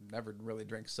 I never really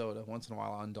drank soda. Once in a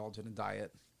while, I'll indulge in a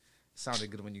diet.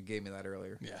 Sounded good when you gave me that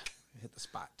earlier. Yeah. Hit the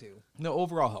spot too. No,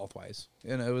 overall health wise,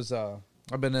 and it was.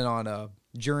 I've been on a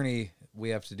journey. We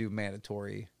have to do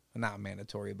not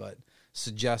mandatory, but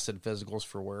suggested physicals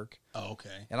for work. Oh,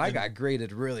 okay. And I got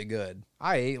graded really good.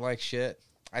 I ate like shit.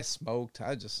 I smoked.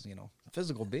 I just,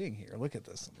 physical being here. Look at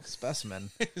this specimen.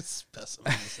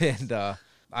 Specimens. And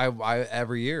I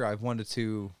every year I've wanted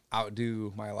to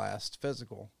outdo my last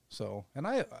physical. So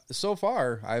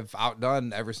far I've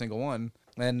outdone every single one.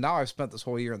 And now I've spent this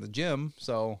whole year in the gym.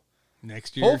 So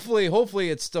Next year. hopefully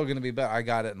it's still going to be better. I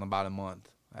got it in about a month.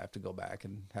 I have to go back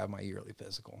and have my yearly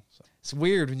physical. So it's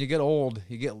weird when you get old.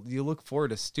 You look forward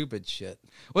to stupid shit.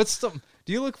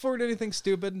 Do you look forward to anything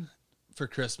stupid? For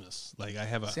Christmas. Like I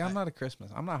have a. See, I'm not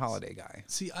a holiday guy.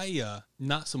 See,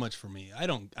 not so much for me. I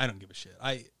don't give a shit.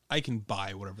 I can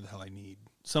buy whatever the hell I need.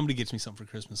 Somebody gets me something for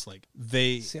Christmas, like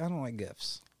they. See, I don't like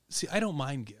gifts. See, I don't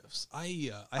mind gifts.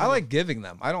 I like giving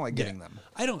them. I don't like getting Yeah. them.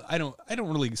 I don't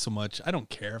really so much. I don't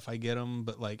care if I get them,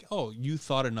 but like, oh, you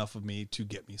thought enough of me to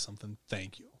get me something.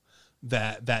 Thank you.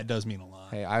 That does mean a lot.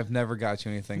 Hey, I've never got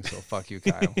you anything, so fuck you,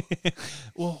 Kyle.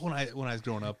 Well, when I was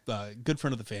growing up, good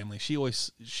friend of the family, she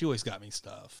always got me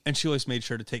stuff, and she always made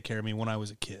sure to take care of me when I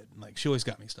was a kid. Like she always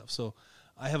got me stuff. So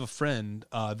I have a friend.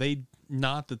 They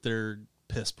not that they're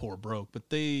piss poor broke, but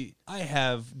I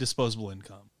have disposable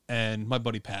income, and my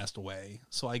buddy passed away,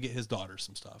 so I get his daughter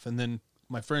some stuff, and then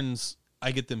my friends,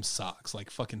 I get them socks, like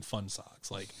fucking fun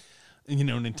socks, like, you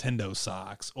know, Nintendo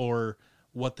socks, or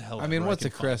what the hell. I mean, ever what's I a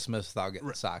can find. Christmas without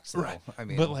getting socks, though? Right. I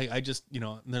mean, but like, I just, you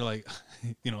know, and they're like,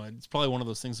 you know, it's probably one of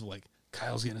those things of like,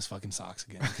 Kyle's getting his fucking socks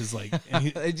again, because like, and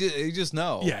you just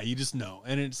know. yeah, you just know,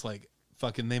 and it's like,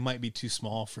 fucking, they might be too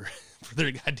small for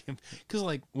their goddamn, because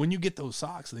like when you get those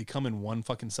socks, they come in one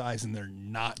fucking size and they're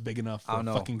not big enough for a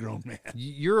fucking grown man.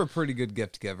 You're a pretty good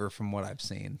gift giver from what I've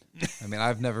seen. I mean,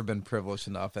 I've never been privileged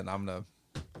enough, and I'm gonna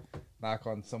knock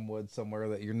on some wood somewhere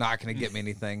that you're not gonna get me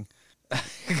anything,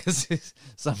 because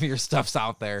some of your stuff's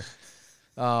out there.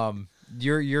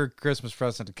 Your Christmas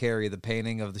present to Carrie, the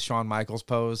painting of the Shawn Michaels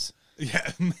pose.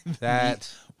 Yeah,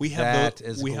 That we have that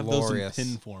those, is we have glorious. those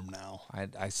in pin form now.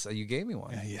 I saw you gave me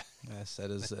one. Yeah, yeah. Yes,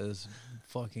 that is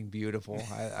fucking beautiful.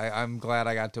 I'm glad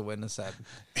I got to witness that.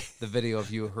 The video of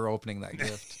her opening that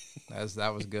gift.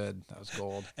 That was good. That was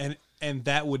gold. And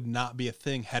that would not be a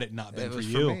thing had it not been It for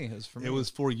was you. for me. It was for me. It was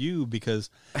for you because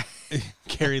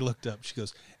Carrie looked up. She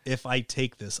goes, "If I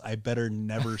take this, I better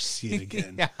never see it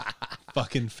again." Yeah.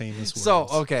 Fucking famous words. So,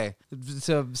 okay.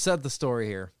 So, set the story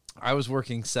here. I was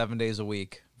working 7 days a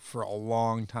week for a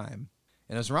long time.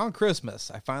 And it was around Christmas.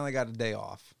 I finally got a day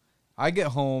off. I get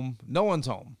home. No one's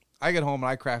home. I get home and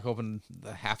I crack open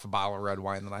the half a bottle of red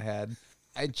wine that I had.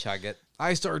 I chug it.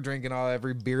 I start drinking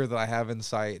every beer that I have in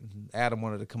sight. Adam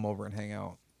wanted to come over and hang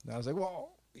out. And I was like, well,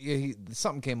 yeah,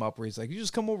 something came up where he's like, you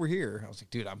just come over here. I was like,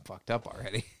 dude, I'm fucked up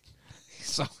already.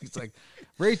 So he's like,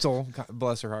 Rachel,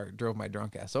 bless her heart, drove my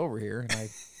drunk ass over here, and I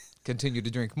continued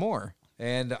to drink more.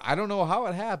 And I don't know how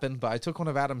it happened, but I took one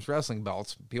of Adam's wrestling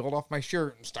belts, peeled off my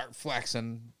shirt, and start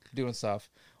flexing, doing stuff.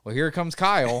 Well, here comes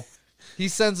Kyle. He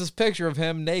sends this picture of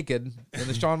him naked in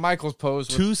the Shawn Michaels pose.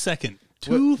 With 2 second.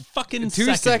 Two fucking 2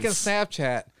 seconds. second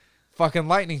Snapchat. Fucking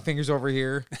lightning fingers over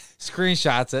here.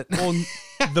 Screenshots it. Well,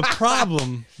 the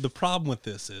problem with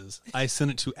this is I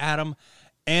sent it to Adam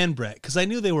and Brett because I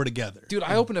knew they were together. Dude,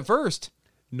 I opened it first.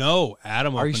 No,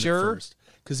 Adam Are you opened sure? it first.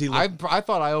 Because he looked, I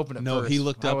thought I opened it No, first. he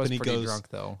looked up I was and he pretty goes- drunk,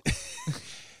 though.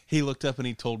 he looked up and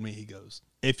he told me, he goes,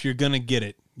 "If you're gonna get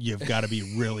it, you've got to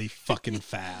be really fucking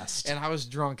fast." And I was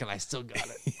drunk, and I still got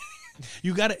it.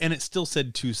 You got it, and it still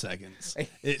said 2 seconds.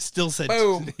 It still said,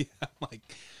 Boom. Yeah, I'm like,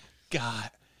 God.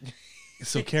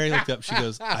 So Carrie looked up. She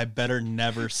goes, "I better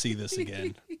never see this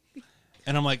again."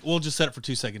 And I'm like, "We'll just set it for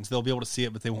 2 seconds. They'll be able to see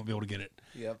it, but they won't be able to get it."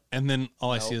 Yep. And then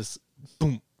all I see is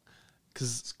boom,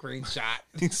 because Screenshot.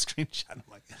 screenshot. I'm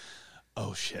like,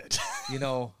 oh shit. You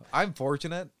know, I'm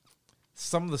fortunate.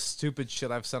 Some of the stupid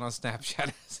shit I've sent on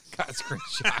Snapchat has got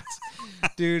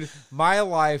screenshots. Dude, my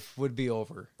life would be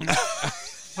over.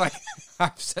 Like,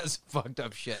 I've said some fucked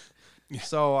up shit.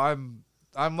 So I'm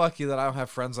lucky that I don't have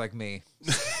friends like me.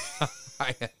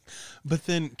 But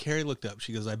then Carrie looked up.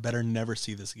 She goes, "I better never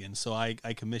see this again." So I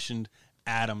commissioned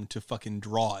Adam to fucking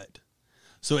draw it.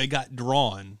 So it got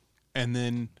drawn, and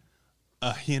then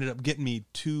he ended up getting me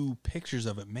 2 pictures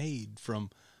of it made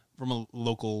from a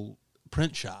local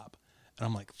print shop. And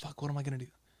I'm like, fuck, what am I going to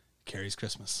do? Carrie's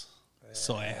Christmas.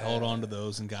 So I held on to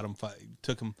those and got them.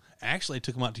 Actually, I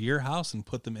took them out to your house and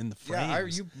put them in the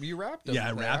frames. Yeah, you wrapped them. Yeah,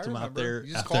 I wrapped them out remember. there.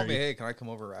 You just out called there. me, hey, can I come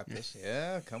over and wrap this?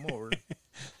 Yeah, come over.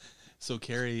 So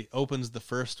Carrie opens the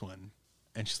first one,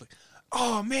 and she's like,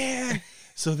 "Oh man!"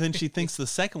 So then she thinks the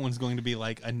second one's going to be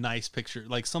like a nice picture,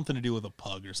 like something to do with a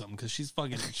pug or something, because she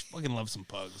fucking loves some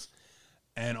pugs.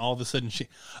 And all of a sudden,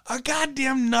 a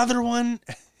goddamn another one.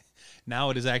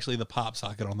 Now it is actually the pop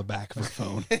socket on the back of her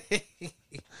phone.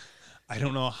 I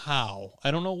don't know how,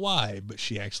 I don't know why, but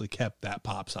she actually kept that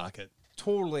pop socket.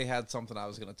 Totally had something I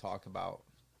was going to talk about,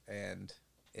 and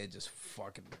it just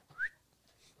fucking...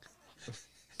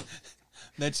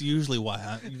 That's usually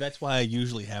why. That's why I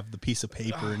usually have the piece of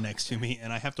paper next to me,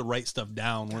 and I have to write stuff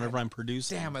down whenever I'm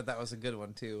producing. Damn it, that was a good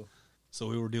one, too. So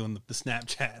we were doing the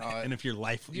Snapchat, and if your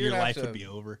life you're gonna have would to- be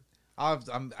over.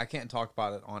 I can't talk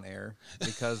about it on air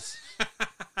because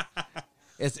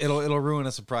it'll ruin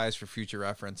a surprise for future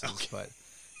references. Okay.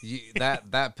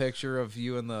 But that picture of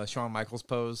you in the Shawn Michaels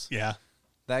pose, Yeah.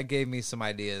 that gave me some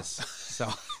ideas.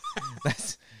 So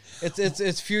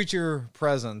it's future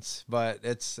presence, but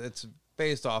it's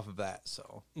based off of that.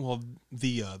 So Well,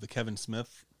 the Kevin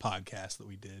Smith podcast that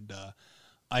we did,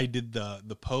 I did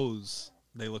the pose.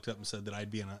 They looked up and said that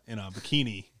I'd be in a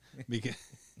bikini because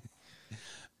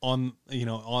on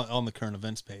the current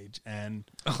events page. And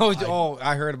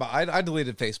I heard about. I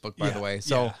deleted Facebook, by the way,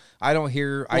 so yeah. I don't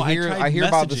hear. Well, I I tried hear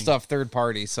about the messaging. stuff third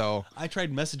party. So I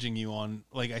tried messaging you on,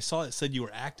 like, I saw it said you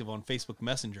were active on Facebook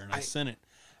Messenger, and I sent it,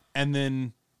 and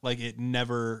then Like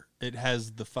it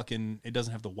has the fucking, it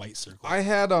doesn't have the white circle. I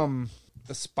had a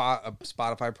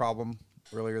Spotify problem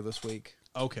earlier this week.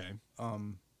 Okay. I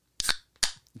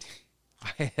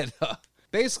had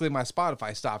basically my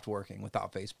Spotify stopped working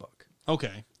without Facebook.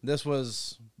 Okay. This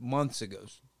was months ago,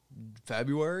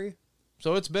 February.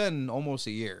 So it's been almost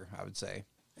a year, I would say.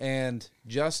 And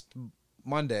just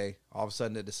Monday, all of a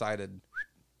sudden it decided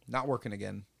not working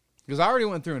again. Because I already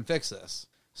went through and fixed this.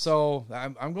 So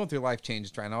I'm going through life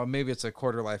changes right now. Maybe it's a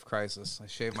quarter life crisis. I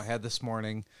shaved my head this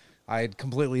morning. I had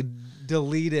completely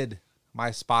deleted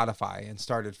my Spotify and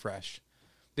started fresh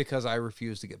because I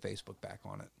refused to get Facebook back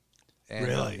on it. And,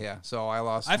 Really? Yeah. So I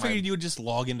lost. I figured you would just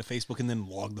log into Facebook and then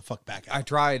log the fuck back out. I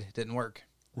tried. Didn't work.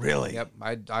 Really? Yep.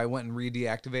 I went and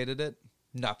re-deactivated it.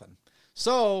 Nothing.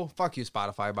 So fuck you,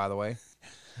 Spotify, by the way.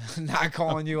 Not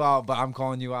calling you out, but I'm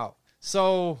calling you out.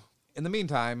 So in the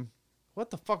meantime, what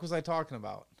the fuck was I talking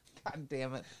about? God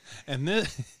damn it. And then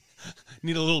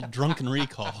need a little drunken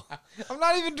recall. I'm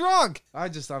not even drunk.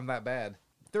 I'm that bad.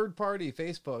 Third party,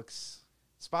 Facebook's,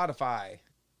 Spotify.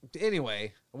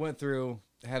 Anyway, I went through,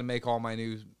 had to make all my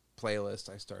new playlists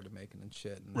I started making and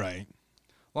shit. And Right.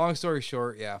 long story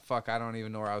short, yeah, fuck, I don't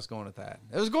even know where I was going with that.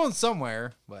 It was going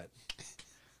somewhere, but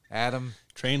Adam.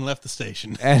 Train left the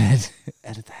station. Edit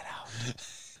that out.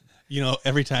 You know,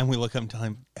 every time we look up and tell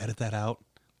him, edit that out.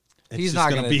 it's He's just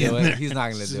not going to be do in it. there. He's not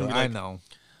going It's to just do it. gonna be I like, know.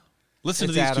 Listen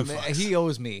It's to these Adam. two fucks. He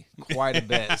owes me quite a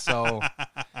bit, so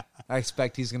I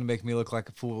expect he's going to make me look like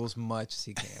a fool as much as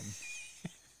he can.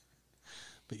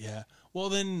 But yeah. Well,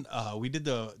 then we did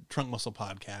the Trunk Muscle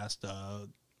podcast a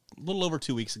little over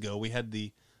 2 weeks ago. We had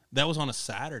that was on a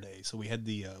Saturday, so we had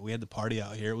the party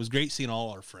out here. It was great seeing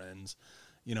all our friends.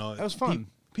 You know, That was fun.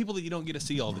 People that you don't get to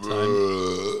see all the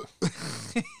time.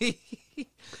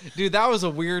 Dude, that was a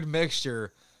weird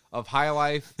mixture of High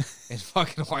Life and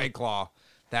fucking White Claw.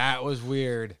 That was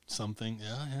weird. Something.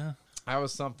 Yeah. That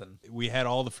was something. We had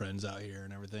all the friends out here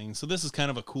and everything. So this is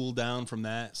kind of a cool down from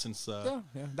that since Yeah.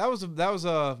 That was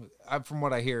from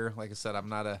what I hear, like I said, I'm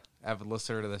not a avid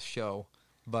listener to this show,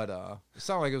 but it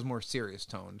sounded like it was more serious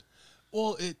toned.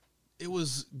 well, it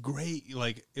was great.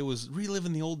 Like it was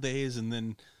reliving the old days, and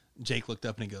then Jake looked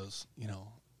up and he goes, you know,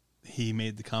 he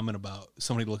made the comment about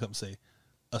somebody look up and say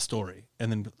a story,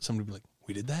 and then somebody be like,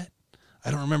 we did that? I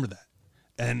don't remember that.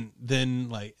 And then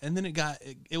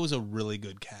it was a really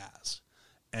good cast,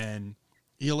 and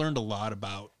you learned a lot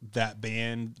about that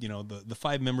band. You know, the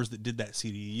 5 members that did that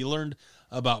CD. You learned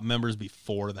about members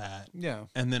before that. Yeah.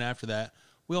 And then after that,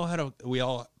 we all had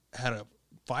a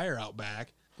fire out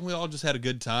back. And we all just had a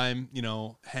good time, you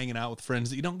know, hanging out with friends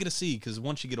that you don't get to see because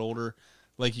once you get older,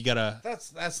 like you gotta. That's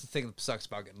the thing that sucks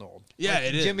about getting old. Yeah, like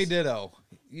it is. Jimmy Ditto,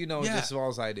 you know Yeah. just as well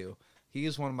as I do. He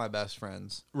is one of my best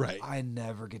friends. Right. I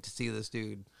never get to see this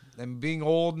dude. And being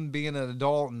old and being an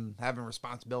adult and having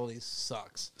responsibilities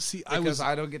sucks. See, because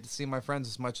I don't get to see my friends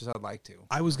as much as I'd like to.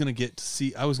 I was gonna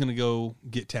go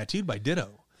get tattooed by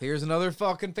Ditto. Here's another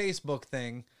fucking Facebook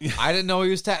thing. I didn't know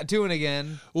he was tattooing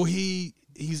again. Well, he's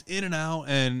in and out,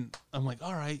 and I'm like,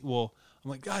 all right, well, I'm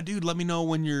like, God, dude, let me know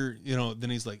when you're, you know. Then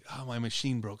he's like, oh, my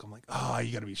machine broke. I'm like, oh,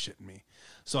 you gotta be shitting me.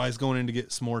 So I was going in to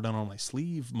get some more done on my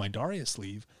sleeve, my Daria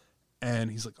sleeve,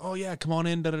 and he's like, oh yeah, come on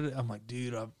in. Da-da-da. I'm like,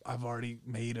 dude, I've already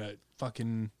made a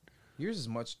fucking. Yours is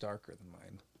much darker than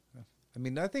mine. I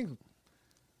mean, I think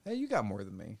you got more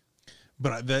than me.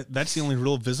 But that's the only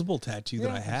real visible tattoo that Yeah,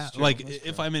 I that's have. true. Like That's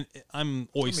if true. I'm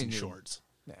always I in mean, shorts.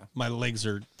 Yeah. My legs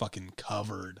are fucking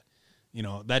covered. You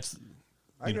know, that's.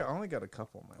 I only got a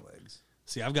couple of my legs.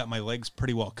 See, I've got my legs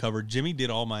pretty well covered. Jimmy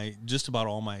did just about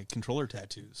all my controller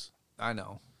tattoos. I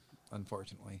know,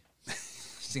 unfortunately.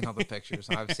 Seen all the pictures.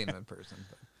 I've seen them in person.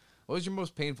 But what was your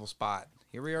most painful spot?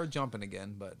 Here we are jumping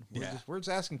again, but we're just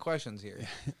asking questions here.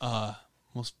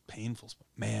 Most painful spot.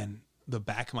 Man, the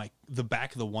back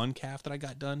of the one calf that I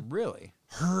got done Really?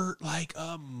 hurt like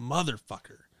a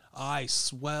motherfucker. I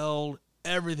swelled.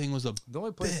 Everything was a The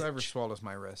only place I ever bitch. swelled is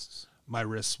my wrists. My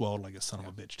wrist swelled like a son of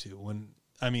a bitch too.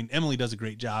 Emily does a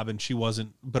great job, and she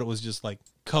wasn't, but it was just like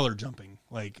color jumping.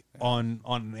 Like on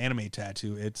an anime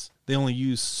tattoo, they only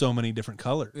use so many different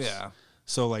colors. Yeah.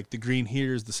 So like the green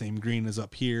here is the same green as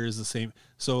up here is the same.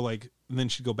 So like then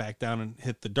she'd go back down and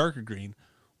hit the darker green.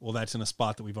 Well, that's in a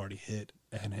spot that we've already hit,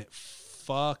 and it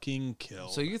fucking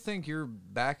killed. So you think your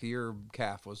back of your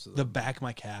calf was The back of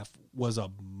my calf was a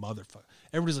motherfucker.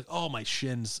 Everybody's like, "Oh, my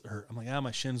shins hurt." I'm like,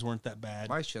 my shins weren't that bad."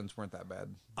 my shins weren't that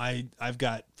bad. I've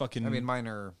got fucking. I mean, mine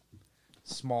are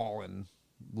small and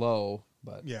low,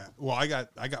 but yeah. Well, I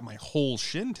got my whole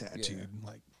shin tattooed,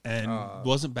 and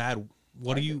wasn't bad.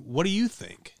 What do you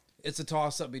think? it's a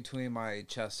toss up between my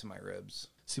chest and my ribs.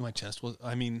 See, my chest was.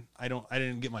 I mean, I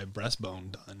didn't get my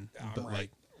breastbone done, but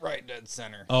right dead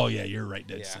center. oh yeah, you're right,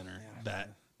 dead Yeah, center. yeah. That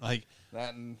like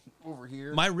That and over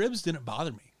here. my ribs didn't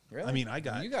bother me. Really? I mean, I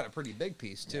got you got a pretty big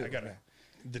piece too. I got it.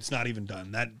 That's not even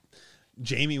done. That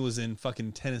Jamie was in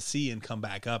fucking Tennessee and come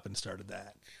back up and started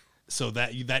that. So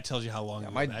that tells you how long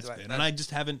ago that's been. And I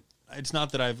just haven't. It's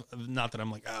not that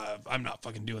I'm like I'm not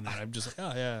fucking doing that. I'm just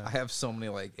like oh yeah. I have so many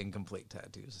like incomplete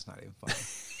tattoos. It's not even funny.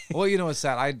 Well, you know what's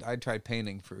sad? I tried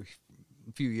painting for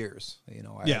a few years. You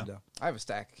know, I have a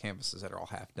stack of canvases that are all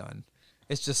half done.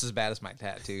 It's just as bad as my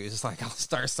tattoos. It's like I'll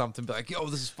start something, be like, "Yo,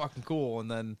 this is fucking cool," and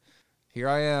then here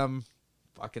I am,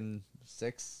 fucking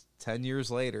 6-10 years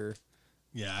later,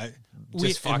 Yeah,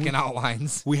 just fucking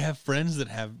outlines. We have friends that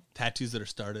have tattoos that are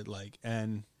started like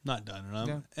and not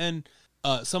done, and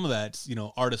some of that's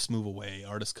artists move away,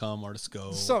 artists come, artists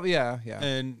go. So yeah,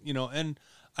 and and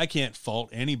I can't fault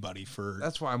anybody for.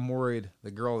 That's why I'm worried.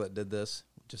 The girl that did this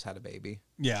just had a baby,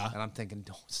 Yeah, and I'm thinking,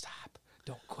 don't stop,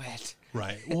 don't quit.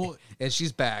 right. Well, And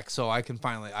she's back, so I can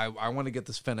finally. I want to get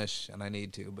this finished, and I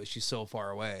need to, but she's so far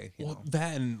away. You know?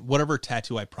 that and whatever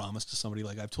tattoo I promised to somebody,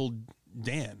 like I've told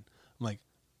Dan, I'm like,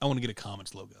 I want to get a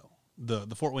Comets logo.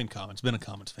 The Fort Wayne Comets, been a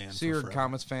Comets fan. So for you're a forever.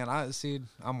 Comets fan. I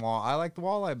like the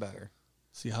Walleye better.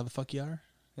 See how the fuck you are.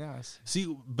 Yeah,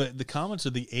 See, but the Comets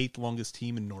are the 8th longest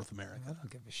team in North I America. don't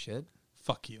give a shit.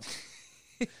 Fuck you.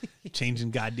 Changing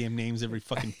goddamn names every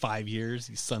fucking 5 years,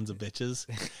 you sons of bitches.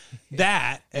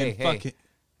 That and Hey, fucking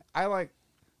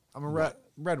I'm a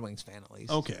Red Wings fan at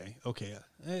least. okay.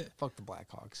 Fuck the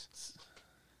Blackhawks.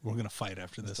 We're gonna fight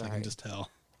after this. I can alright. just tell.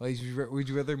 Would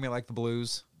you rather me like the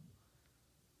Blues?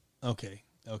 Okay,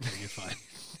 you're fine.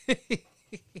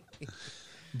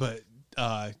 But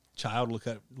Child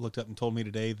looked up and told me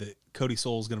today that Cody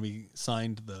Soul's going to be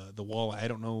signed to the Walleye. I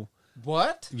don't know.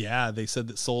 What? Yeah, they said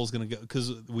that Soul's going to go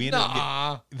because we ended up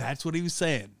Nah. that's what he was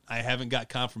saying. I haven't got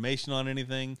confirmation on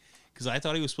anything because I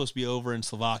thought he was supposed to be over in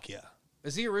Slovakia.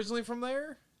 Is he originally from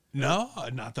there? No,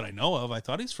 not that I know of. I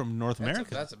thought he's from North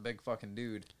America. That's a big fucking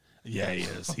dude. Yeah, he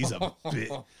is. He's a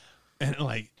bit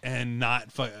and not.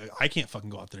 I can't fucking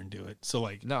go out there and do it. So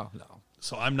like, No.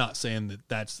 so I'm not saying that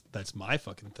that's my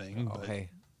fucking thing. Oh, but hey,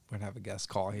 we're gonna have a guest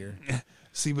call here.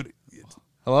 see, but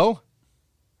Hello?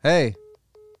 Hey.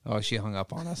 Oh, she hung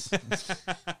up on us.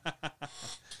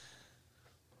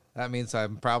 That means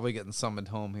I'm probably getting summoned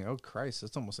home here. Oh, Christ,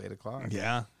 it's almost 8 o'clock.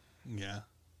 yeah.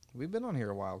 We've been on here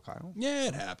a while, Kyle. Yeah,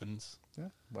 it happens. Yeah.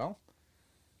 Well,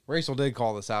 Rachel did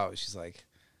call this out. She's like,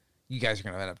 you guys are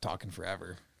going to end up talking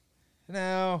forever.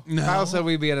 No. Kyle said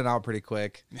we'd be in and out pretty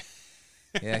quick.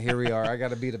 Yeah, here we are. I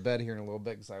got to be to bed here in a little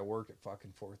bit because I work at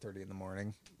fucking 4:30 in the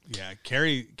morning. Yeah,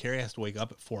 Carrie has to wake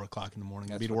up at 4 o'clock in the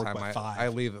morning and be to what work time by 5. I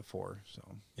leave at 4. So,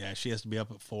 Yeah, she has to be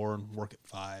up at 4 and work at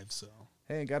 5. So,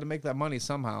 hey, got to make that money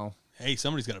somehow. hey,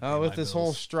 somebody's got to pay Oh, with my this bills.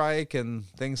 whole strike and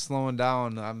things slowing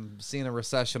down, I'm seeing a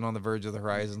recession on the verge of the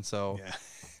horizon. So, Yeah,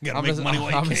 got to I'm make gonna, money while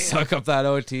I'm you gonna can. suck up that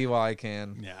OT while I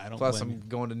can. Yeah, I don't. Plus, blame I'm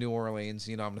going to New Orleans.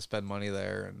 I'm going to spend money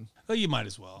there, and Oh, you might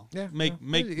as well. yeah, make yeah.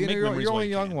 make You know, make you're, memories you're while only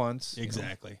you young can. once. you know.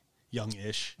 Exactly,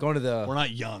 young-ish. Going to the We're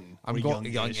not young. I'm We're going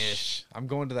young-ish. youngish. I'm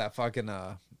going to that fucking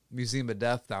Museum of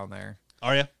Death down there.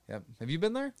 Are you? Yep. Have you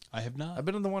been there? I have not. I've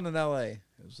been in the one in L.A. It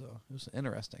was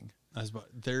interesting. I was about,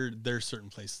 there's certain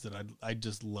places that I'd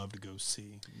just love to go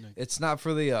see. Like, It's not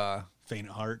for the faint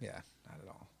at heart. yeah, not at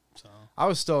all. So I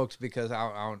was stoked because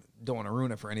I don't want to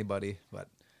ruin it for anybody, but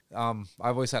I've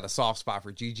always had a soft spot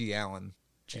for G.G. Allen.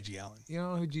 G.G. Allen. You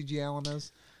know who G.G. Allen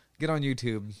is? Get on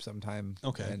YouTube sometime.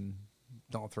 Okay. And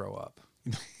don't throw up.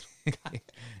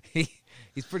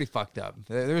 He's pretty fucked up.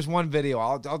 There's one video.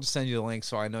 I'll just send you the link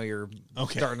so I know you're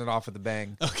Okay. starting it off with a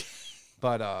bang. Okay.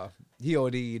 But he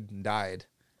OD'd and died.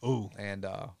 Oh, And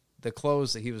the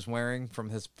clothes that he was wearing from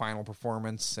his final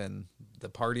performance and the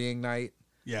partying night,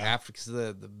 yeah. after because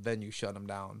the venue shut him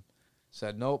down,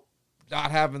 said nope,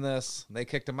 not having this. They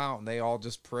kicked him out, and they all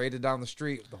just paraded down the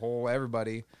street. The whole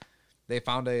everybody. They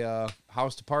found a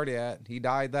house to party at. He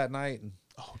died that night, and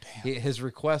Oh, damn. his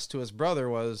request to his brother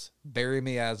was bury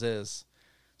me as is.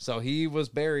 So he was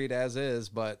buried as is,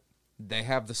 but they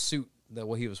have the suit that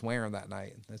what he was wearing that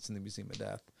night. That's in the Museum of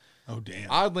Death. Oh, damn.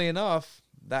 Oddly enough,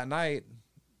 that night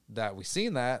that we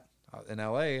seen that in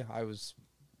L.A., I was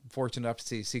fortunate enough to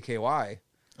see CKY,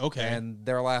 Okay. and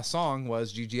their last song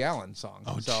was G.G. Allen's song.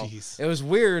 Oh, so jeez. it was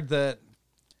weird that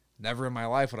never in my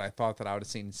life would I thought that I would have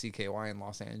seen CKY in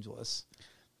Los Angeles.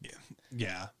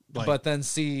 Yeah. Like, But then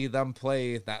see them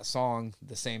play that song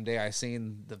the same day I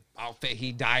seen the outfit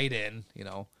he died in,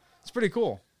 it's pretty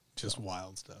cool. just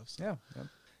wild stuff. So. Yeah.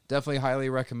 Definitely highly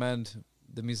recommend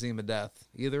the Museum of Death,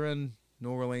 either in New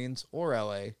Orleans or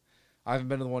LA. I haven't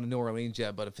been to the one in New Orleans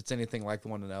yet, but if it's anything like the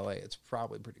one in LA, it's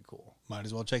probably pretty cool. Might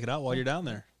as well check it out while you're down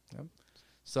there.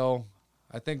 So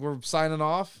I think we're signing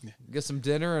off. Get some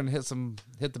dinner and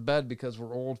hit the bed because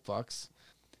we're old fucks.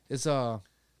 Is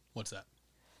What's that?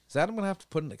 Is Adam gonna have to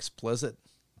put an explicit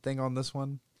thing on this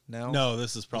one? No,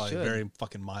 this is probably should. very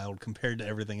fucking mild compared to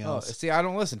everything Oh, else. see, I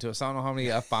don't listen to it, so I don't know how many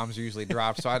F-bombs are usually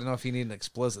dropped, so I don't know if you need an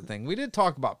explicit thing. We did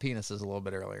talk about penises a little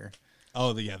bit earlier.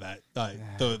 Oh, the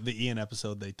Ian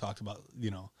episode, they talked about,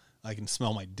 I can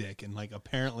smell my dick. And, like,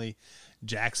 apparently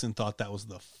Jackson thought that was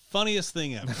the funniest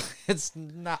thing ever. It's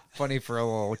not funny for a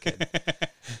little kid.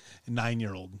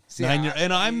 9-year-old. See,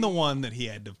 and I'm the one that he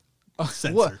had to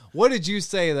censor. What did you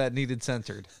say that needed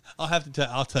censored?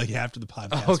 I'll tell you after the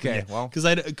podcast. Okay, well.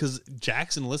 Because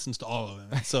Jackson listens to all of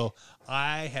them. So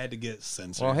I had to get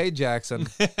censored. Well, hey, Jackson,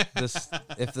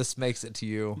 if this makes it to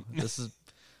you, this is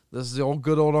the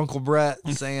good old Uncle Brett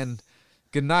saying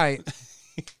good night.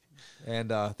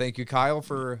 And thank you, Kyle,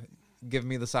 for giving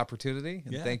me this opportunity.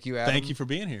 And thank you, Adam. Thank you for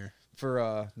being here.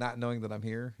 For not knowing that I'm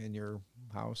here in your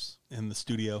house. In the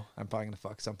studio. I'm probably going to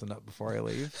fuck something up before I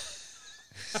leave.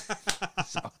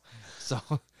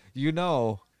 so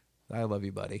I love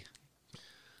you, buddy.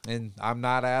 And I'm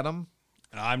not Adam.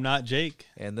 And I'm not Jake.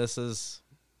 And this is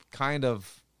kind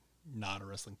of not a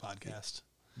wrestling podcast.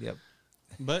 Yep.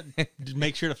 But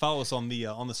make sure to follow us on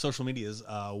the social medias.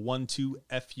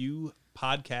 12FU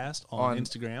podcast on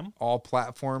Instagram. All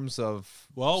platforms of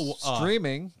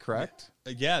streaming, correct?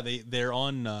 Yeah, they're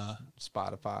on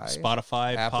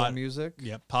Spotify, Apple Music.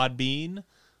 Yeah, Podbean.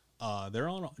 They're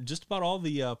on just about all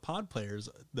the pod players,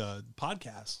 the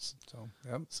podcasts.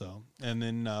 So, and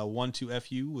then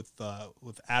 12FU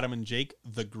with Adam and Jake,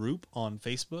 the group on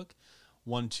Facebook.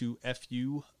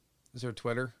 12FU. Is there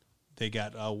Twitter? They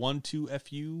got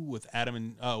 12FU with Adam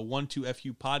and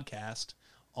 12FU podcast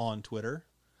on Twitter.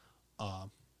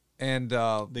 And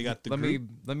they got the group.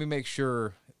 Let me make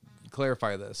sure,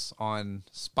 clarify this. On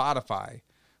Spotify,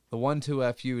 the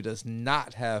 12FU does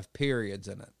not have periods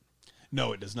in it.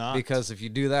 No, it does not. Because if you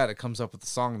do that, it comes up with the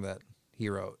song that he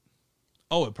wrote.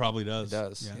 Oh, it probably does. It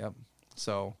does. Yeah. Yep.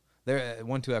 So there,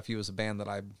 12FU is a band that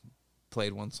I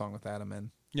played one song with Adam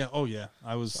in. Yeah. Oh, yeah.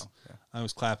 I was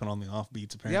clapping on the off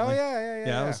beats apparently.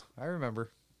 Yeah. I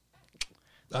remember.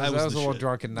 That was a little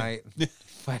drunken night.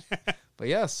 But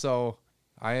yeah. So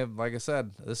I am, like I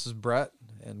said, this is Brett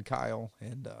and Kyle,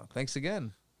 and thanks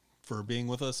again for being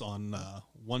with us on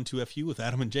 12FU with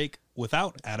Adam and Jake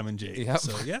without Adam and Jake. Yep.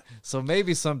 So yeah. So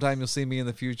maybe sometime you'll see me in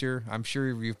the future. I'm sure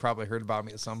you've probably heard about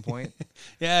me at some point.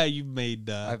 Yeah, you've made.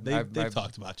 They've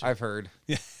talked about you. I've heard.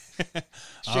 Yeah. Shit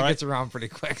gets around pretty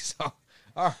quick. So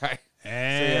all right.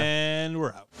 And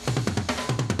we're out.